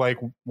almost looked like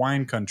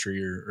wine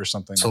country or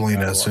something.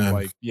 Salinas,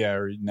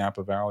 or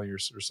Napa Valley or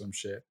some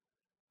shit.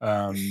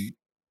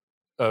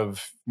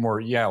 Of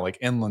more, like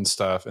inland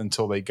stuff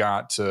until they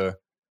got to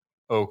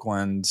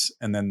Oakland,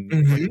 and then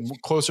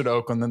like, closer to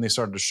Oakland, then they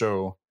started to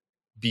show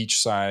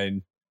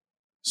beachside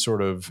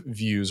sort of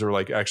views, or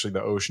like actually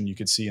the ocean you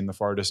could see in the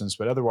far distance.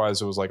 But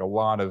otherwise it was like a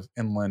lot of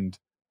inland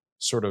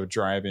sort of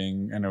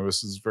driving, and it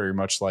was very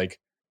much like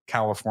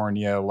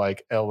California,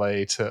 like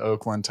LA to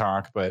Oakland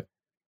talk. But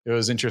it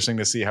was interesting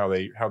to see how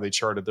they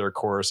charted their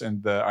course,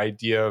 and the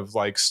idea of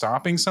like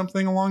stopping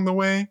something along the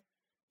way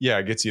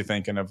it gets you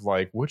thinking of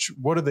like which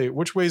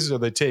ways are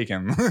they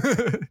taking?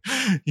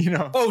 You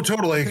know? Oh,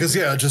 totally. Because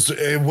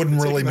it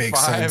wouldn't really make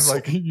sense.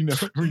 Like, you know,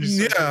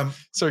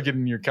 start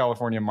getting your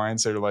California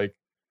mindset, or like,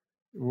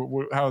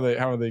 how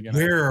are they going?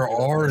 Where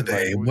are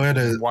they?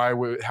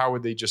 How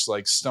would they just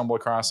like stumble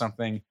across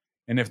something?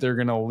 And if they're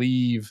going to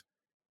leave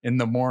in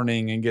the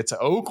morning and get to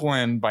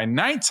Oakland by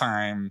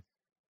nighttime,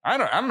 I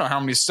don't know how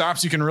many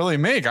stops you can really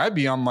make. I'd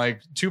be on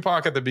like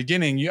Tupac at the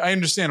beginning. I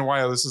understand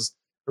why this is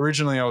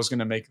originally. I was going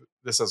to make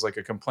this as like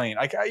a complaint.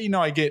 I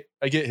get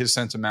his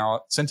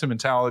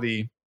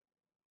sentimentality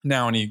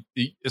now, and he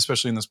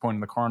especially in this point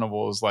in the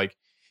carnival is like,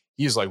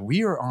 he's like,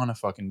 we are on a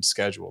fucking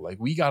schedule. Like,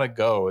 we got to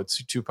go.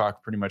 It's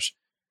Tupac pretty much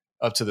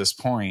up to this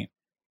point.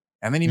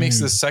 And then he makes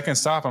this second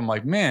stop. I'm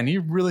like, man, he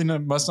really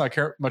must not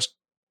care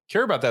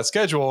about that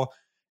schedule.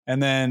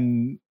 And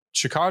then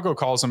Chicago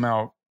calls him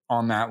out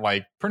on that,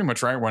 like pretty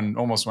much right when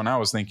I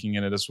was thinking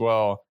in it as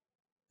well.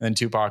 And then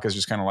Tupac is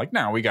just kind of like,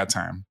 no, we got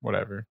time,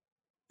 whatever.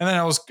 And then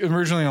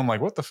I'm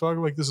like, what the fuck?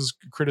 Like, this is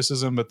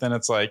criticism. But then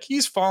it's like,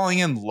 he's falling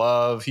in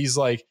love. He's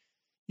like,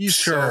 he's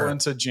so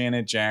into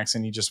Janet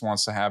Jackson. He just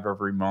wants to have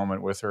every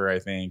moment with her, I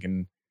think,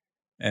 and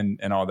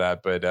all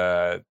that. But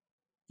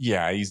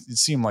it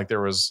seemed like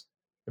there was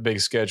a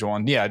big schedule,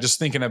 and just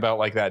thinking about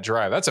like that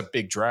drive. That's a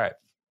big drive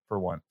for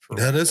one.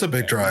 That is a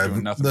big drive.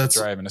 Nothing but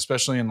driving,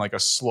 especially in like a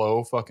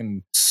slow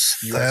fucking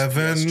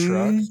USPS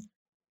truck.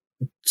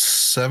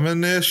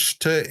 7-ish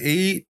to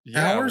 8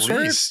 hours,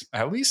 right?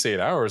 At least 8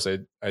 hours,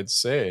 I'd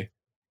say.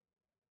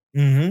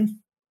 I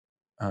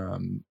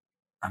mean,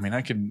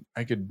 I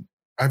could.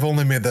 I've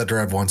only made that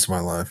drive once in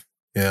my life.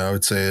 Yeah, I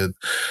would say it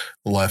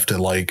left at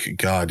like,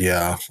 God,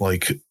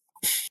 like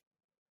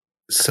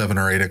 7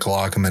 or 8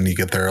 o'clock, and then you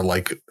get there at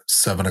like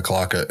 7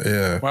 o'clock.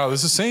 Yeah. Wow,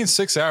 this is saying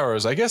 6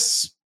 hours. I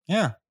guess,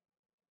 yeah.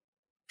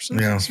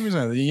 Yeah.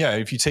 Yeah,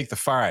 if you take the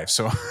 5.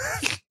 So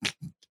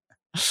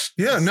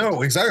yeah,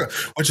 no, exactly.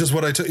 Which is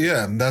what I took.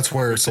 Yeah, that's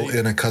where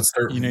and it cuts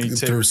through. You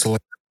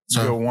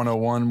go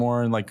 101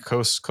 more and like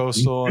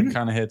coastal and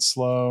kind of hit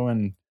slow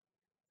and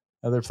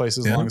other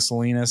places along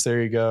Salinas.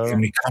 There you go.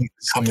 And you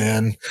come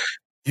in.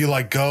 You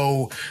like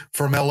go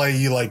from LA.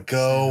 You like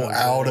go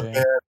out a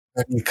bit.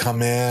 Then you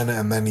come in,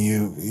 and then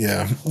you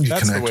that's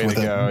connect the way with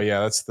to go. it. Yeah,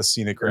 that's the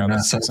scenic route.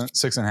 That's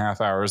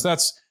 6.5 hours.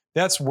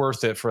 That's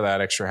worth it for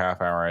that extra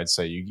half hour. I'd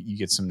say you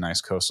get some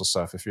nice coastal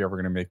stuff if you're ever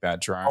going to make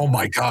that drive. Oh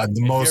my God,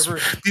 the most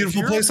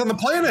beautiful place on the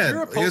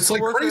planet. It's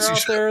like crazy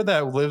out there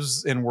that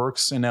lives and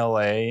works in LA,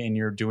 and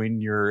you're doing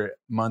your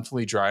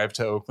monthly drive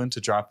to Oakland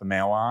to drop the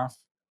mail off.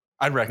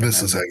 I'd recommend.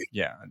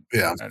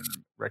 I'd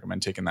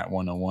recommend taking that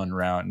 101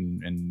 route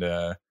and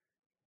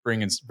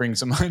bring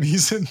some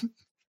honeys and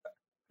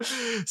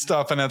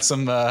stopping at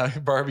some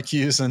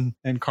barbecues and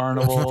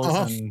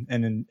carnivals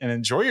and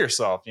enjoy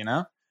yourself. We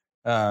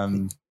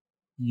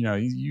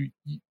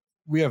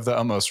have the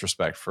utmost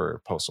respect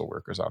for postal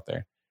workers out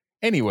there.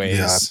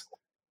 Anyways,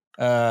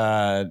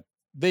 they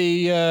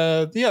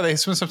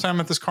spend some time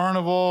at this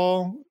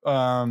carnival,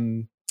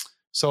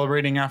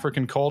 celebrating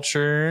African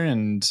culture,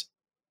 and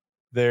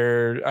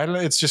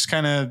it's just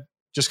kind of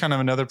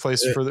another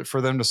place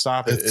for them to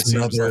stop. It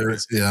seems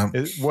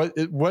like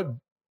what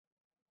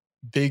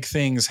big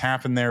things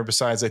happen there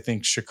besides, I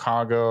think,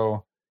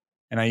 Chicago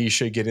and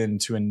Aisha get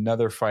into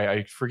another fight.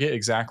 I forget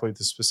exactly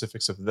the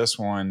specifics of this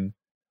one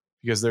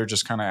because they're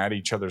just kind of at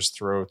each other's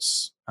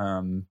throats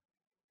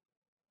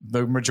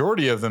the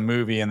majority of the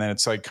movie, and then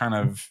it's like kind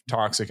of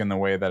toxic in the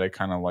way that it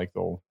kind of like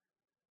they'll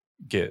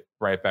get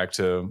right back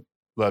to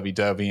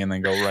lovey-dovey and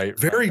then go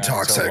very back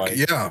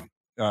toxic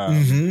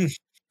to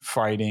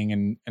fighting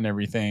and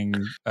everything,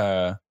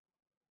 but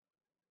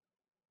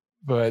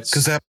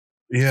because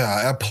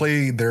at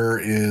play there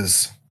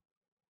is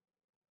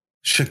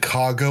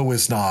Chicago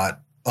is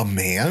not a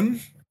man,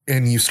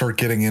 and you start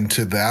getting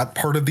into that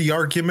part of the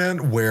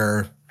argument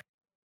where,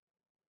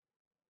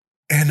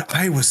 and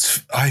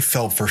I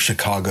felt for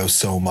Chicago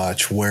so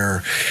much,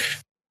 where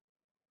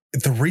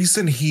the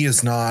reason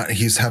he's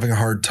having a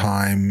hard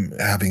time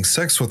having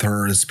sex with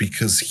her is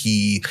because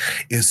he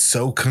is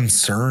so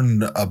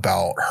concerned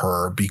about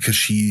her because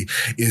she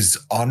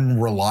is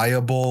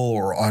unreliable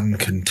or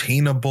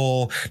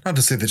uncontainable. Not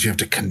to say that you have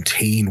to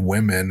contain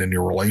women in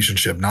your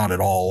relationship, not at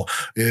all.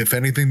 If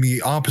anything,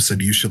 the opposite.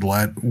 You should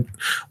let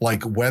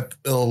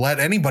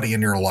anybody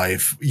in your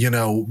life, you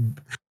don't.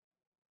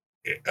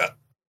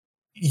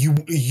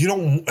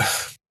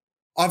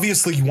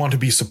 Obviously, you want to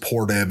be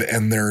supportive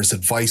and there's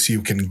advice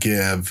you can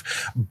give,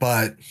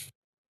 but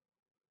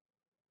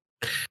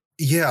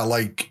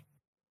I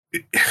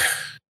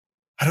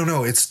don't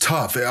know. It's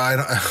tough. I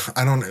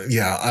don't.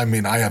 Yeah, I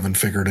mean, I haven't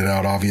figured it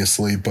out,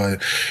 obviously,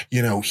 but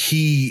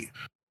he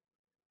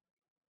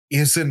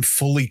isn't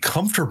fully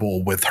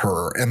comfortable with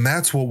her, and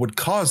that's what would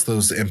cause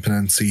those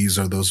impotencies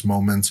or those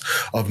moments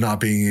of not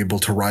being able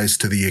to rise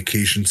to the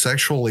occasion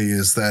sexually,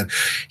 is that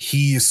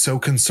he is so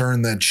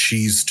concerned that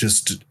she's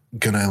just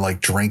gonna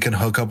like drink and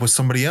hook up with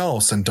somebody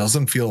else and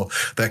doesn't feel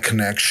that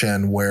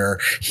connection where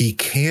he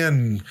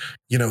can,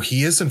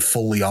 he isn't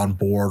fully on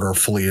board or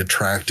fully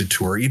attracted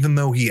to her, even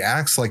though he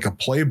acts like a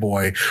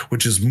playboy,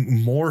 which is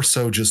more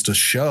so just a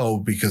show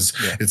because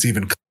it's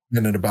even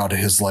commented about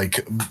his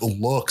like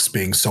looks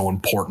being so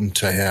important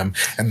to him,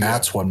 and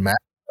that's what matters.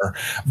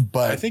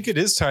 But I think it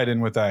is tied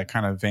in with that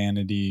kind of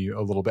vanity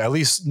a little bit, at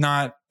least in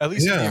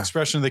the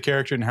expression of the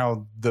character and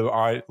how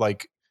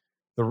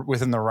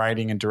within the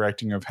writing and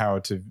directing of how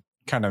to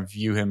kind of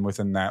view him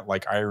within that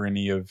like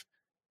irony of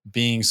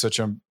being such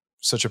a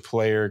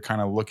player, kind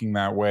of looking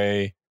that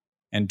way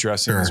and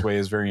dressing this way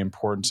is very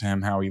important to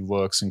him, how he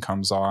looks and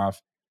comes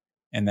off.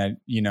 And that,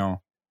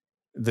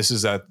 this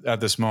is at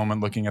this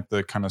moment, looking at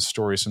the kind of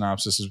story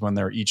synopsis, is when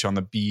they're each on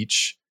the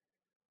beach,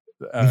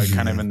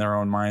 kind of in their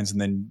own minds. And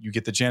then you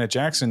get the Janet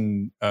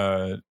Jackson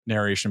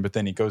narration, but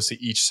then it goes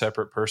to each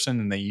separate person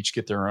and they each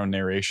get their own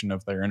narration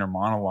of their inner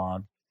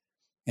monologue.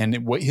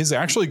 And what is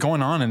actually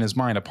going on in his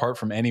mind, apart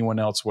from anyone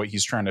else, what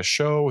he's trying to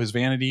show, his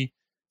vanity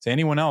to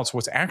anyone else,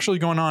 what's actually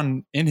going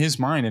on in his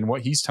mind and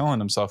what he's telling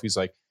himself. He's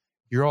like,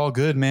 you're all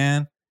good,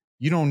 man.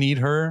 You don't need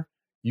her.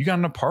 You got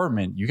an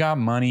apartment, you got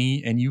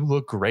money, and you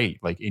look great.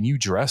 And you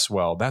dress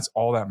well. That's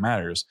all that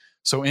matters.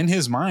 So in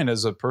his mind,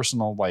 as a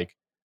personal, what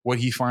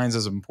he finds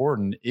as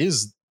important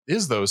is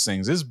those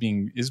things, is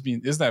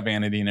that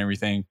vanity and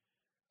everything.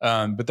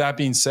 But that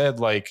being said,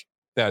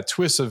 that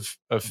twist of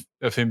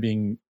him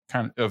being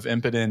kind of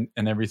impotent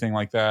and everything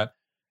like that,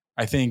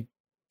 I think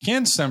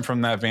can stem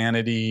from that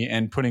vanity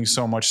and putting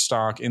so much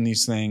stock in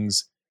these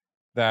things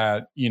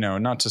that,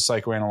 not to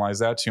psychoanalyze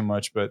that too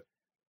much, but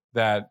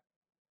that,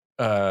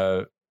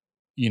 are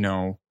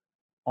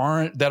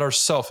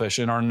selfish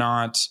and are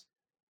not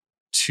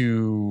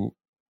to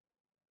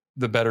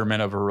the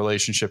betterment of a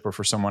relationship or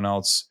for someone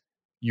else.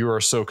 You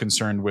are so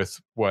concerned with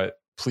what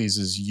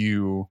pleases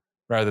you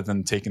rather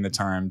than taking the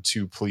time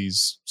to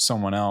please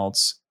someone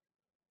else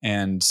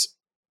and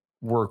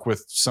work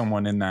with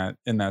someone in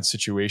that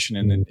situation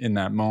and in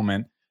that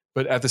moment.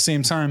 But at the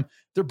same time,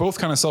 they're both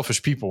kind of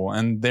selfish people,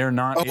 and they're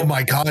not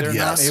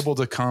not able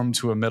to come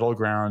to a middle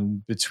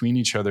ground between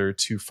each other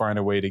to find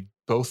a way to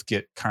both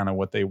get kind of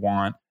what they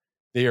want.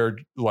 They are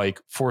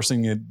like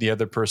forcing the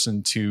other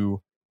person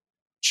to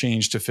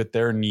change to fit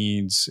their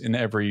needs in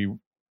every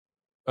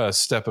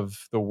step of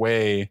the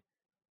way.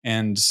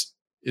 And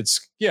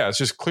it's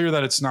just clear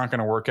that it's not going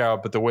to work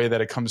out. But the way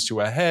that it comes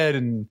to a head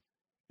and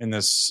in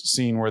this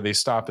scene where they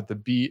stop at the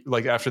beach,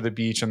 like after the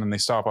beach, and then they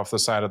stop off the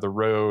side of the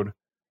road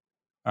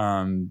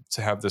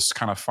to have this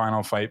kind of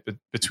final fight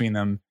between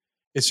them.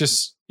 It's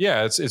just,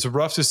 it's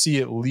rough to see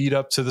it lead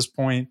up to this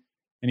point,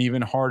 and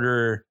even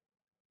harder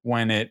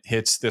when it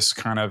hits this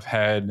kind of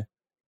head.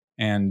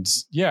 And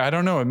I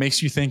don't know. It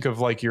makes you think of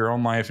like your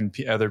own life and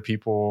other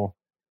people,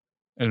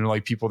 and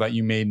like people that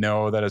you may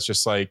know, that it's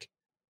just like,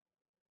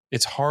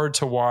 it's hard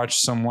to watch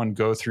someone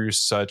go through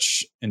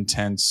such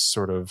intense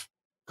sort of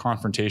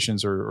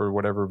confrontations or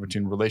whatever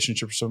between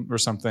relationships or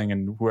something.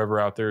 And whoever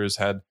out there has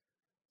had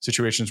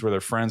situations where their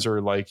friends are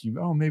like,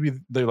 maybe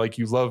they're like,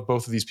 you love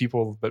both of these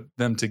people, but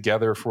them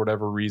together for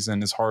whatever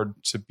reason is hard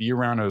to be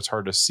around, or it's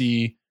hard to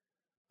see,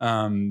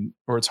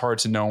 or it's hard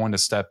to know when to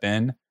step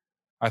in.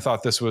 I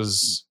thought this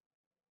was,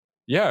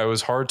 it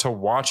was hard to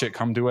watch it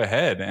come to a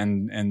head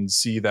and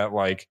see that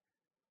like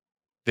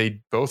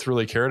they both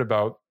really cared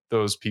about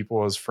those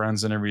people as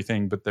friends and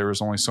everything, but there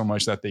was only so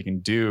much that they can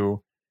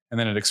do. And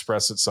then it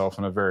expressed itself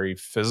in a very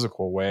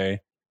physical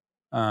way.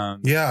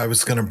 I'm glad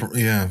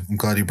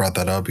you brought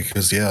that up,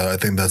 because I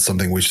think that's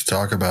something we should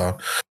talk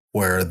about,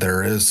 where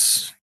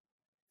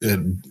it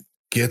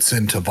gets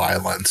into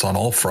violence on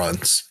all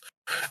fronts.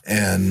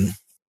 And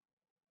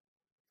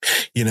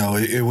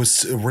it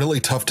was really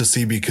tough to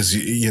see, because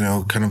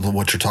kind of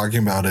what you're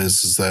talking about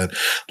is that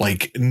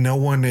like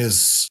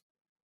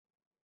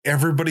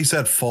everybody's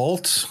at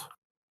fault,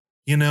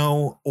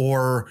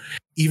 or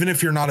even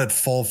if you're not at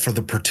fault for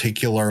the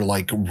particular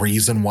like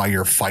reason why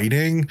you're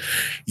fighting,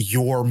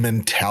 your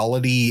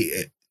mentality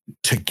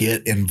to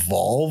get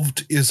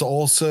involved is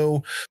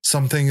also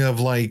something of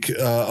like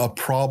a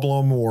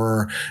problem,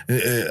 or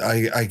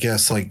I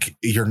guess like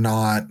you're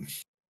not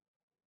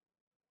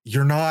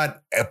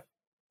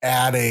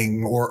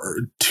adding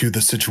or to the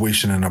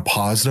situation in a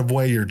positive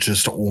way. You're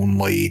just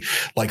only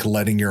like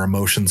letting your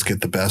emotions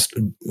get the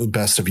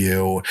best of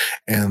you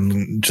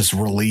and just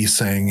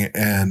releasing.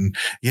 And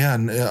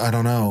I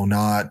don't know,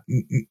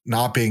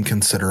 not being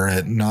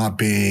considerate, not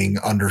being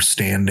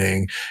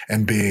understanding,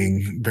 and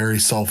being very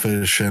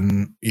selfish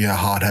and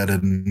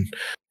hot-headed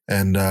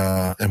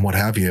and what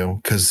have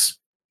you. Because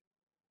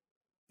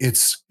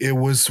it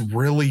was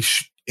really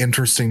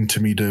interesting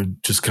to me to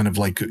just kind of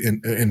like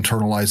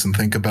internalize and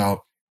think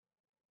about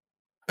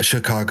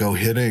Chicago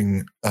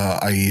hitting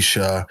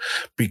Aisha,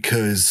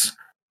 because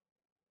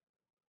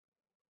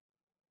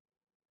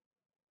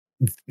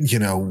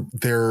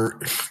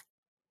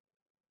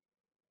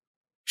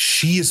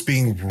she is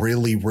being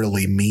really,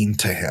 really mean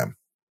to him,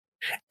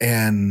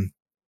 and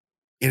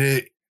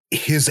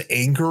his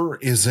anger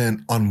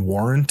isn't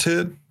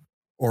unwarranted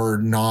or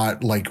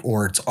not like,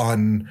 or it's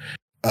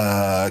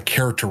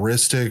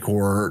characteristic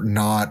or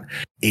not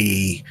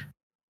a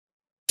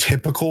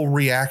typical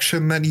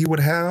reaction that you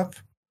would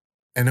have.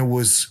 And it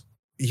was,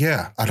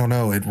 I don't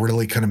know. It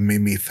really kind of made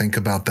me think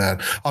about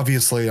that.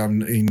 Obviously, I'm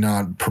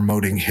not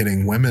promoting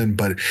hitting women,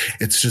 but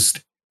it's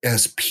just,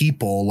 as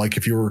people, like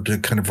if you were to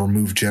kind of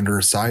remove gender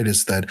aside,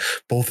 is that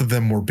both of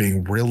them were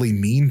being really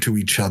mean to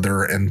each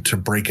other, and to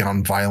break out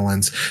in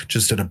violence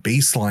just at a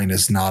baseline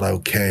is not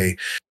okay.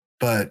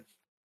 But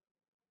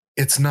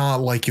it's not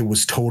like it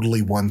was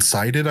totally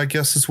one-sided, I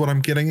guess is what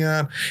I'm getting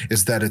at,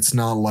 is that it's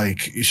not like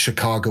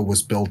Chicago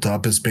was built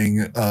up as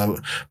being a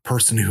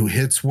person who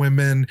hits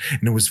women,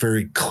 and it was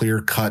very clear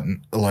cut,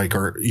 like,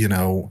 or,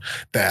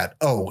 that,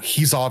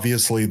 he's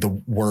obviously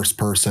the worst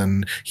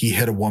person. He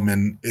hit a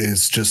woman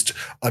is just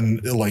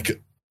like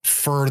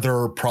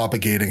further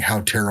propagating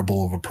how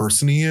terrible of a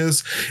person he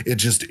is.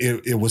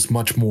 It was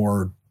much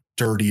more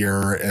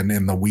dirtier and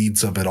in the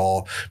weeds of it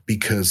all,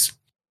 because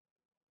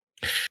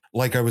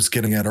like I was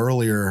getting at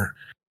earlier,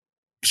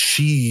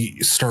 she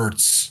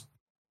starts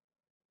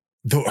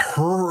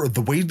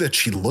the way that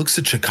she looks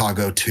at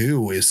Chicago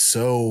too is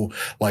so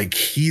like,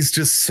 he's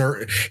just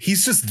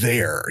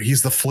there.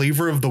 He's the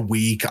flavor of the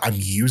week. I'm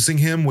using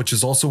him, which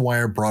is also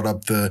why I brought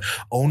up the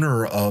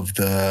owner of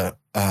the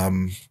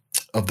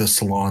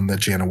salon that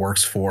Jana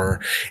works for,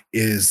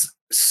 is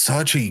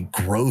such a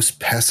gross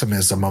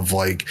pessimism of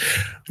like,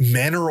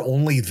 men are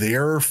only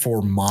there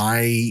for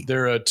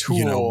they're a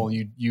tool.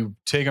 You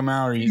take them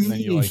out, and then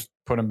you like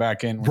put them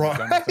back in when you're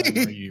done with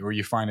them, or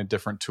you find a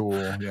different tool.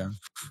 Yeah,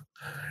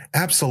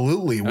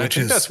 absolutely. And I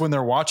think that's when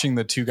they're watching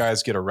the two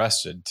guys get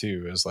arrested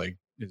too, is like,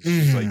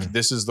 like,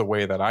 this is the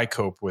way that I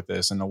cope with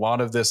this. And a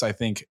lot of this, I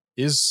think,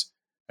 is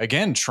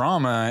again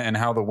trauma and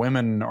how the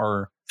women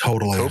are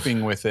totally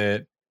coping with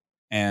it.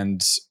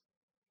 And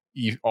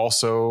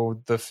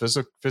also the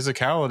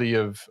physicality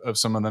of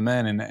some of the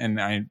men,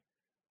 and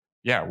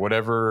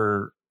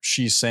whatever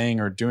she's saying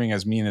or doing,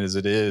 as mean as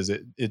it is,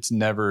 it's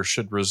never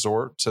should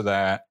resort to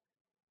that.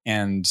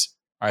 And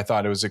I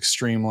thought it was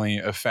extremely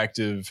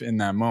effective in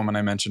that moment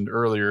I mentioned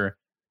earlier,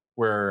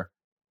 where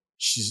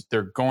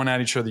they're going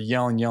at each other,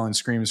 yelling,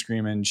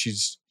 screaming.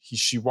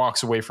 She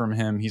walks away from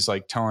him. He's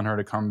like telling her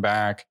to come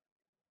back.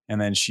 And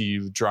then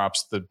she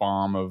drops the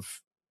bomb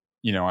of,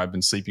 I've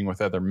been sleeping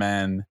with other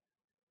men.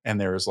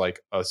 And there's like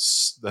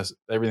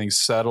everything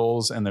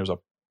settles, and there's a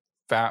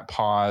fat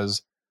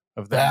pause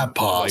of them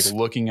like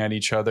looking at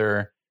each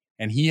other.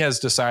 And he has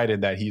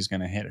decided that he's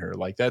going to hit her.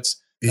 Like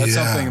that's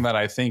something that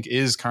I think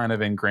is kind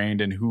of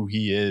ingrained in who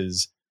he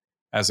is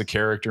as a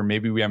character.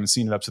 Maybe we haven't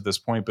seen it up to this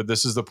point, but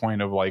this is the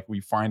point of like, we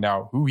find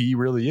out who he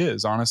really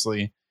is,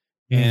 honestly,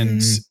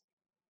 and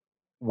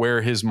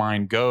where his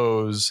mind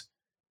goes,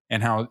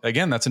 and how,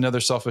 again, that's another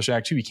selfish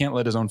act too. He can't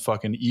let his own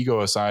fucking ego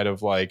aside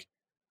of like,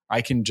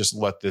 I can just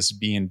let this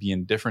be and be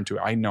indifferent to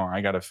it. I know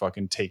I got to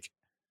fucking take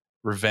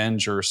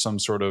revenge or some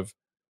sort of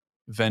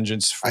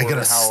vengeance. I got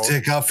to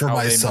stick up for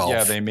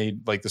myself. They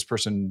made like this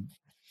person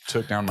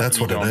took down my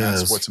ego, and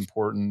that's what's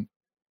important.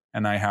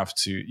 And I have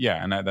to,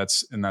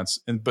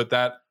 but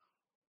that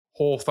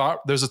whole thought,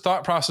 there's a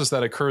thought process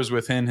that occurs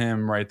within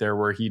him right there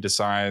where he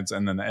decides,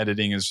 and then the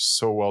editing is just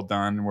so well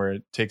done where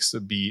it takes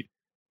the beat,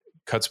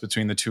 cuts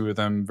between the two of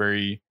them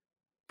very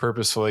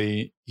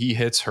purposefully. He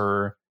hits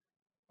her,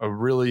 a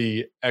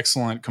really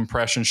excellent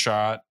compression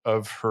shot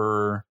of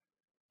her,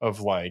 of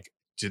like,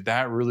 did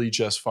that really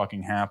just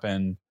fucking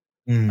happen?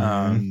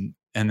 And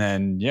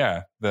then,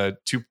 the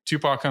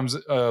Tupac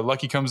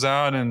Lucky comes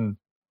out and,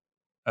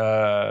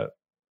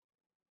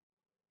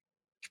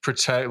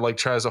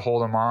 tries to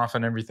hold him off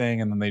and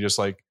everything. And then they just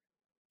like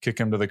kick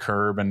him to the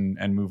curb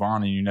and move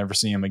on. And you never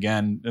see him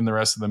again in the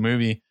rest of the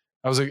movie.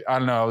 I was like, I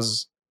don't know. I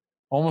was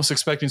almost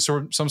expecting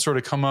some sort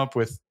of come up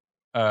with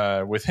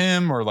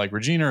him or like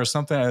Regina or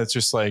something. It's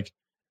just like,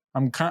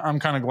 I'm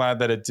kind of glad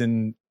that it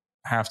didn't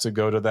have to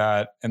go to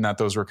that, and that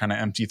those were kind of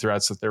empty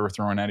threats that they were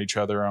throwing at each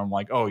other. I'm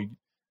like, oh,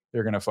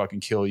 they're going to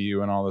fucking kill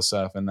you and all this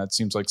stuff. And that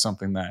seems like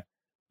something that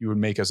you would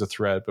make as a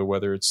threat, but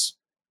whether it's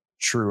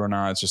true or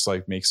not, it's just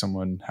like make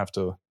someone have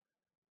to,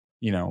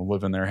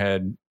 live in their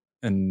head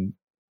and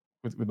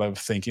with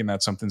thinking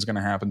that something's going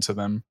to happen to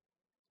them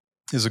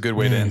is a good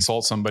way to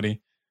insult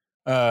somebody.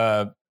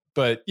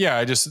 But yeah,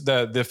 I just,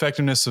 the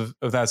effectiveness of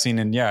that scene.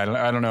 And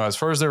I don't know, as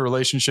far as their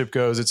relationship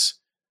goes,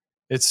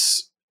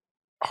 it's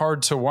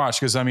hard to watch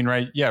because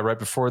right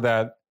before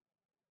that,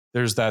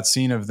 there's that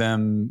scene of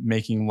them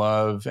making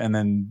love and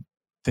then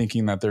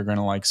thinking that they're going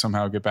to like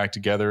somehow get back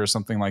together or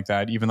something like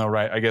that. Even though,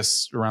 I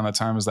guess around that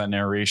time is that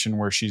narration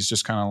where she's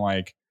just kind of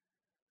like,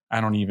 I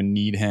don't even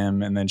need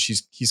him. And then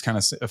he's kind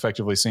of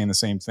effectively saying the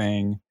same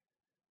thing.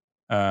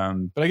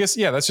 But I guess,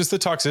 that's just the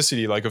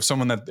toxicity, like of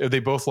someone that they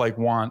both like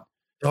want.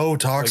 Oh,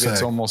 toxic. Like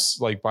it's almost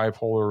like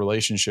bipolar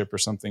relationship or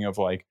something of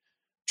like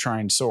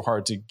trying so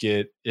hard to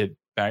get it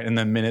back. And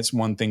then minutes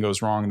one thing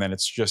goes wrong, then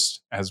it's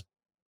just as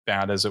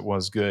bad as it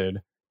was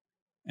good.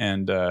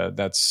 And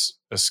that's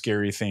a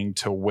scary thing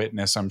to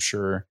witness, I'm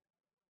sure,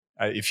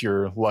 if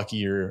you're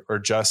lucky or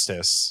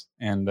Justice.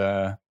 And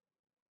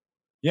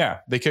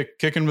they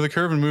kick him to the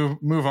curb and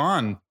move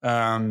on.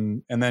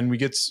 And then we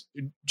get,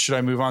 should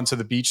I move on to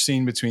the beach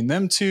scene between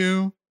them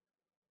two?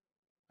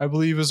 I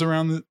believe is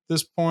around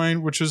this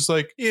point, which is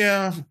like,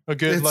 a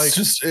good, it's like,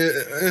 just,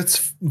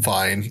 it's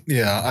fine.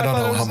 Yeah. I don't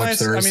know how much nice.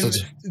 there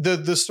is.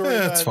 The story,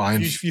 it's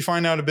fine. You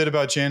find out a bit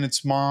about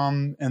Janet's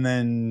mom, and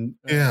then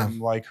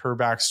like her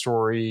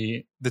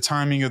backstory, the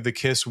timing of the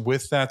kiss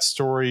with that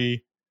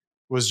story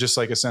was just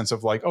like a sense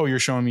of like, oh, you're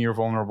showing me your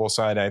vulnerable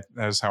side.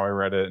 That's how I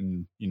read it.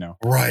 And,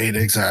 right.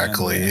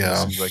 Exactly. And it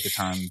seems like a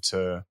time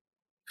to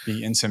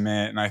be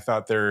intimate. And I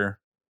thought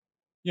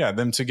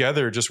them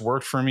together just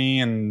worked for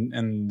me.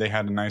 And they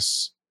had a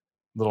nice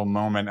little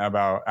moment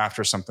about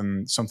after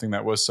something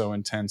that was so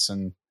intense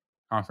and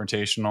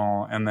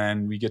confrontational. And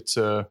then we get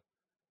to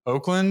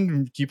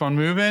Oakland, keep on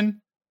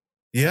moving.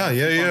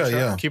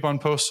 Keep on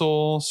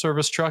postal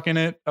service trucking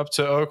it up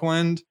to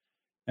Oakland.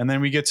 And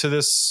then we get to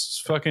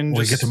this fucking.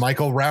 We get to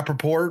Michael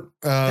Rappaport.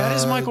 That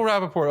is Michael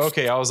Rappaport.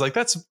 Okay, I was like,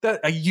 that's that.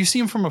 You see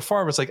him from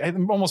afar, but it's like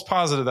I'm almost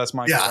positive that's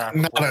Michael.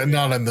 Rappaport.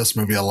 Not in this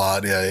movie a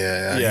lot.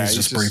 Yeah. He's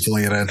just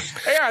briefly in it.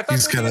 Yeah, I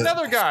thought there was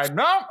another guy.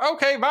 No,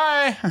 okay,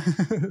 bye.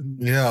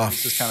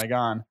 He's just kind of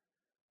gone.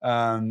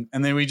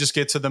 And then we just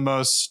get to the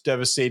most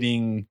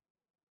devastating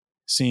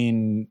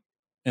scene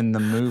in the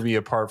movie,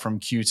 apart from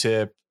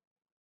Q-Tip.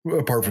 And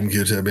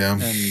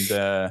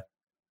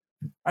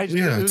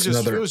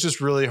it was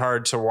just really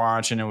hard to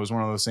watch, and it was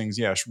one of those things.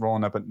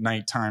 Rolling up at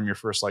nighttime, your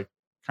first like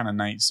kind of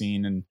night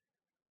scene, and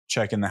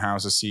checking the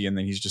house to see, and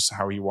then he's just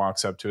how he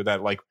walks up to it.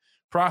 That like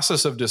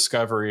process of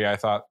discovery, I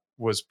thought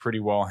was pretty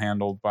well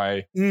handled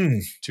by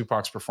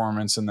Tupac's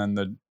performance, and then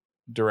the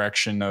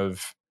direction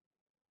of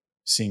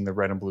seeing the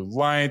red and blue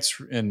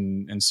lights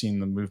and seeing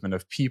the movement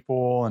of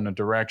people and the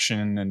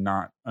direction and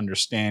not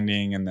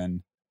understanding, and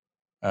then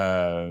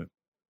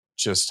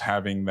just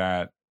having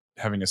that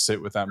having to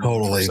sit with that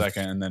movie for a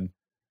second and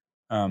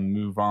then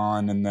move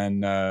on. And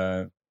then,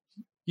 and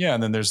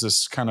then there's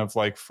this kind of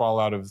like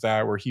fallout of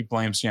that where he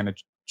blames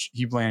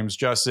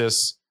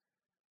Justice,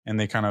 and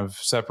they kind of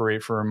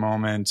separate for a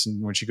moment.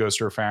 And when she goes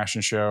to her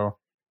fashion show,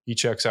 he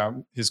checks out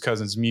his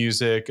cousin's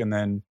music and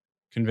then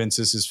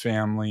convinces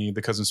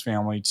the cousin's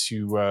family,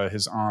 to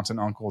his aunt and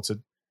uncle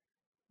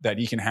that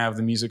he can have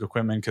the music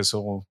equipment because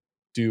he'll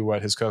do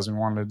what his cousin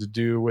wanted to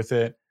do with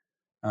it.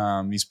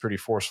 He's pretty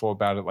forceful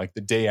about it. Like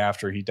the day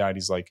after he died,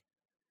 he's like,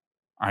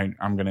 I'm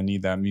going to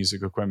need that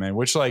music equipment,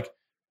 which like,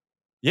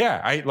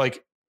 I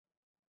like,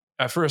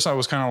 at first I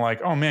was kind of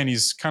like, oh man,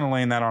 he's kind of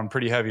laying that on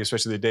pretty heavy,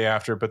 especially the day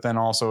after. But then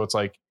also it's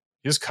like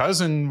his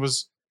cousin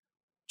was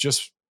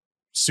just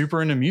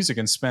super into music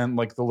and spent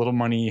like the little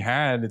money he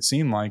had, it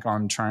seemed like,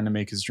 on trying to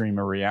make his dream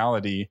a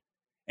reality.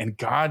 And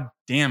god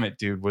damn it,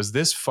 dude, was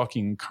this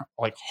fucking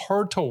like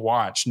hard to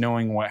watch,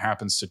 knowing what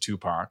happens to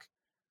Tupac.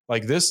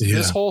 Like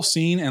this whole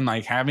scene, and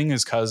like having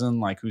his cousin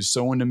like who's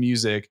so into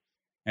music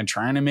and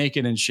trying to make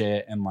it and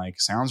shit and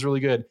like sounds really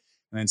good.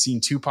 And then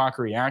seeing Tupac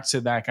react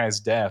to that guy's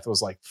death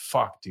was like,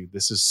 fuck, dude,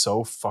 this is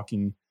so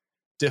fucking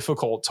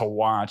difficult to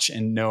watch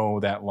and know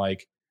that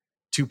like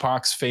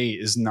Tupac's fate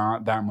is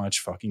not that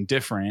much fucking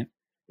different.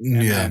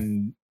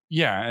 And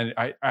and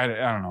I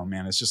don't know,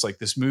 man. It's just like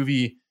this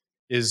movie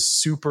is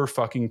super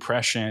fucking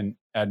prescient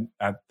at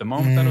the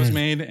moment that it was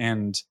made,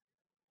 and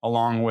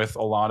along with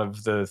a lot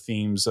of the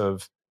themes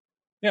of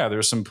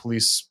there's some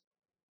police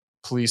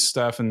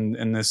stuff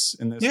in this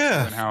and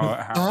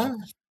how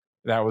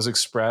that was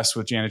expressed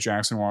with Janet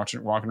Jackson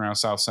walking around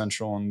South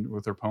Central and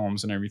with her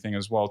poems and everything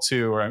as well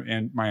too,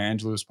 and Maya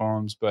Angelou's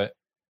poems. But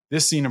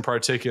this scene in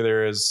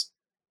particular is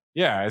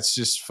it's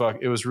just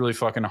it was really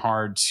fucking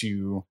hard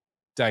to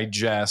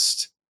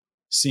digest,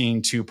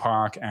 seeing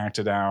Tupac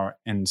acted out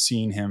and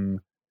seeing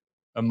him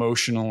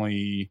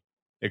emotionally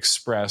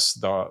express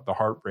the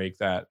heartbreak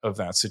of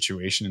that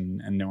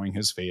situation, and knowing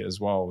his fate as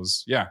well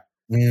was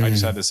I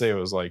just had to say it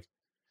was like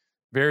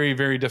very,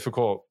 very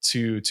difficult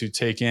to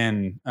take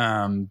in.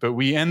 But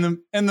we end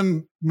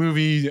the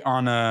movie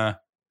on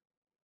a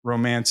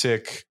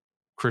romantic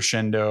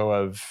crescendo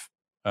of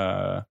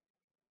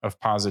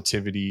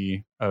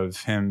positivity,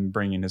 of him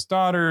bringing his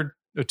daughter,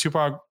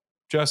 Tupac,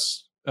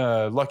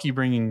 Lucky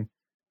bringing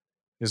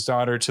his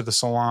daughter to the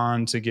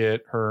salon to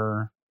get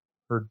her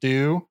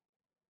due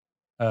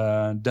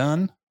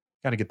done.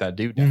 Got to get that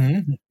due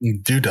done.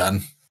 Due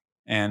done.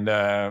 And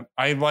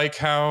I like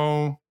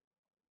how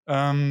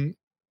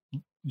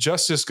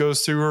Justice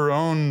goes through her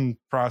own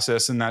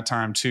process in that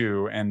time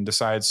too, and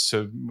decides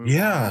to move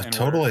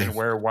totally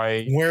wear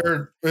white,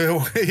 wear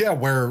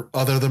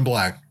other than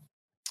black.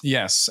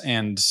 Yes,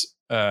 and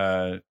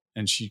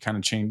she kind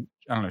of changed.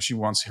 I don't know. She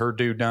wants her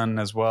due done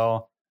as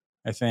well,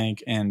 I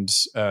think, and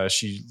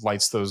she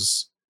lights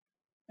those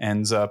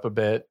ends up a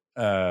bit.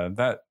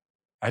 That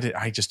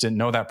I just didn't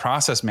know that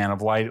process, man,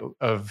 of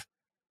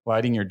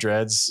lighting your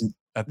dreads.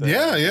 At the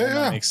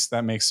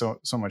that makes so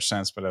much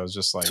sense. But I was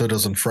just like, so it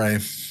doesn't fray.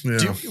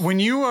 When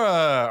you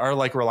are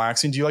like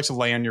relaxing, do you like to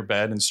lay on your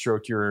bed and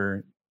stroke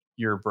your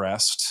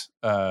breast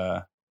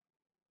very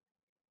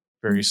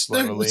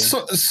slowly?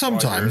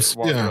 Sometimes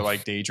while you're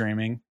like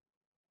daydreaming.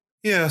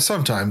 Yeah,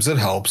 sometimes it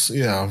helps.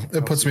 Yeah,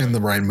 it puts me in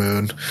the right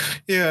mood.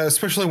 Yeah,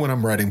 especially when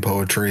I'm writing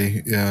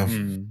poetry. Yeah.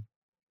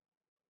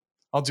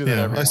 I'll do that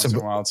every once in a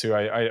while too.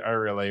 I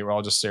relate where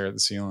I'll just stare at the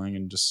ceiling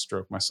and just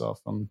stroke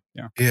myself.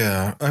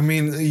 Yeah. I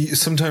mean,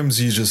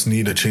 sometimes you just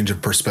need a change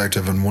of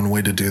perspective. And one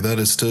way to do that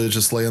is to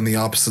just lay on the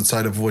opposite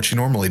side of what you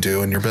normally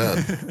do in your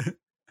bed.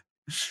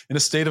 In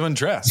a state of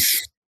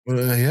undress.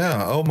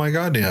 Oh my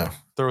God. Yeah.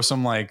 Throw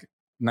some like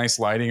nice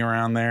lighting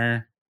around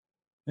there.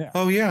 Yeah.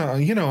 Oh yeah.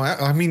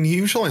 I mean,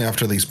 usually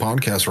after these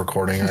podcast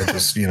recording, I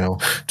just,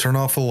 turn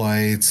off the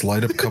lights,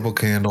 light up a couple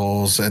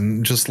candles,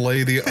 and just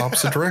lay the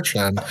opposite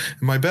direction in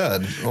my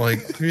bed. Like,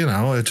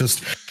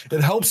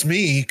 it helps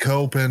me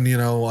cope and,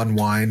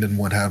 unwind and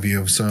what have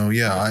you. So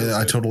yeah,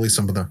 I totally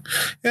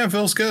it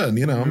feels good.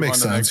 It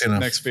makes sense.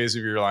 Next phase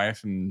of your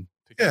life. And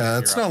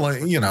it's not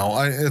like,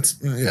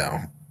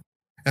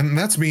 and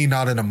that's me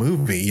not in a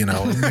movie,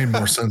 it made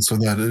more sense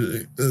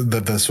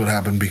that this would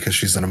happen because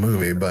she's in a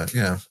movie, but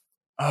yeah.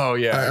 Oh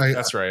yeah,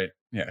 that's right.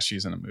 Yeah,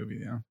 she's in a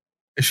movie. Yeah,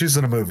 she's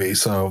in a movie,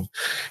 so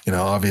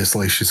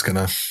obviously she's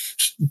gonna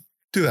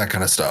do that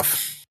kind of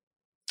stuff.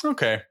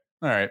 Okay,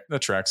 all right,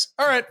 that tracks.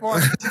 All right,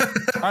 well,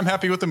 I'm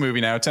happy with the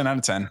movie now. 10 out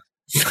of 10.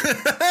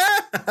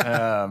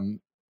 Then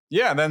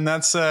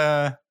that's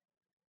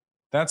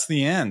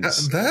the end.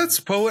 That's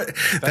poetic.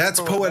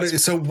 That's poetic.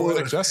 So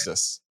poetic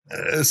justice.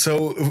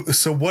 So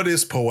what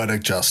is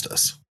poetic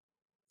justice?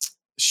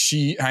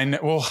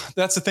 Well,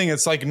 that's the thing.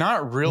 It's like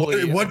not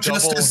really. What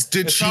justice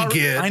did she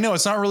get? I know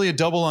it's not really a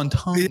double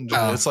entendre.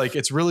 Yeah. It's like,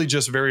 it's really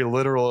just very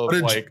literal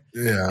of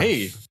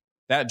hey,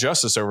 that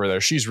justice over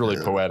there, she's really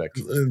poetic.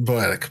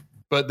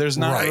 But there's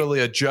not really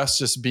a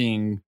justice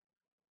being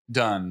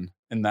done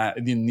in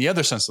the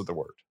other sense of the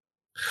word.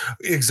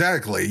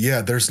 Exactly.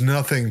 Yeah. There's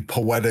nothing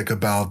poetic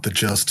about the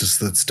justice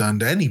that's done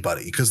to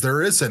anybody because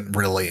there isn't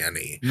really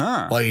any.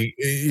 Nah. Like,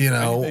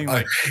 Anything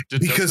like, does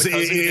because the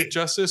cousin get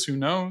justice? Who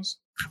knows?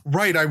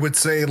 right, I would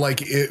say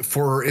like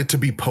for it to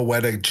be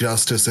poetic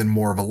justice in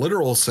more of a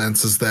literal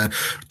sense is that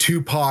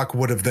Tupac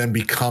would have then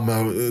become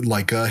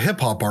a hip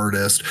hop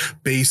artist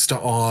based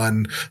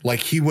on like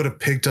he would have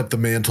picked up the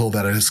mantle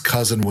that his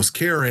cousin was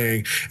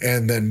carrying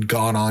and then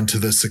gone on to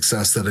the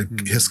success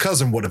that his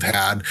cousin would have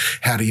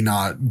had he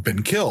not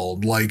been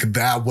killed. Like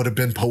that would have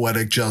been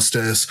poetic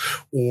justice.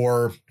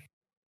 Or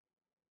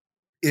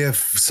if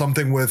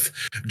something with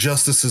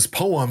Justice's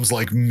poems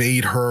like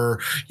made her,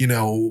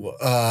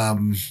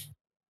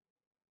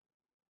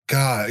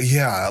 God,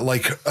 yeah,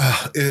 like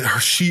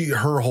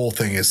her whole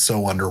thing is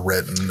so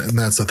underwritten, and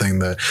that's the thing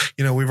that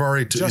we've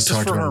already talked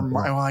about.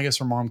 Well, I guess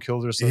her mom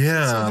killed herself.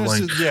 Yeah,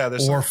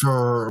 or for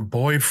her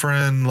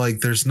boyfriend, like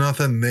there's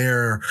nothing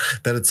there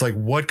that it's like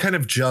what kind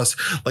of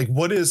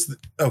what is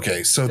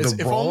okay? So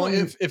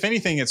if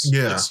anything,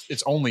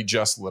 it's only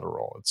just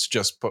literal. It's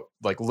just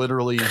like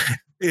literally.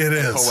 It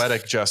is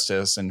poetic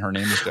justice, and her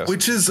name is Justice,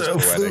 which is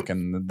poetic,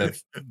 and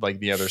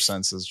the other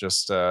sense is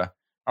just.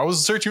 I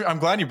was searching. I'm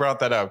glad you brought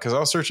that up because I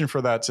was searching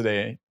for that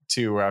today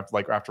too.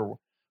 After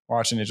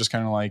watching it, just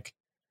kind of like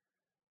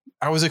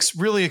I was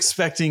really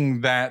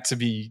expecting that to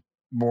be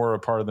more a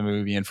part of the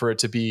movie, and for it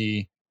to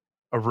be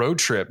a road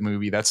trip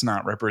movie that's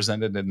not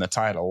represented in the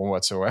title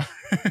whatsoever.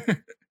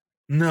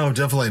 No,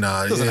 definitely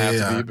not. It doesn't have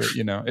to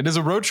be, but it is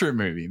a road trip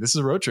movie. This is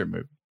a road trip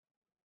movie.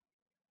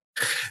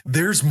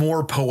 There's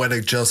more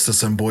poetic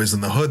justice in Boys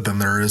in the Hood than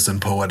there is in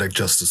Poetic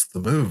Justice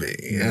the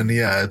movie, and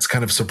it's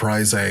kind of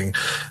surprising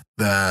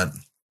that.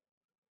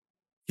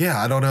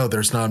 Yeah, I don't know.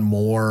 There's not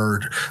more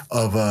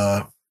of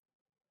a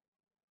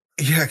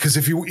because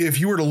if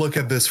you were to look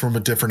at this from a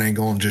different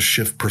angle and just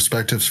shift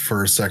perspectives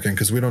for a second,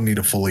 because we don't need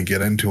to fully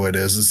get into it,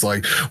 it's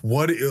like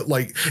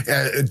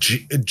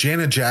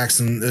Janet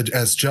Jackson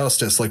as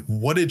Justice, like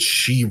what did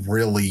she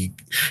really,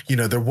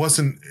 there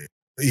wasn't,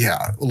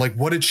 like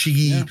what did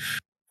she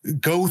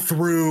go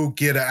through,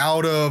 get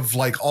out of,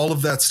 like all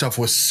of that stuff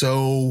was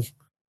so.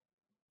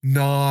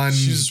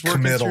 She's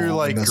working through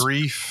like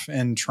grief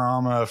and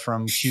trauma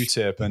from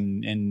Q-Tip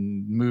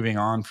and moving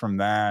on from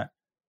that.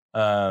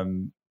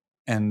 And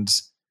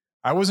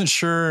I wasn't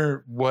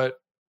sure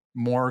what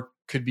more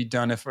could be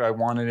done if I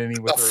wanted any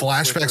with her,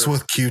 flashbacks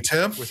with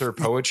Q-Tip with her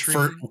poetry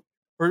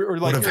or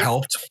like would have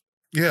helped.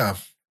 Yeah.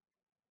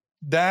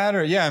 That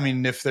or I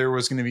mean, if there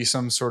was going to be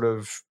some sort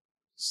of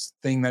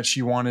thing that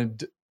she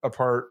wanted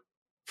apart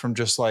from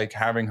just like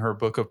having her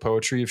book of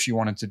poetry, if she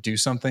wanted to do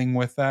something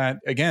with that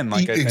again,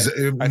 like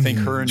I think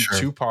her and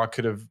Tupac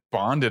could have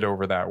bonded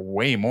over that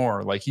way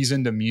more. Like he's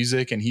into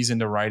music and he's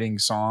into writing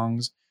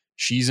songs.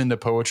 She's into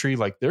poetry.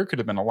 Like there could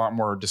have been a lot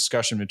more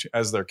discussion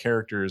as their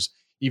characters,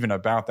 even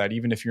about that,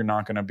 even if you're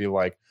not going to be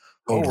like,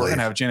 we're going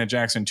to have Janet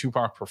Jackson,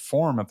 Tupac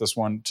perform at this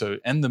one to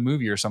end the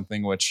movie or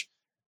something, which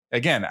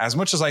again, as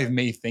much as I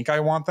may think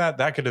I want that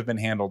could have been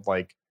handled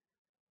like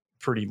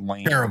pretty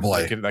lame.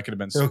 Terribly. That could have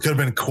been. It could have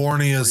been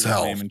corny as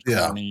hell.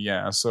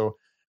 Yeah. So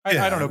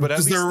I don't know, but at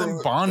least them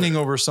bonding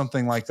over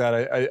something like that,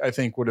 I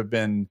think would have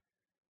been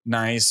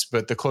nice.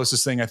 But the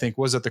closest thing I think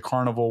was at the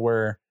carnival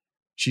where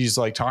she's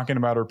like talking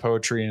about her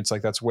poetry, and it's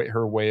like that's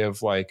her way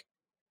of like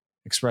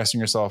expressing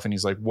herself. And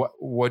he's like,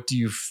 what do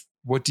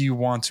you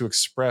want to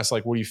express?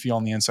 Like, what do you feel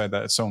on the inside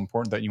that it's so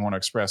important that you want to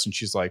express? And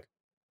she's like,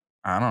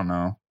 I don't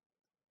know.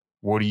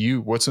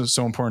 What's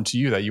so important to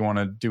you that you want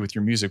to do with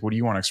your music? What do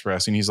you want to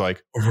express? And he's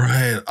like,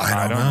 right.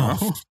 I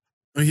don't know.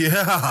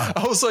 Yeah.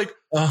 I was like,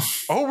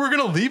 we're going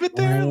to leave it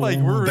there. Like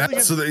we're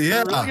really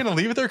going to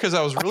leave it there. Cause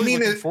I was really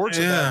looking forward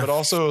to that. But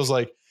also it was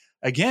like,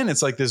 again,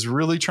 it's like this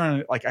really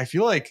trying to like, I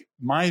feel like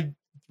my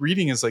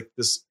reading is like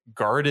this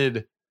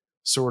guarded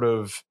sort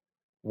of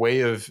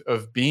way of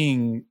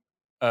being,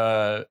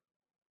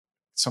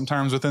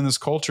 sometimes within this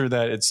culture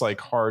that it's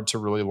like hard to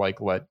really like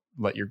let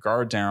your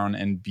guard down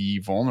and be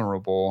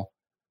vulnerable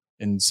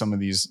in some of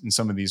these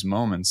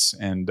moments.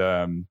 And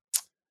I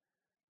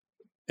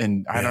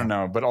don't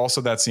know, but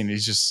also that scene,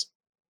 he's just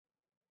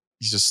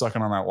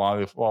sucking on that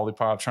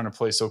lollipop, trying to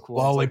play so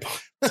cool. Like,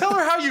 tell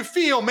her how you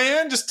feel,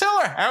 man. Just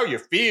tell her how you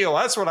feel.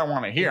 That's what I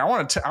want to hear. I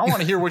want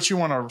to hear what you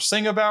want to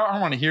sing about. I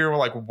want to hear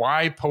like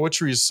why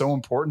poetry is so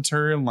important to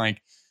her and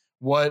like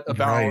what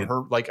about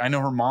her. Like, I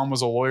know her mom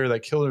was a lawyer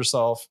that killed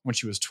herself when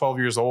she was 12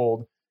 years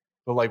old.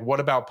 But like, what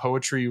about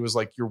poetry was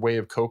like your way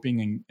of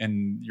coping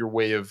and your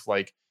way of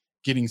like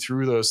getting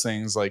through those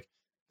things? Like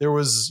there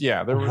was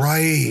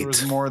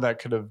more that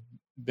could have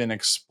been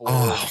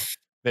explored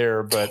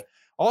there. But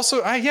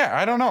also, I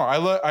don't know.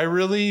 I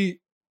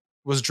really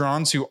was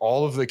drawn to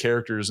all of the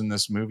characters in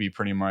this movie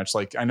pretty much.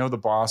 Like I know the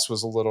boss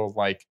was a little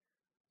like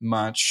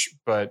much,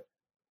 but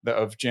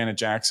of Janet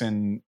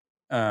Jackson,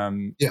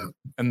 and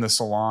the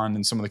salon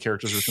and some of the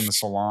characters within the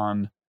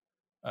salon.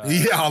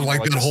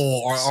 Like the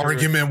whole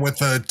argument with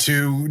the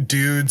two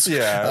dudes.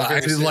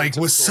 Yeah,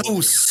 was so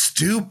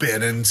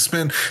stupid and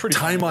spent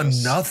time on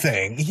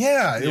nothing.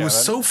 Yeah, it was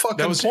so fucking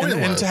pointless.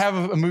 And to have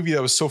a movie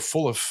that was so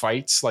full of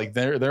fights, like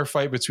their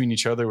fight between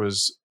each other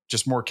was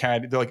just more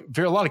catty. Like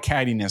a lot of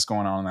cattiness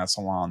going on in that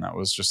salon. That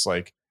was just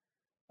like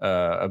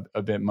a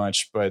bit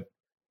much, but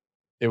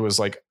it was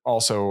like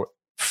also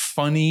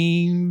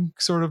funny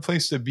sort of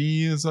place to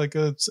be. Is like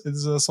a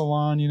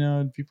salon,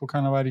 and people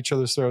kind of at each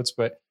other's throats,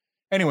 but.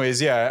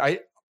 Anyways, yeah, I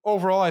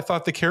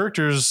thought the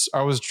characters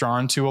I was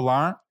drawn to a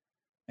lot,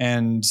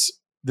 and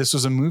this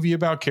was a movie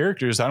about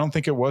characters. I don't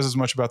think it was as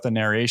much about the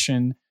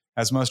narration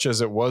as much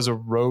as it was a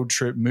road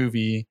trip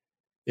movie.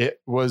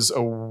 It was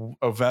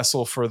a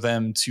vessel for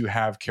them to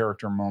have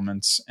character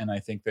moments, and I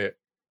think that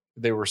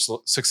they were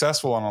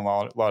successful on a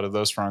lot of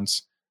those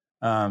fronts.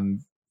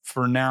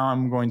 For now,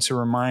 I'm going to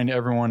remind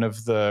everyone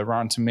of the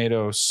Rotten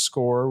Tomatoes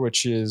score,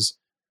 which is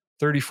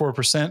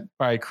 34%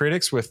 by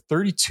critics with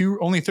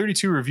only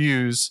 32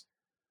 reviews,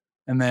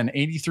 and then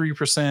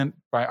 83%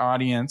 by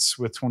audience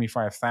with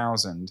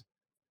 25,000.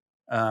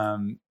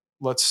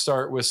 Let's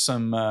start with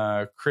some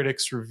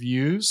critics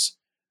reviews.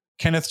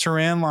 Kenneth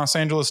Turan, Los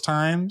Angeles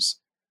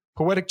Times.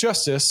 Poetic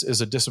Justice is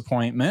a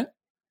disappointment.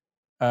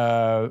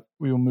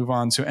 We will move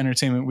on to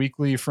Entertainment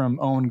Weekly from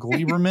Owen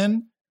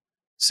Gleiberman.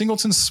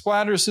 Singleton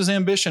splatters his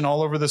ambition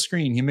all over the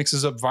screen. He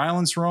mixes up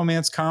violence,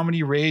 romance,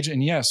 comedy, rage,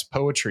 and yes,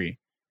 poetry.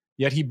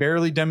 Yet he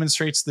barely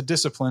demonstrates the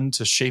discipline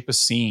to shape a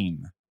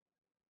scene.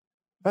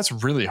 That's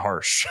really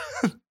harsh.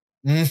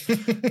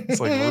 It's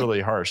like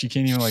really harsh. You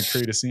can't even like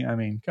create a scene. I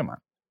mean, come on.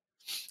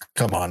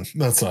 Come on.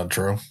 That's not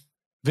true.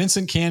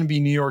 Vincent Canby,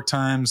 New York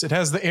Times. It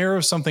has the air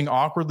of something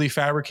awkwardly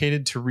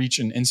fabricated to reach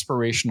an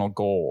inspirational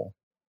goal.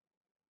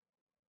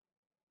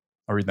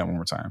 I'll read that one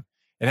more time.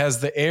 It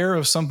has the air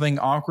of something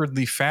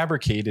awkwardly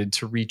fabricated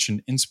to reach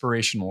an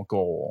inspirational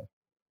goal.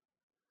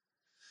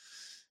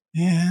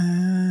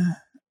 Yeah.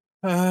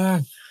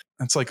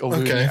 It's like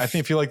alluding. Okay. I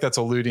feel like that's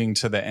alluding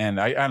to the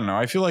end. I don't know.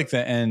 I feel like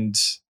the end,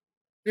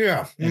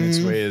 in its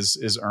way,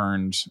 is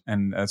earned,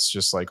 and that's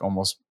just like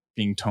almost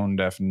being tone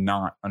deaf,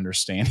 not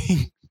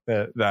understanding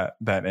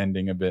that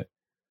ending a bit,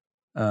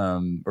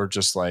 or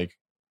just like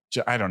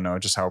I don't know,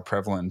 just how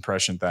prevalent and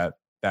prescient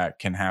that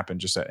can happen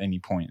just at any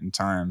point in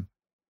time,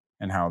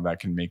 and how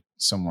that can make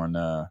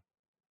someone.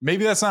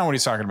 Maybe that's not what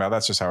he's talking about.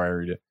 That's just how I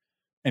read it.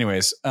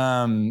 Anyways,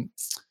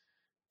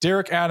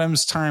 Derek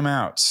Adams, Time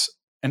Out.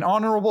 An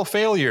honorable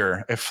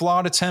failure, a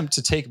flawed attempt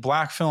to take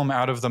black film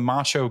out of the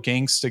macho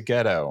gangsta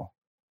ghetto.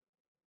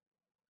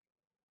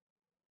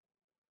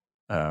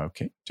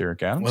 Okay,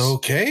 Derek Adams.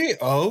 Okay.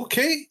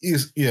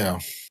 Yeah.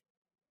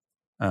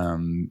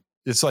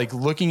 It's like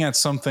looking at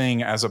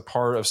something as a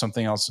part of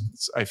something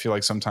else. I feel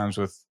like sometimes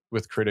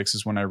with critics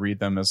is when I read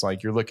them as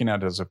like you're looking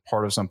at it as a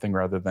part of something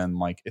rather than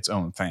like its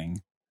own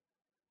thing.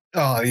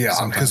 Oh yeah,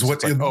 because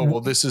what? Like, oh well,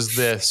 this is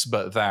this,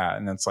 but that,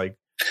 and it's like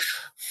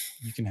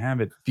you can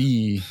have it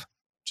be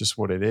just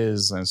what it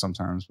is, and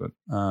sometimes, but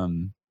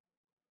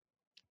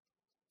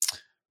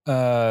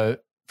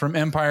from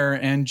Empire,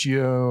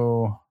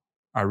 Angio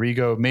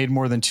Arrigo, made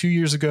more than 2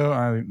 years ago.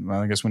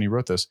 I guess when he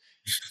wrote this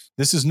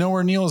is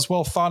nowhere near as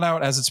well thought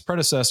out as its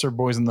predecessor,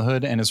 Boys in the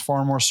Hood, and is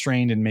far more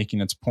strained in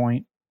making its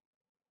point.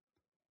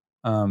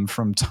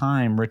 From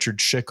Time, Richard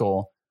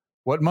Schickel.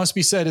 What must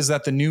be said is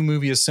that the new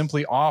movie is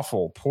simply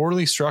awful,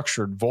 poorly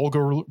structured,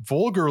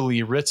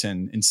 vulgarly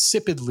written,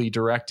 insipidly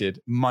directed,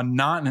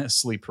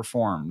 monotonously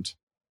performed.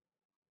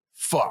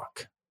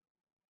 Fuck.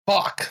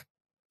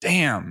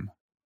 Damn.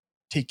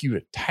 Take you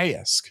to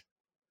task.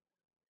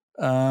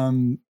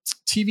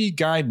 TV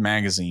Guide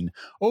magazine.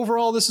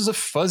 Overall, this is a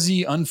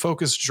fuzzy,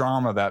 unfocused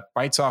drama that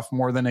bites off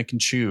more than it can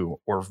chew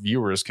or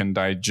viewers can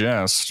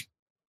digest.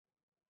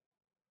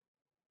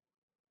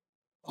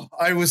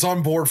 I was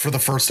on board for the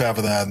first half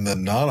of that and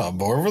then not on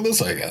board for the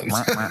second.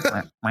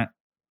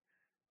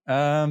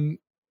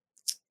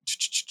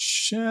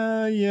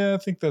 Yeah, I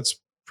think that's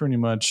pretty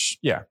much,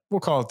 we'll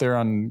call it there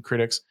on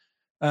critics.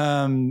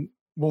 We'll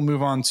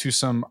move on to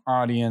some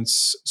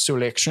audience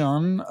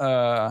selection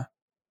and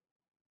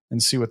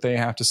see what they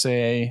have to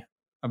say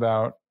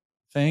about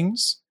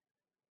things.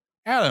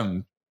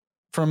 Adam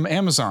from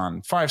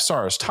Amazon, 5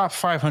 stars, top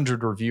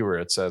 500 reviewer,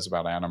 it says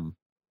about Adam.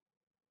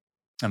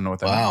 I don't know what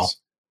that means.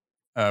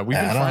 We've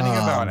been finding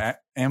about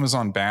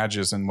Amazon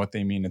badges and what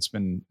they mean. It's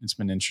been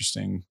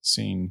interesting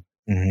seeing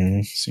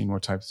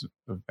what types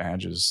of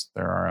badges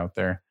there are out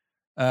there.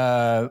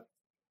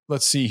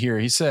 Let's see here.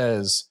 He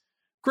says,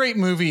 great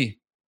movie,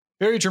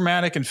 very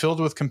dramatic and filled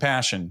with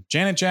compassion.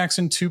 Janet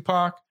Jackson,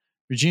 Tupac,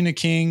 Regina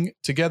King,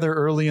 together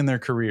early in their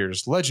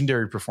careers.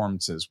 Legendary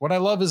performances. What I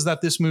love is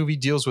that this movie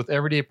deals with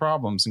everyday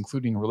problems,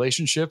 including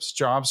relationships,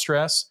 job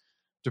stress,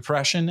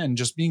 depression, and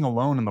just being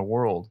alone in the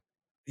world.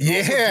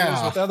 It also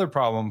deals with other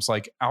problems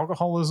like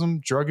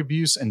alcoholism, drug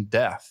abuse, and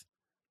death.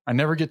 I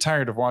never get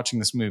tired of watching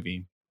this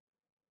movie.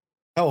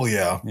 Hell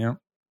yeah.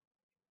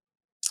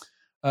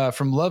 Yeah.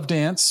 From Love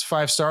Dance,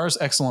 5 stars,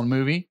 excellent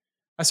movie.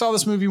 I saw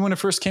this movie when it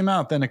first came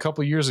out, then a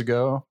couple years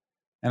ago.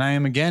 And I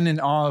am again in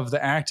awe of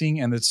the acting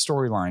and the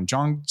storyline.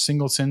 John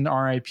Singleton,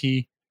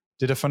 R.I.P.,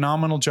 did a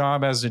phenomenal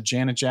job as a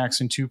Janet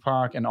Jackson,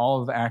 Tupac, and all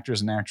of the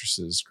actors and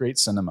actresses. Great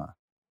cinema.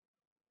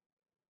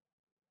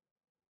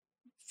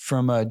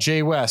 From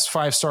Jay West,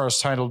 5 stars,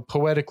 titled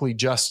Poetically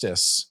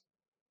Justice.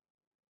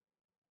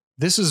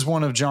 This is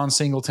one of John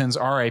Singleton's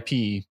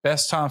R.I.P.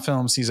 best top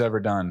films he's ever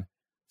done.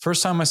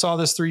 First time I saw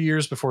this 3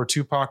 years before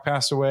Tupac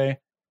passed away,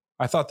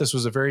 I thought this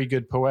was a very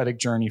good poetic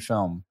journey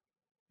film.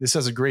 This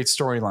has a great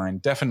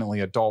storyline, definitely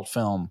adult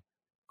film.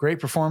 Great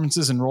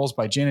performances and roles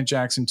by Janet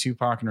Jackson,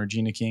 Tupac, and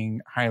Regina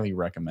King. Highly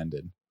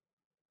recommended.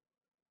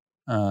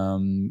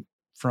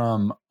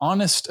 From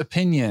Honest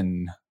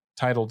Opinion,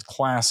 titled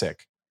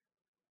Classic.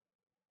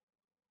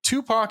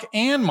 Tupac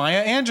and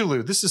Maya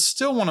Angelou. This is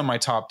still one of my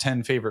top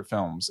 10 favorite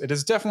films. It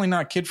is definitely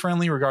not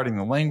kid-friendly regarding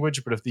the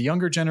language, but if the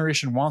younger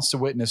generation wants to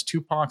witness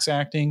Tupac's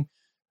acting,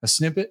 a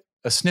snippet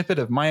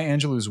of Maya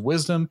Angelou's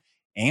wisdom,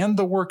 and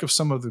the work of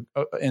some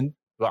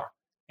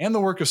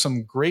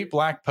great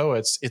Black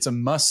poets, it's a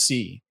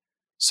must-see.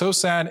 So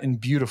sad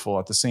and beautiful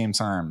at the same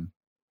time.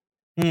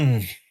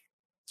 I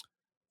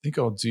think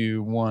I'll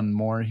do one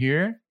more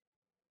here.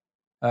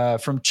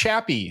 From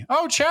Chappie.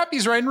 Oh,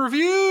 Chappie's writing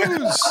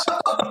reviews.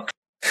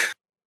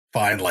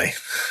 Finally.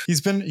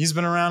 He's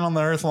been around on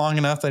the earth long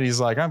enough that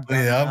he's like, I'm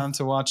going down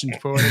to watching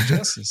Poetic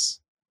Justice.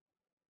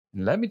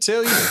 Let me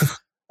tell you.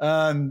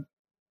 5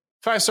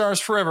 stars,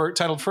 Forever,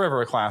 titled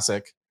Forever, a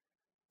classic.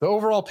 The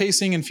overall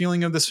pacing and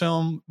feeling of this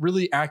film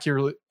really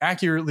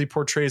accurately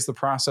portrays the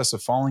process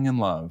of falling in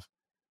love,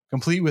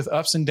 complete with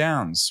ups and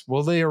downs.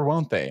 Will they or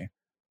won't they?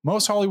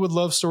 Most Hollywood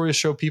love stories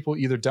show people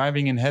either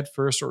diving in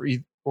headfirst or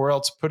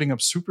else putting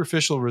up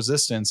superficial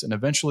resistance and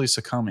eventually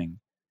succumbing.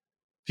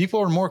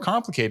 People are more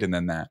complicated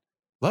than that.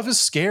 Love is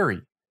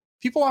scary.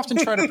 People often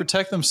try to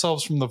protect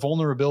themselves from the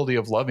vulnerability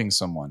of loving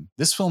someone.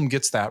 This film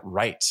gets that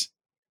right.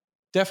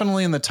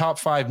 Definitely in the top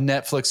 5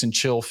 Netflix and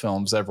chill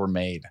films ever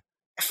made.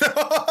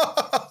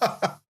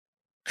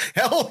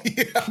 Hell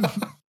yeah.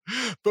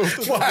 Both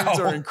of these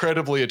are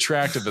incredibly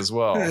attractive as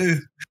well.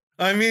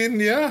 I mean,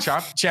 yeah.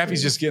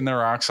 Chappie's just getting their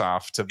rocks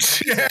off to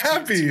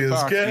Chappie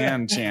is good.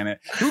 And Janet.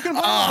 Who can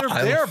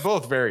they are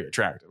both very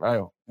attractive.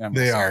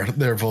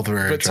 They're both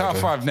very attractive. But top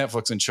 5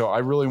 Netflix and chill. I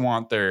really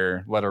want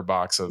their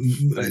letterbox of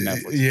their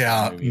Netflix.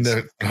 Yeah.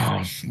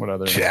 What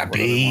other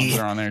Chappie ones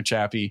are on there?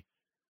 Chappie.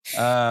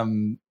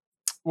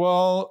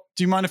 Well,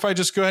 do you mind if I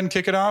just go ahead and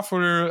kick it off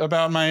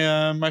about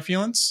my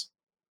feelings?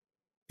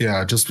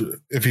 Yeah, just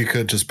if you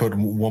could just put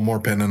one more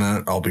pin in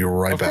it, I'll be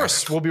right back. Of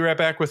course, we'll be right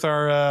back with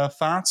our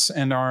thoughts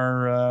and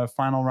our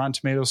final Rotten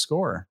Tomatoes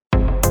score.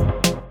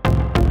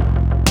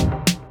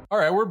 All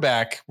right, we're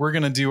back. We're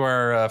going to do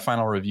our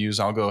final reviews.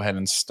 I'll go ahead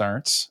and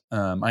start.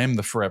 I am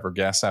the forever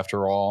guest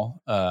after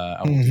all.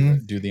 I will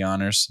do the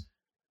honors.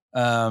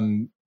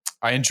 I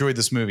enjoyed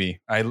this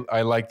movie. I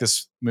like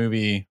this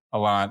movie a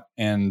lot,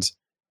 and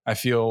I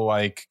feel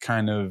like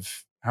kind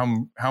of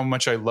how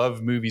much I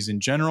love movies in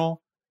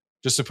general.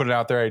 Just to put it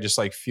out there, I just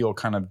like feel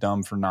kind of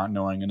dumb for not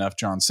knowing enough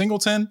John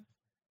Singleton.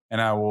 And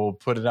I will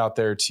put it out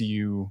there to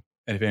you,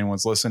 and if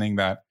anyone's listening,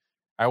 that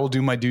I will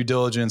do my due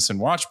diligence and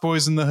watch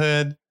Boys in the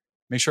Hood.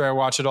 Make sure I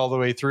watch it all the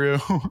way through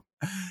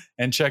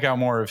and check out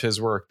more of his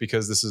work,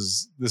 because this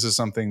is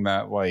something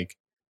that like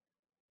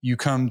you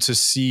come to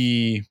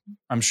see.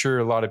 I'm sure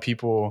a lot of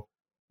people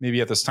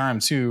maybe at this time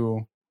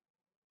too.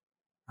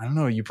 I don't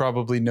know. You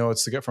probably know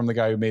it's from the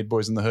guy who made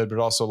Boys in the Hood, but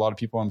also a lot of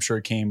people I'm sure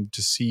came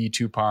to see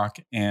Tupac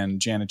and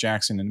Janet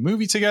Jackson in a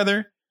movie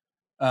together.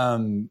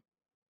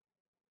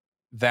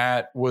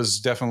 That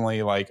was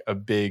definitely like a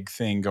big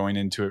thing going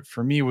into it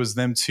for me, was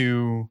them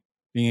two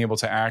being able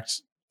to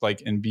act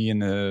like and be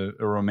in a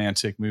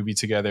romantic movie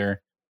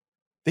together.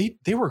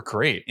 They were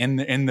great.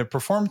 And the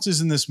performances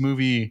in this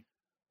movie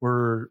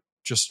were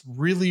just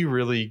really,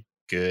 really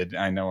good.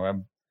 I know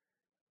I'm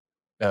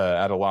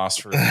at a loss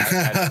for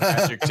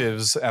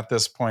adjectives at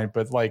this point,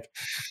 but like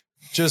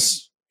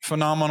just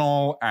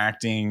phenomenal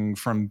acting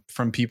from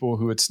people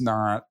who it's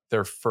not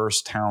their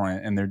first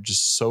talent, and they're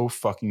just so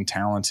fucking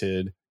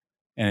talented,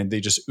 and they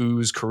just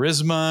ooze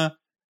charisma,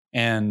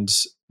 and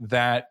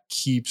that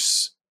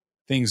keeps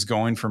things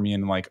going for me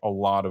in like a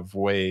lot of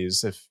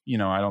ways. If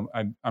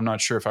I'm not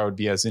sure if I would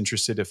be as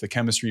interested if the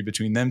chemistry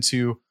between them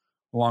two,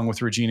 along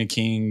with Regina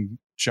King,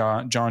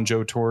 John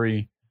Joe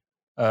Torre,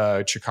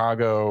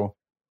 Chicago,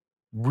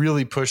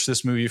 really pushed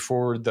this movie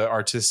forward. The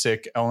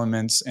artistic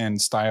elements and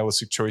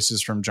stylistic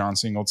choices from John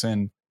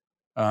Singleton,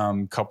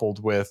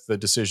 coupled with the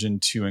decision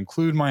to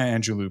include Maya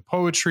Angelou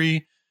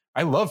poetry.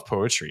 I love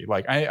poetry.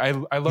 Like I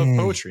love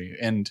poetry,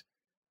 and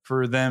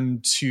for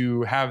them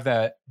to have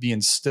that be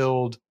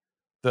instilled,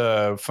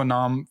 the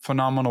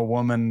phenomenally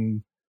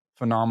woman,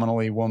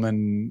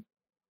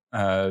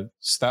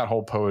 that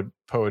whole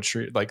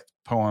poetry, like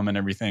poem and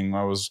everything,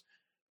 I was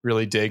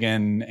really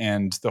digging.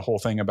 And the whole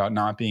thing about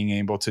not being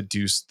able to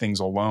do things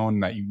alone,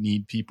 that you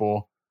need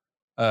people,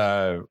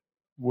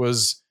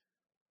 was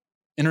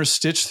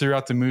interstitched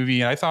throughout the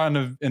movie. And I thought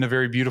in a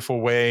very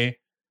beautiful way.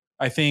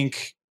 I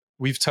think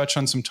we've touched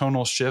on some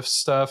tonal shift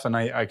stuff, and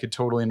I could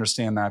totally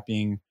understand that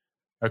being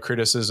a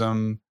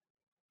criticism.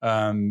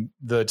 The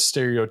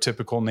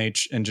stereotypical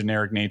nature and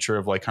generic nature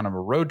of like kind of a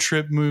road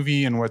trip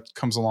movie and what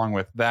comes along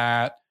with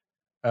that.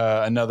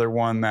 Another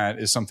one that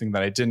is something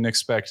that I didn't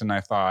expect and I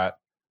thought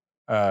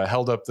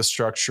held up the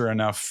structure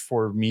enough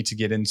for me to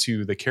get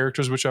into the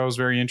characters, which I was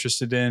very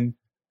interested in,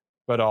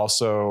 but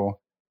also,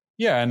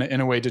 yeah, in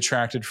a way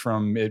detracted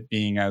from it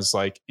being as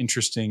like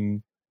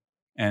interesting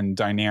and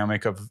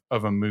dynamic of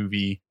a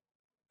movie.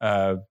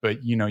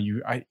 But you know,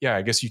 I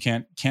guess you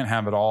can't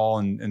have it all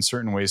in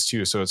certain ways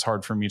too. So it's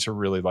hard for me to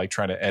really like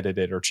try to edit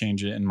it or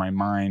change it in my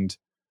mind.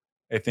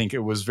 I think it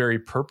was very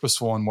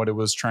purposeful in what it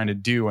was trying to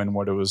do and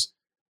what it was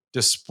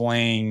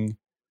displaying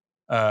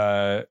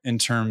in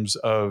terms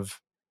of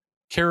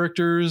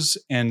characters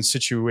and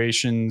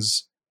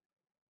situations,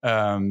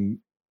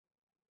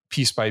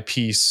 piece by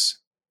piece.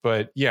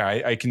 But yeah,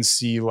 I can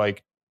see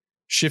like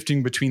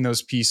shifting between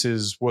those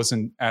pieces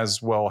wasn't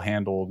as well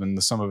handled, and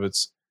the sum of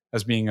its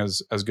as being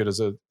as good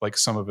as like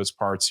some of its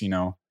parts, you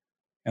know,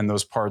 and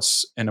those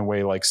parts in a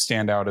way like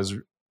stand out as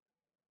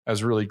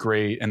really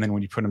great. And then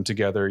when you put them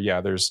together,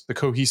 yeah, there's the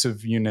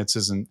cohesive units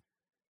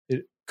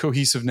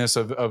cohesiveness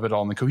of it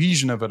all and the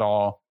cohesion of it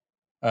all.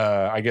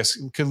 I guess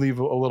could leave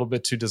a little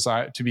bit to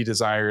be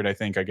desired. I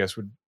think I guess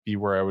would be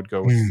where I would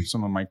go with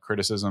some of my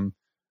criticism.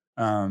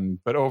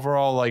 But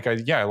overall, like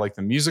I like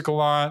the music a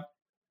lot,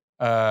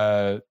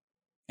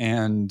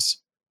 and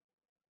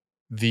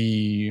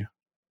the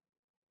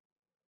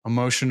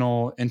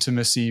emotional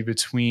intimacy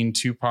between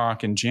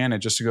Tupac and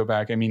Janet. Just to go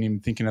back, I mean, even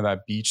thinking of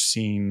that beach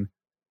scene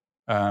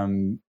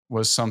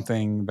was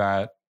something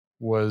that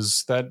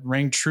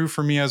rang true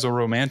for me as a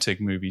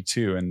romantic movie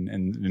too,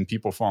 and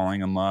people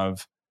falling in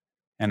love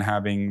and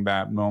having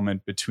that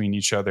moment between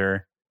each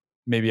other.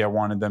 Maybe I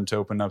wanted them to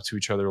open up to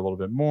each other a little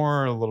bit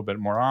more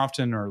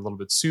often, or a little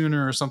bit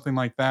sooner, or something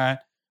like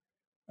that.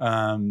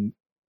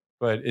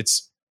 But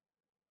it's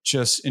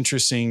just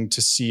interesting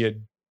to see it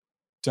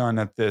done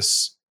at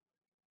this,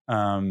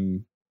 a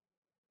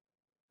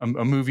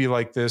movie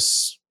like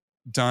this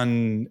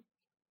done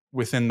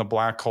within the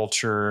Black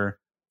culture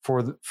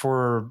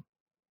for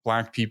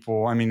Black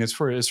people. I mean, it's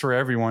for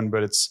everyone,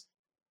 but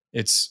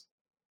it's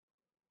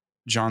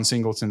John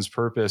Singleton's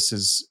purpose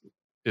is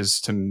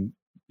to,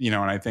 you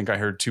know, and I think I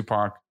heard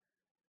Tupac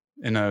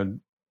in a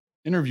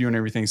interview and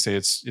everything say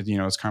it's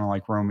kind of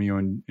like Romeo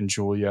and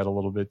Juliet a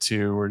little bit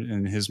too, or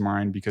in his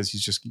mind, because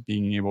he's just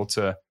being able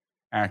to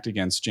act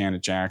against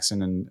Janet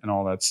Jackson and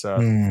all that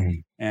stuff.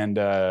 And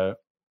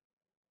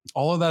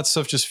all of that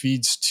stuff just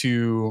feeds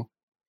to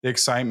the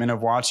excitement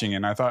of watching.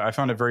 And I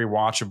found it very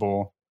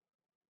watchable.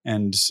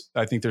 And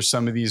I think there's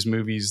some of these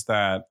movies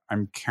that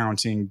I'm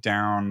counting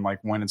down, like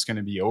when it's going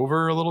to be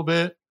over a little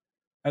bit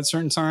at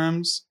certain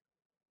times.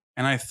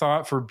 And I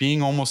thought for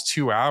being almost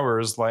 2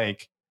 hours,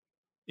 like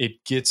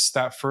it gets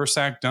that first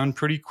act done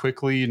pretty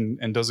quickly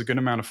and does a good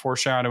amount of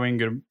foreshadowing,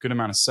 good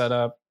amount of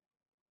setup,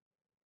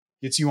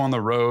 gets you on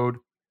the road.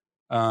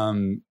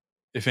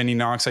 If any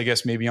knocks, I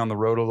guess maybe on the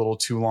road a little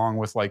too long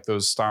with like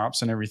those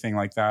stops and everything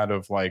like that,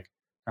 of like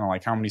kind of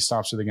like how many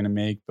stops are they going to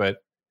make? But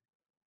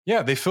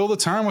yeah, they fill the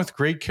time with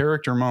great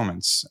character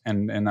moments,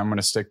 and I'm going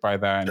to stick by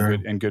that. Sure.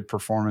 And good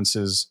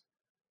performances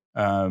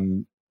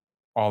all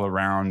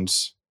around,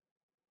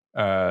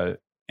 and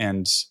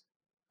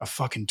a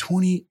fucking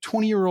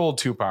 20-year-old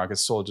Tupac. It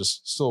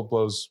still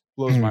blows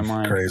my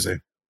mind. Crazy.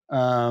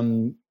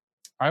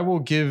 I will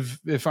give,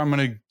 if I'm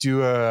going to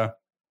do a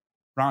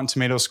Rotten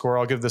Tomato score,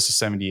 I'll give this a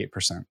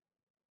 78%.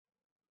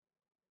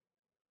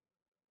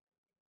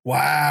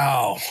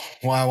 Wow.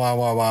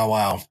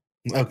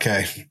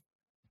 Okay.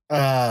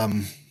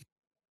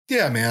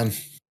 Yeah, man.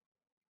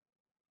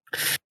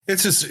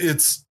 It's just,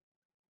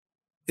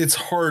 it's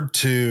hard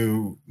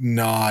to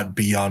not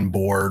be on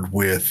board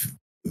with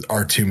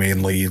our two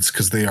main leads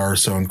because they are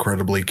so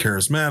incredibly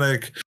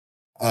charismatic.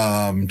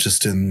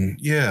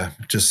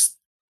 Just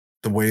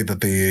the way that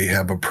they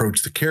have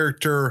approached the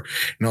character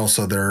and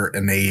also their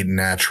innate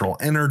natural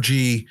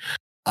energy.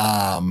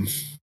 Yeah,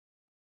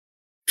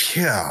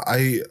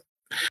 I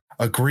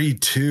agree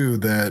too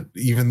that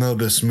even though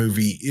this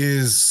movie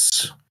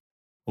is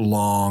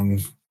long,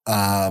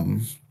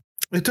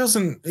 it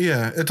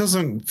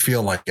doesn't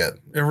feel like it.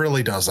 It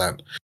really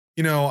doesn't.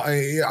 You know,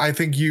 I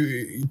think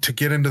to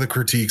get into the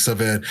critiques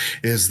of it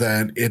is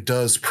that it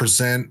does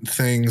present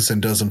things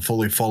and doesn't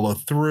fully follow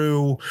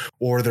through,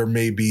 or there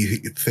may be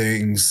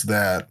things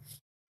that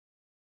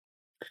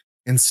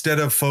instead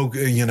of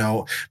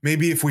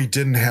maybe if we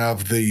didn't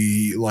have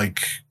the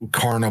like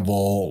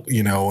carnival,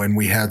 and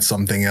we had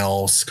something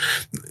else,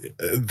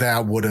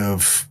 that would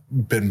have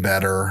been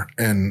better.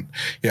 And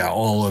yeah,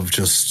 all of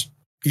just,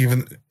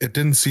 even it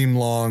didn't seem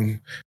long.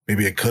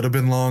 Maybe it could have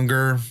been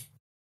longer.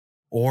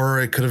 Or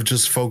it could have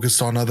just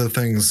focused on other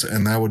things.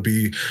 And that would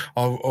be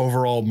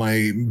overall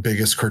my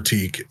biggest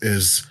critique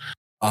is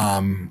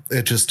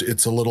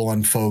it's a little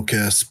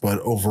unfocused, but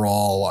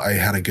overall I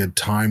had a good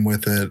time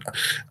with it.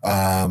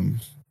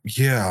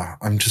 Yeah,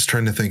 I'm just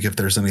trying to think if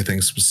there's anything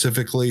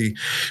specifically.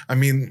 I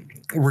mean,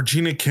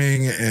 Regina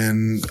King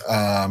and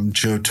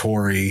Joe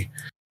Torre,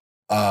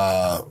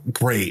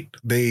 great.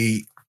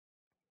 They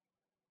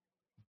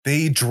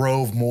they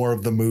drove more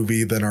of the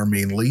movie than our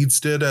main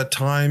leads did at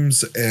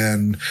times.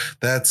 And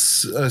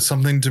that's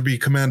something to be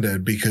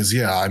commended because,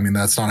 yeah, I mean,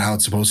 that's not how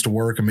it's supposed to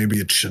work. And maybe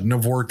it shouldn't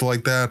have worked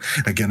like that.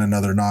 Again,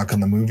 another knock on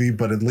the movie,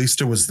 but at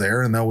least it was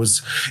there. And that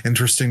was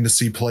interesting to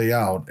see play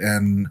out.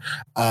 And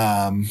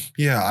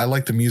yeah, I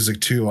like the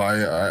music too.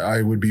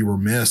 I would be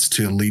remiss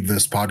to leave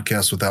this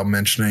podcast without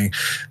mentioning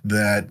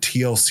that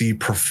TLC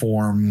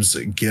performs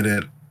Get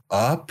It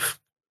Up.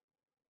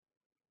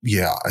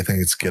 Yeah, I think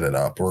it's Get It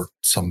Up or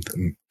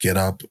something. Get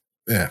Up.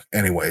 Yeah,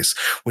 anyways,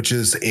 which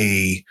is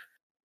a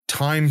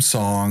Time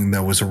song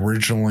that was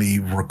originally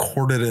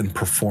recorded and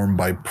performed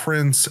by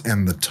Prince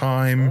and The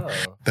Time. Oh.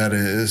 That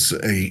is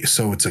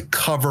so it's a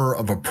cover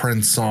of a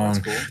Prince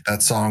song. Cool.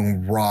 That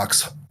song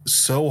rocks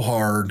so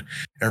hard.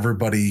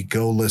 Everybody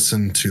go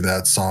listen to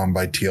that song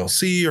by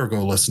TLC or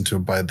go listen to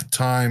it by The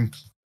Time.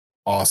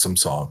 Awesome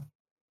song.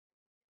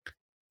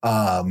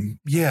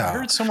 Yeah, I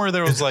heard somewhere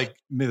there was like,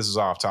 this is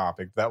off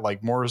topic, that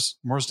like Morris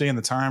Day and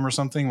The Time or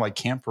something like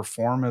can't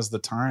perform as The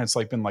Time. It's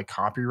like been like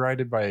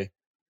copyrighted by,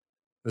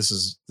 this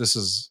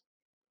is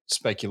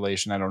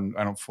speculation. I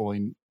don't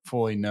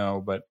fully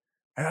know, but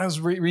I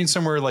was reading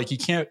somewhere like you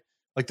can't,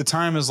 like The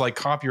Time is like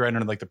copyrighted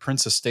under like the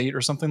Prince estate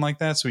or something like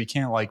that, so he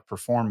can't like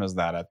perform as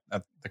that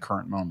at the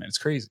current moment. It's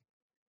crazy.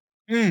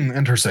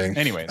 Interesting.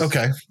 Anyways,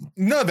 okay,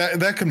 no,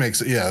 that could make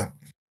sense. Yeah.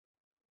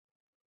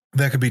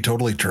 That could be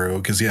totally true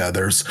because, yeah,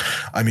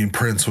 I mean,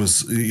 Prince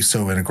was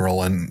so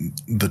integral in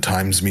The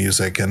Time's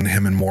music, and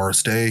him and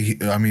Morris Day.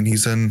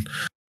 He's in,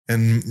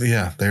 and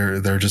yeah,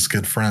 they're just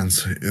good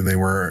friends. They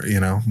were,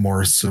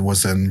 Morris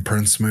was in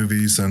Prince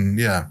movies, and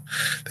yeah,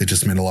 they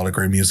just made a lot of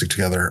great music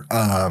together.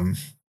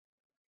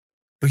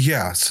 But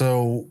yeah,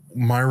 so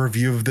my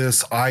review of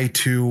this, I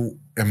too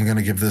am going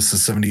to give this a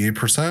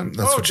 78%.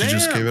 That's what you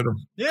just gave it.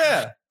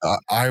 Yeah.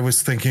 I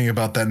was thinking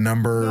about that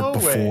number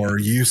before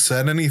you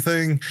said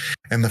anything,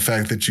 and the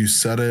fact that you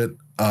said it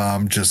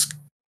just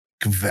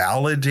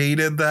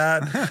validated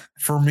that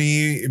for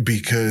me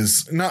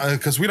because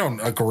we don't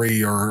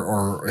agree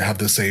or have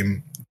the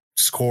same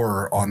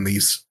score on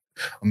these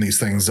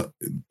things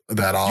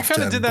that often. You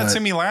kind of did that to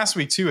me last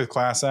week too with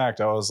Class Act.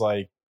 I was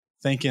like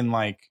thinking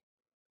like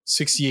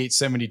 68,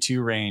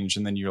 72 range,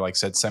 and then you like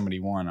said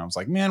 71. I was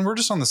like, man, we're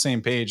just on the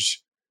same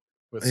page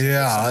with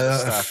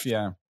stuff.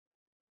 Yeah.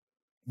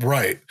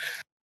 Right.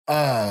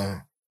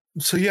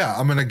 So yeah,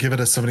 I'm going to give it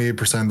a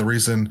 78%. The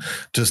reason,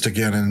 just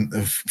again, in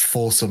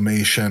full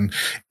summation,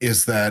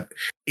 is that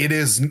it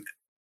is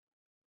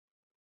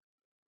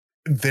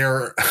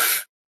there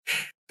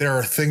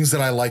are things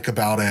that I like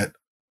about it,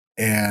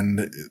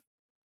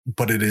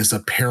 but it is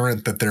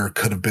apparent that there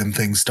could have been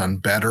things done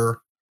better.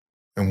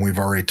 And we've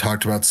already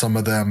talked about some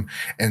of them.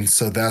 And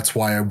so that's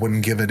why I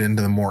wouldn't give it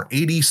into the more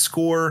 80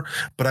 score.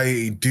 But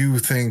I do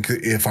think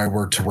if I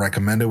were to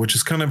recommend it, which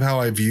is kind of how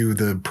I view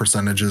the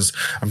percentages,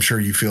 I'm sure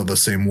you feel the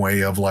same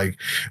way of like,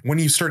 when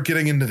you start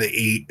getting into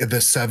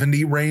the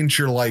 70 range,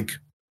 you're like,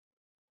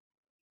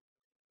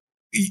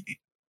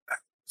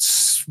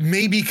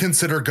 maybe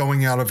consider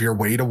going out of your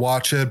way to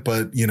watch it,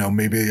 but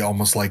maybe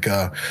almost like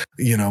a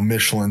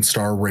Michelin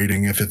star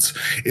rating if it's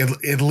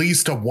at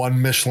least a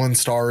 1 Michelin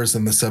stars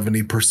in the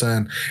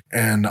 70%.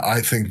 And I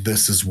think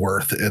this is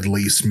worth at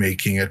least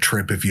making a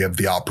trip if you have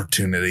the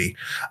opportunity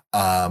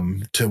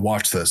to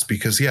watch this,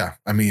 because yeah,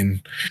 I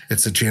mean,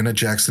 it's a Janet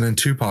Jackson and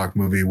Tupac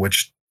movie,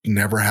 which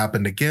never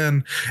happened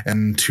again,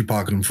 and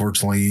Tupac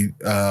unfortunately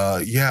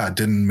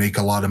didn't make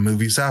a lot of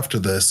movies after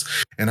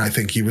this, and I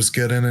think he was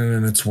good in it,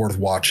 and it's worth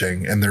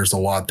watching, and there's a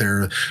lot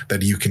there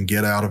that you can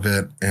get out of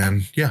it.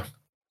 And yeah,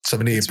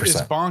 78%.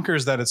 It's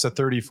bonkers that it's a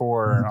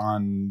 34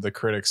 on the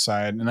critics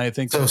side, and I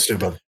think so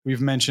stupid. We've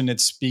mentioned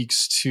it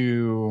speaks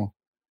to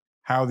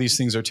how these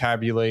things are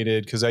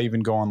tabulated, because I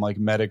even go on like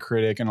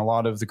Metacritic, and a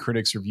lot of the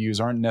critics'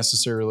 reviews aren't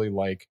necessarily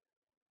like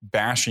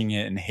bashing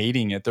it and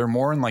hating it. They're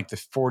more in like the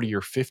 40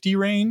 or 50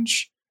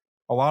 range,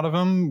 a lot of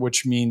them,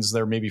 which means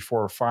they're maybe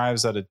 4 or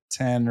 5s out of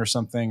 10 or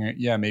something.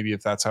 Yeah, maybe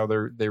if that's how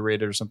they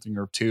rate it or something,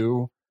 or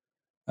 2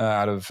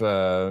 out of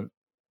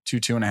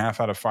 2.5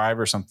 out of 5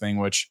 or something,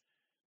 which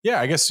yeah,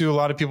 I guess to a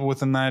lot of people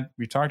within that,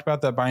 we talked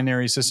about that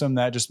binary system,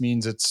 that just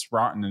means it's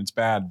rotten and it's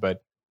bad,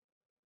 but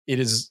it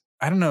is,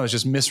 I don't know, it's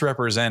just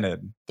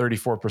misrepresented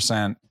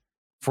 34%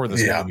 for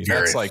this movie. Very.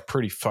 That's like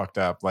pretty fucked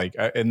up. Like,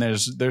 and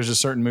there's just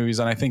certain movies,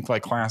 and I think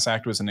like Class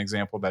Act was an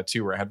example of that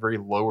too, where it had very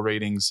low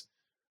ratings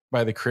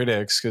by the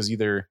critics because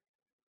either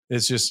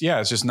it's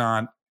just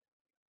not.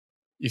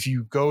 If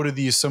you go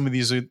to some of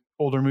these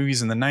older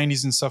movies in the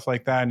 90s and stuff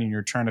like that, and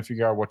you're trying to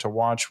figure out what to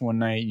watch one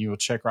night, you will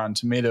check Rotten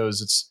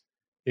Tomatoes.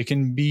 It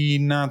can be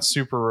not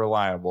super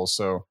reliable.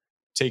 So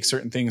take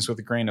certain things with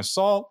a grain of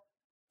salt.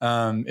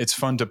 It's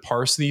fun to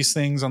parse these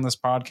things on this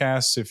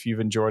podcast. If you've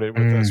enjoyed it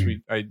with us,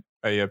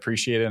 I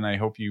appreciate it, and I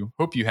hope you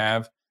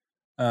have,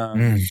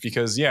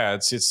 because yeah,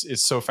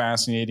 it's so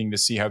fascinating to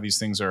see how these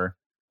things are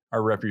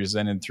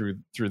represented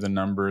through the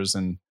numbers,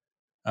 and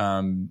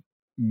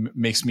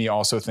makes me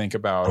also think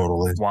about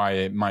why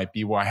it might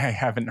be why I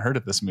haven't heard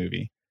of this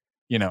movie.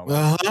 You know,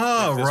 if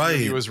this right.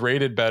 movie was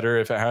rated better,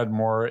 if it had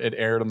more, it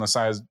aired on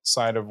the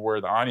side of where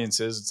the audience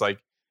is. It's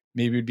like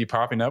maybe it'd be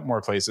popping up more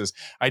places.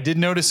 I did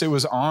notice it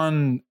was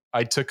on.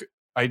 I took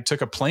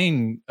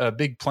a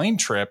big plane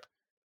trip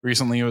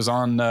recently. It was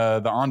on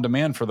the on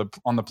demand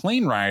on the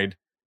plane ride,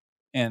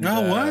 and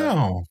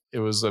wow, it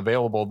was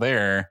available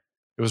there.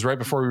 It was right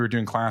before we were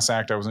doing Class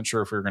Act. I wasn't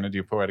sure if we were going to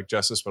do Poetic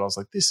Justice, but I was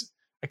like,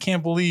 I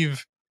can't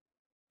believe.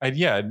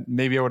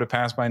 Maybe I would have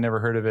passed by, never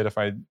heard of it if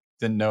I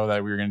didn't know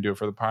that we were going to do it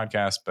for the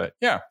podcast. But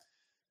yeah,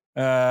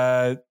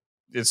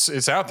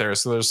 it's out there.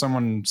 So there's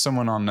someone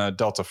on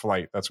Delta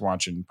Flight that's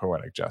watching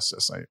Poetic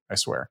Justice. I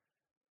swear.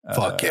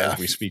 Fuck yeah, as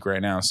we speak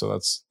right now. So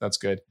that's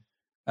good.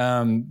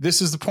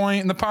 This is the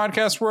point in the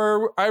podcast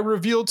where I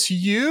reveal to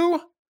you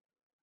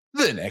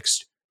the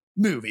next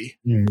movie.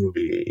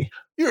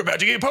 You're about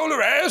to get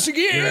polarized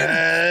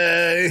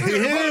again.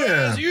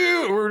 Yeah.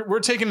 We're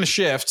taking the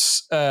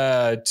shifts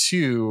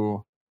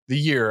to the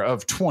year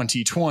of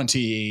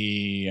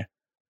 2020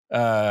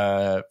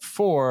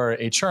 for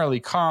a Charlie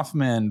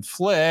Kaufman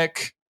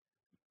flick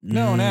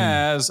known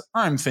as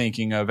I'm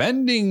Thinking of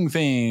Ending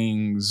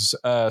Things,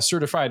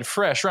 certified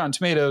fresh Rotten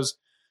Tomatoes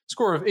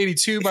score of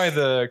 82 by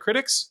the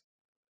critics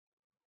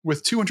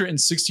with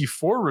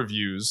 264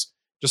 reviews.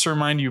 Just to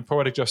remind you,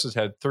 Poetic Justice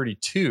had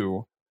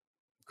 32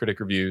 critic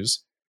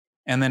reviews.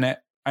 And then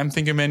I'm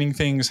Thinking of Ending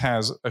Things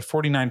has a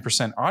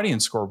 49%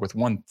 audience score with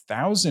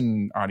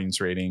 1,000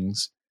 audience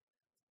ratings.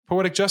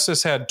 Poetic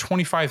Justice had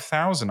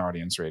 25,000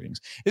 audience ratings.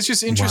 It's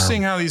just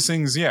interesting how these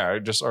things,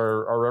 just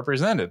are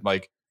represented.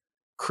 Like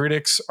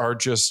critics are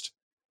just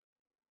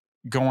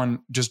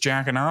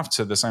jacking off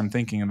to this I'm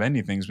Thinking of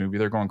Ending Things movie.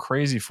 They're going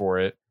crazy for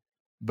it,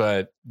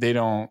 but they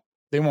won't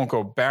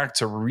go back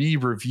to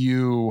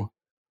re-review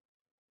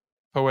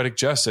Poetic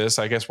Justice.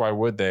 I guess why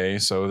would they?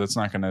 So that's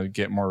not going to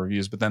get more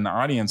reviews. But then the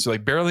audience,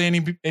 like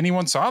barely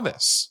anyone saw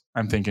this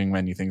I'm Thinking of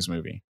Ending Things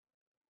movie.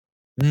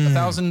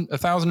 1,000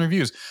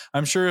 reviews.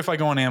 I'm sure if I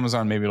go on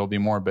Amazon, maybe it'll be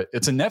more. But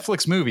it's a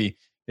Netflix movie.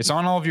 It's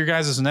on all of your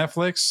guys'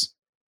 Netflix.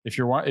 If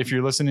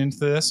you're listening to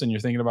this and you're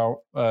thinking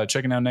about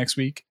checking out next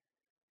week,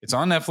 it's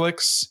on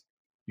Netflix.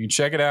 You can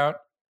check it out.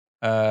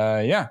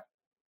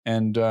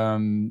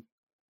 And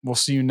we'll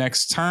see you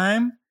next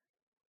time.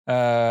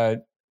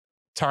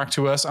 Talk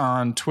to us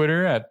on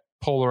Twitter at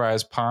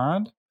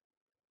PolarizedPod.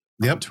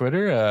 Yep. On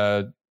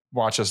Twitter.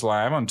 Watch us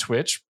live on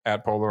Twitch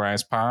at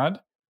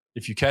PolarizedPod.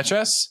 If you catch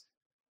us,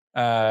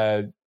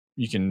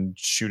 you can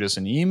shoot us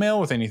an email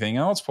with anything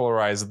else,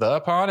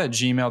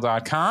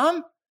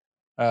 polarizedthepod@gmail.com.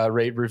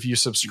 Rate, review,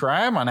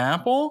 subscribe on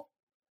Apple.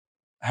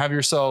 Have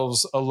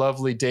yourselves a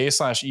lovely day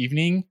 /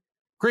 evening.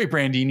 Great,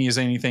 Brandini. Is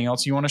there anything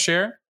else you want to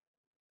share?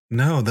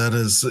 No, that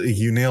is,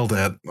 you nailed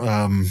it.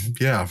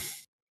 Yeah.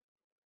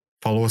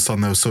 Follow us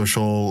on those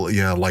social,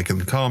 like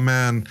and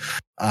comment.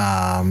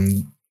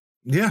 No,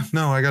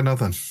 I got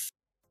nothing.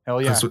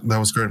 Hell yeah. That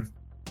was great.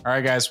 All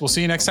right, guys. We'll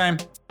see you next time.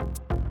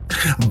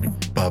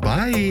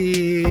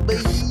 Bye-bye.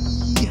 Bye.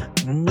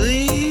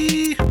 Bye.